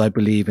samples I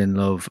Believe in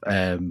Love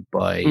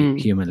by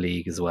Human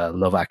League as well.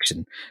 Love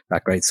Action,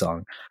 that great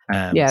song.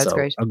 It's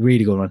great. A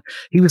really good one.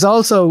 He was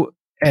also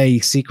a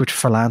secret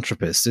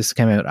philanthropist. This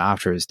came out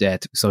after his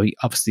death. So he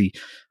obviously,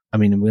 I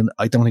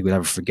don't think we'll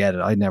ever forget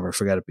it. I'd never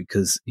forget it,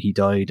 because he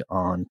died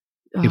on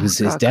it was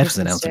his death was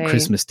announced on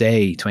Christmas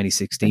Day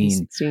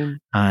 2016.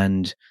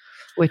 And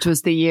which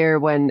was the year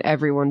when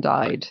everyone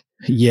died.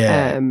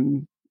 Yeah.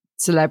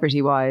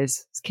 Celebrity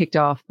wise, it's kicked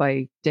off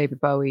by David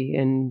Bowie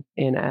in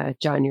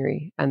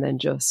January, and then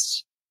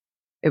just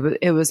it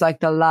was like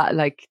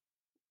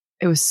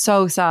it was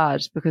so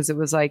sad because it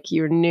was like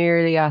you're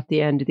nearly at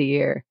the end of the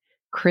year,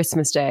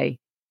 Christmas Day,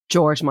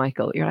 George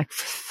Michael. You're like,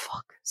 for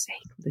fuck's sake,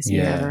 will this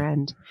year ever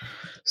end?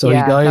 So he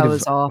died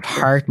of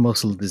heart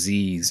muscle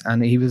disease,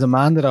 and he was a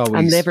man that always,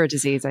 and liver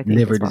disease. I think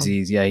liver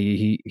disease. Yeah,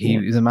 he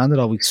was a man that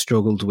always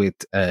struggled with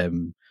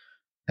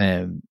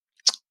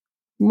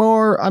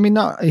more. I mean,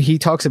 not he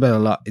talks about a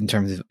lot in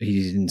terms of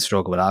he didn't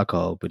struggle with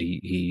alcohol, but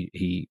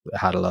he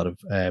had a lot of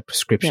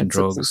prescription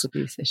drugs, substance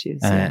abuse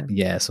issues.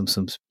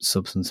 Some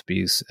substance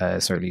abuse.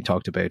 Certainly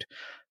talked about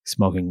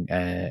smoking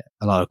a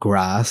lot of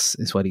grass,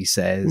 is what he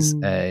says.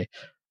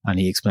 And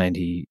he explained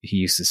he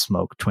used to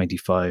smoke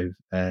 25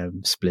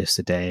 spliffs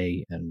a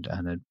day, and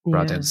it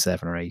brought down to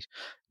 7 or 8,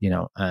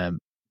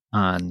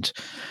 and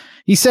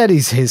he said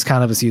his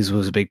cannabis use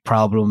was a big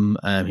problem.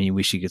 He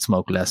wished he could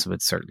smoke less of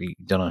it. Certainly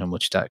don't know how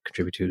much that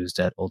contributed to his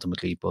death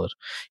ultimately, but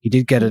he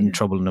did get in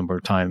trouble a number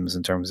of times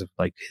in terms of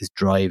like his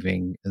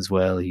driving as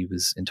well. He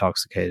was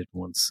intoxicated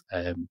once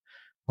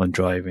when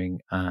driving,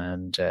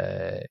 and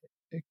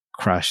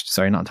crashed.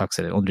 Sorry, not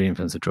intoxicated, under the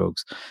influence of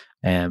drugs.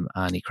 And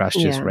he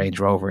crashed his Range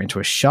Rover into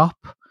a shop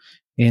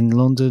in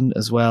London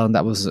as well, and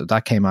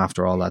that came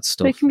after all that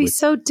stuff. But it can be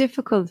so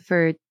difficult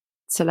for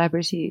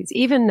celebrities,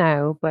 even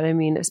now. But I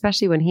mean,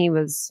 especially when he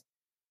was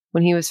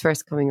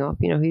first coming up,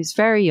 he's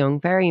very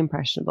young, very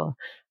impressionable,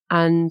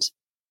 and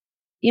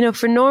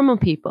for normal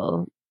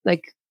people,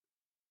 like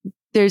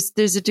there's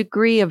a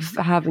degree of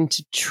having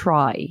to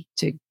try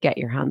to get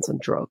your hands on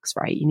drugs,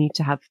 right? You need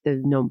to have the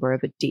number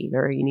of a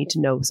dealer, you need to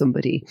know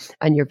somebody,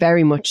 and you're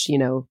very much,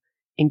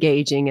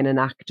 engaging in an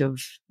act of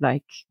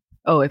like,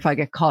 oh, if I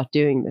get caught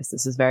doing this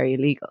is very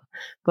illegal.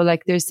 But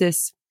like there was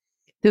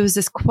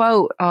this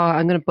quote,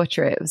 I'm going to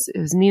butcher it. It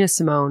was Nina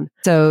Simone.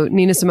 So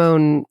Nina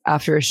Simone,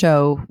 after a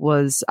show,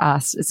 was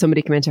asked,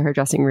 somebody came into her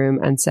dressing room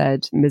and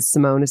said, Ms.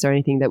 Simone, is there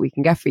anything that we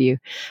can get for you?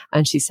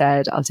 And she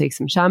said, I'll take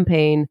some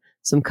champagne,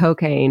 some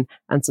cocaine,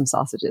 and some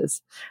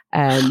sausages,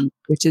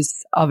 which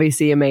is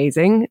obviously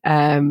amazing.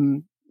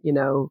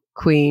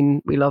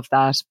 Queen, we love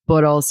that.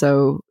 But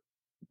also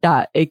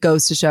that it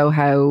goes to show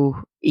how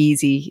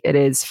easy it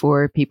is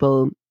for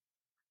people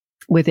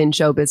within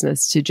show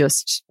business to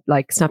just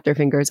like snap their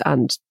fingers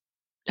and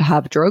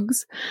have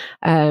drugs.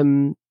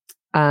 And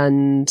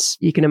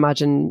you can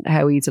imagine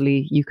how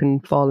easily you can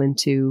fall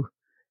into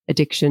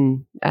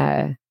addiction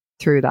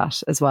through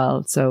that as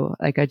well. So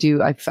like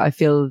I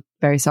feel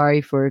very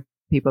sorry for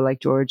people like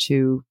George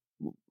who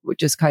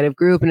just kind of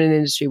grew up in an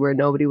industry where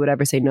nobody would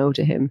ever say no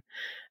to him,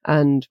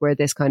 and where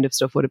this kind of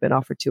stuff would have been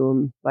offered to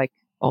him like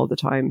all the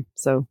time.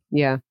 So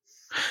yeah,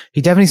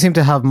 he definitely seemed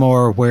to have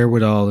more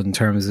wherewithal in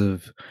terms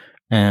of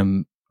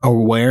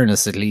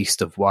awareness, at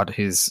least, of what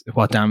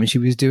damage he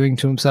was doing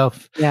to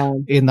himself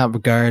in that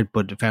regard,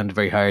 but found it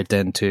very hard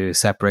then to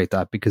separate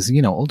that, because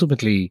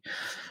ultimately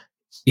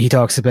he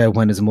talks about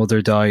when his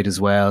mother died as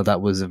well.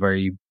 That was a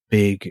very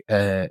big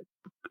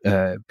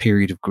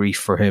period of grief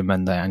for him,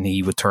 and then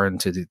he would turn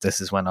to this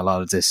is when a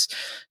lot of this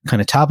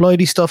kind of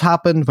tabloidy stuff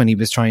happened, when he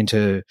was trying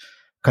to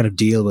kind of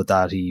deal with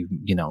that. He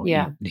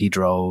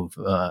drove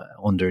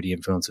under the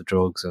influence of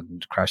drugs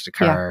and crashed a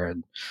car,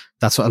 and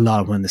that's what a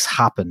lot of when this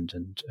happened.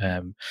 And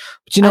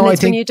but I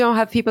think when you don't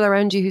have people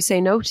around you who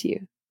say no to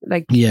you,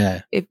 like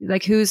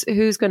who's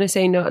going to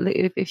say no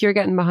if you're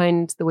getting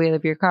behind the wheel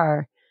of your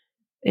car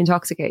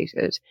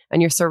intoxicated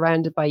and you're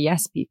surrounded by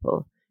yes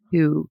people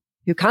who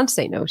can't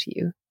say no to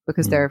you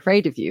because they're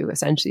afraid of you,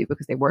 essentially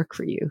because they work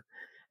for you.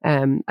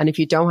 And if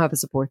you don't have a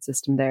support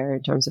system there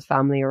in terms of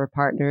family or a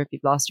partner, if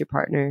you've lost your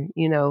partner,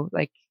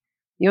 like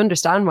you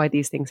understand why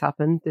these things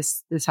happen.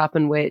 This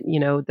happened with,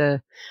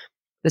 the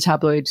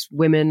tabloid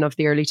women of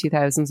the early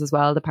 2000s as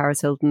well, the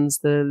Paris Hiltons,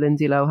 the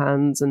Lindsay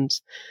Lohans, and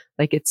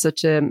like it's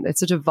such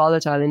a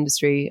volatile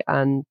industry,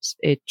 and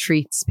it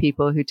treats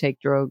people who take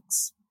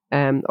drugs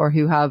or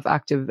who have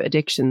active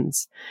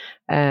addictions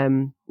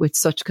with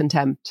such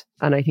contempt.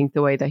 And I think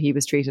the way that he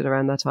was treated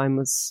around that time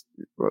was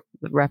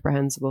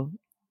reprehensible.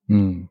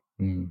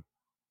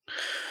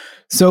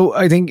 So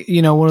I think,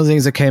 one of the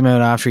things that came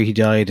out after he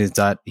died is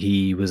that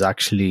he was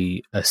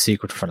actually a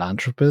secret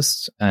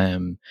philanthropist.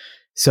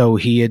 So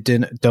he had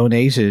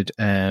donated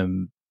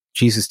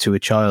Jesus to a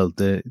Child,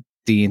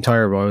 the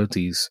entire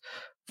royalties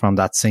from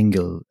that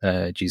single,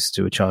 Jesus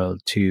to a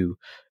Child, to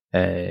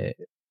a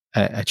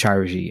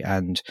charity.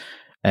 And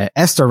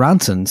Esther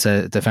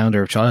Rantzen, the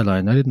founder of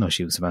Childline, I didn't know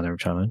she was the founder of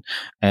Childline,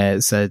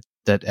 said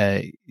that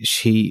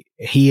he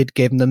had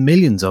given them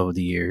millions over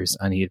the years,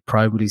 and he had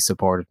privately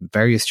supported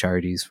various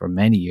charities for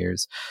many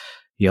years.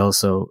 He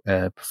also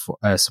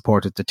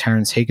supported the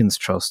Terence Higgins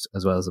Trust,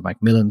 as well as the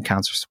Macmillan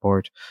Cancer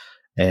Support,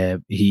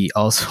 He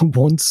also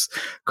once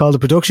called the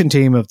production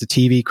team of the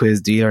TV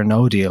quiz Deal or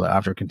No Deal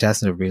after a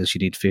contestant revealed she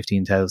needed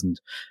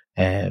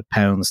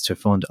 £15,000 to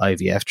fund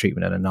IVF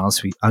treatment and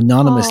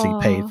anonymously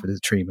paid for the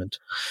treatment.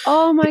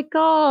 Oh my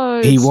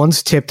God. He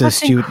once tipped a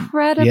student.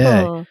 Incredible.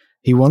 Yeah.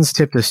 He once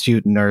tipped a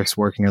student nurse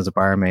working as a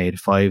barmaid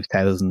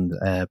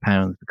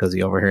 £5,000 because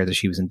he overheard that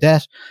she was in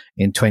debt.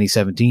 In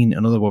 2017,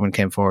 another woman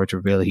came forward to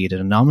reveal he had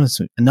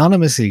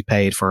anonymously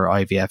paid for her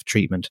IVF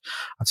treatment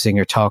after seeing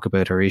her talk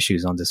about her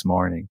issues on This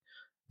Morning.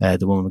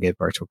 The woman gave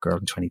birth to a girl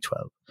in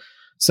 2012.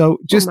 So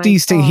just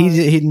these things, he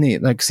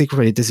didn't, like,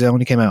 secretly, this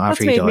only came out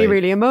after he died. That's made me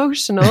really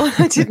emotional.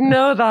 I didn't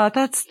know that.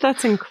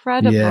 That's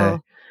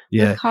incredible.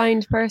 Yeah. A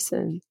kind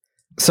person.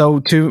 So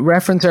to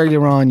reference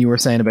earlier on, you were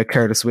saying about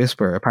Careless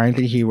Whisper.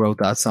 Apparently he wrote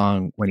that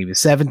song when he was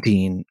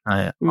 17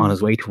 on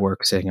his way to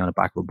work, sitting on the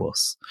back of a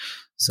bus.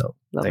 So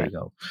there you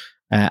go.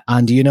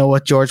 And do you know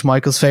what George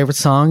Michael's favourite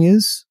song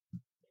is?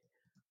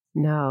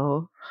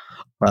 No.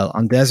 Well,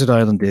 on Desert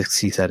Island Discs,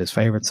 he said his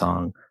favourite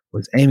song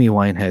was Amy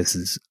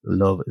Winehouse's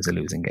Love is a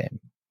Losing Game.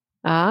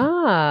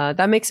 Ah,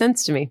 that makes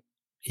sense to me.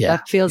 Yeah.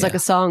 That feels like a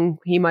song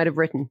he might have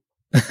written.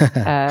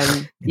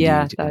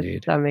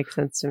 Indeed. That makes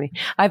sense to me.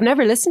 I've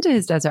never listened to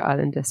his Desert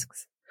Island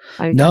Discs.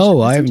 I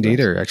haven't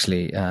either,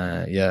 actually.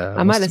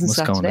 I might listen to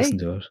that today. Listen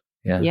to it.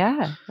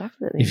 Yeah,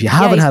 definitely. If you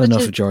haven't had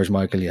enough of George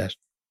Michael yet.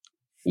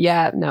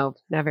 Yeah, no,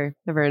 never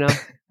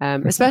enough.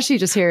 Especially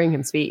just hearing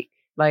him speak.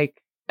 Like,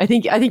 I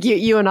think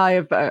you and I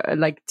have,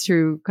 like,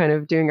 through kind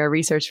of doing our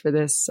research for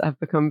this, have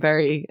become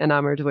very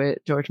enamored with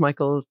George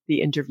Michael,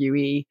 the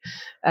interviewee,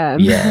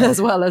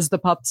 as well as the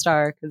pop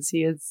star, because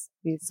he's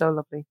so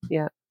lovely.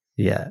 Yeah.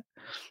 Yeah.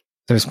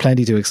 There's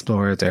plenty to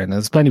explore out there, and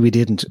there's plenty we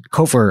didn't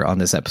cover on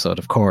this episode,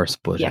 of course.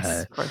 But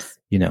yes, of course.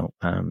 You know,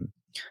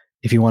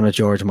 if you want a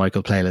George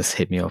Michael playlist,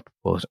 hit me up.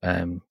 But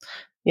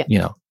you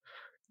know,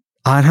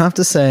 I'd have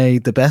to say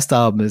the best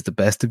album is the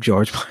best of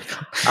George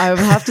Michael. I would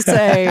have to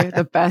say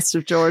the best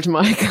of George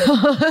Michael.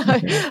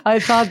 I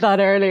thought that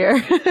earlier.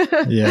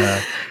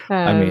 Yeah.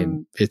 I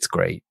mean, it's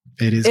great.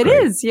 It is. It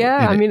great. Is.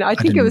 Yeah. I mean, I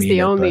think it was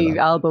the only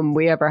album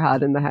we ever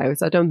had in the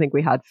house. I don't think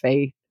we had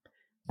Faith.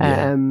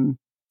 Yeah.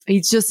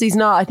 He's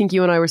not, I think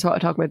you and I were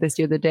talking about this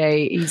the other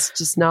day. He's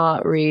just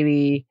not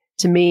really,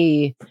 to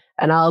me,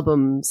 an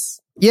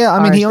album's. Yeah.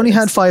 I mean, he only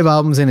had 5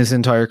 albums in his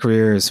entire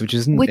career, which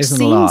isn't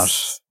a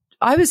lot.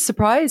 I was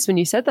surprised when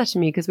you said that to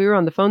me, because we were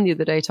on the phone the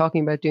other day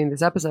talking about doing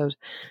this episode,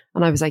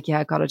 and I was like,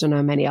 yeah, God, I don't know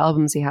how many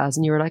albums he has.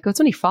 And you were like, oh, it's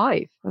only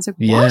 5. I was like,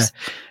 what? Yeah,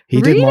 he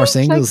did more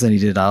singles than he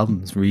did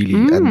albums, really.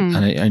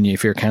 And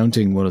if you're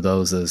counting one of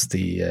those as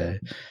the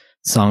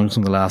Songs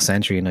from the Last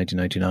Century in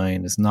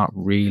 1999, it's not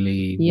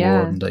really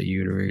one that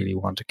you'd really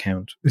want to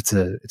count. It's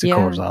a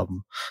chorus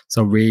album.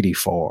 So really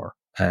 4,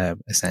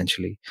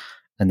 essentially.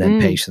 And then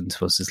Patience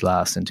was his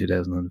last in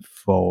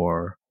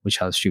 2004, which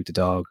has Shoot the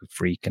Dog,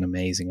 Freak, and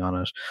Amazing on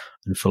it,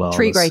 and Flawless.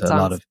 3 great songs. A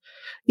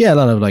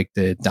lot of like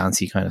the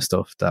dancey kind of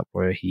stuff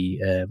where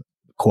he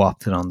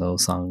co-opted on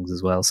those songs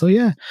as well. So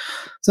yeah,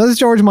 so that's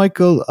George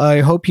Michael. I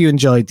hope you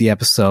enjoyed the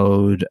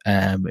episode.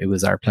 It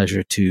was our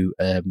pleasure to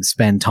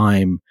spend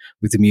time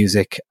with the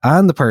music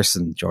and the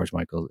person, George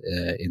Michael,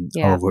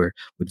 over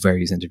with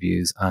various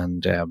interviews.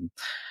 And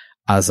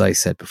as I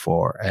said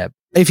before,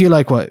 if you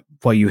like what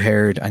you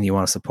heard and you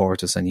want to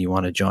support us and you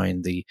want to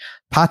join the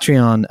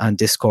Patreon and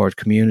Discord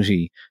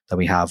community that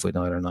we have with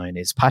 909,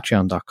 is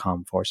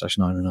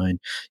patreon.com/909.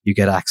 You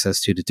get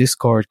access to the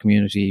Discord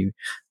community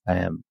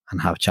and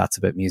have chats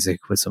about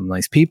music with some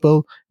nice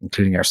people,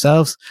 including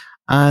ourselves,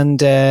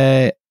 and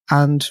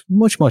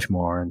much, much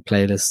more, and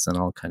playlists and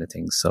all kind of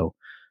things. So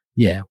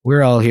yeah,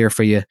 we're all here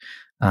for you,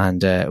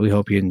 and we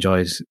hope you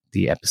enjoyed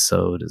the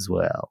episode as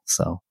well.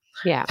 So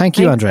yeah, thanks,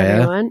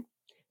 Andrea. Everyone.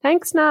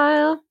 Thanks,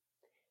 Niall.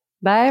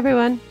 Bye,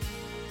 everyone.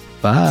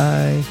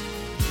 Bye.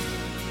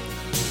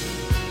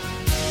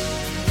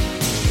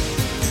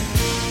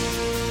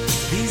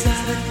 These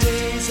are the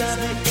days of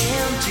the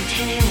empty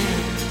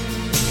hand.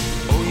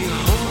 Oh, you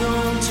hold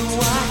on to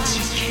what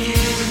you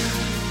can.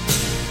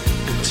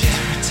 And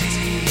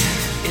charity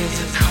is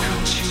a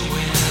coat you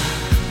wear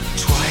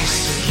twice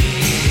a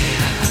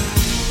year.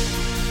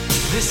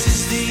 This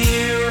is the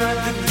year of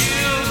the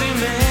guilty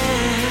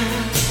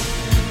man.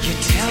 Your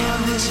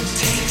television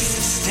takes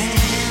a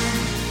stand,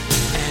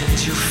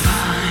 and you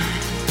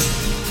find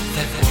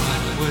that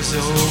what was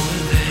over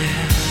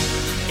there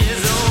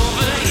is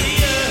over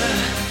here.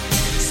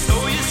 So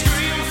you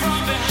scream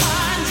from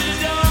behind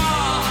your door.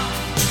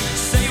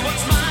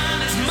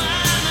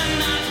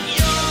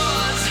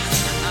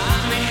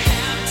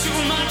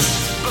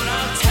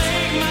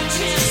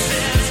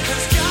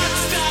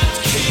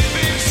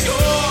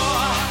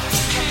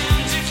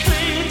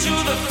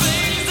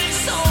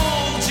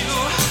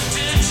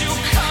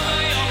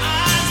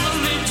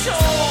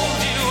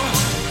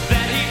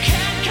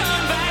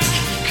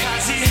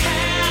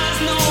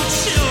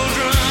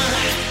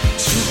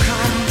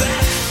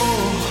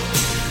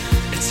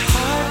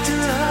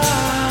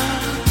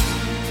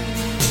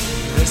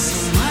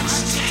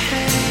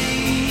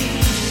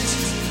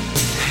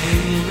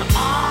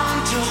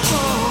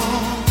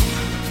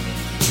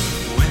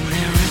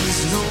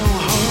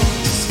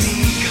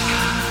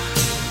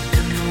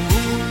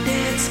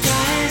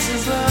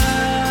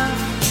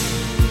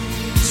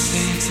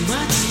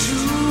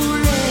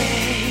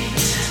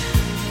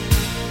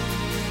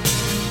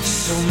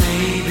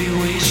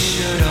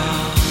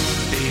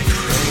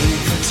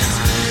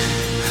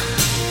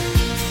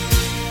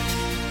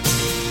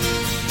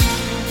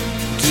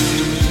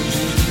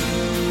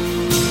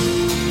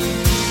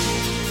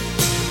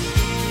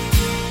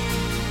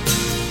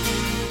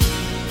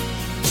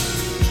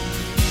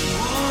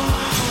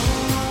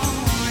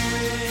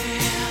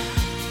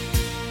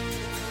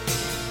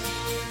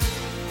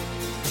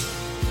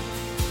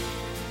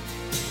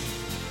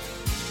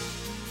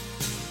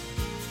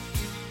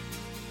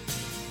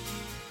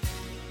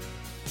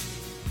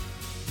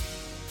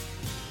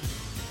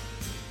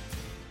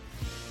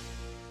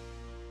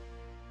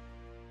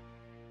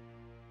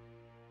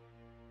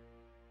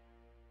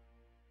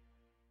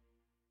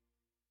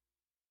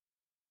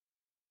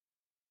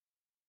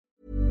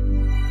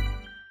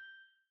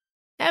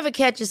 Ever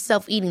catch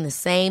yourself eating the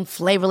same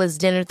flavorless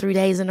dinner 3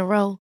 days in a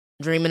row?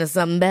 Dreaming of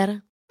something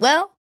better?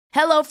 Well,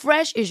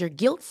 HelloFresh is your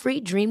guilt-free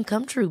dream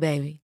come true,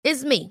 baby.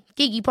 It's me,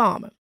 Keke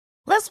Palmer.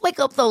 Let's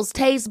wake up those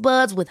taste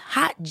buds with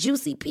hot,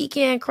 juicy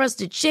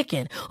pecan-crusted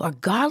chicken or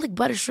garlic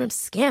butter shrimp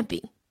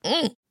scampi.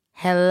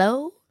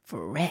 Hello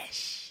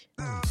Fresh.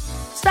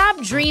 Stop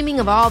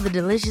dreaming of all the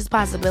delicious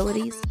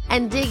possibilities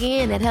and dig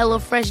in at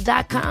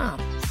HelloFresh.com.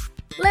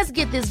 Let's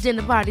get this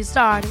dinner party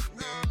started.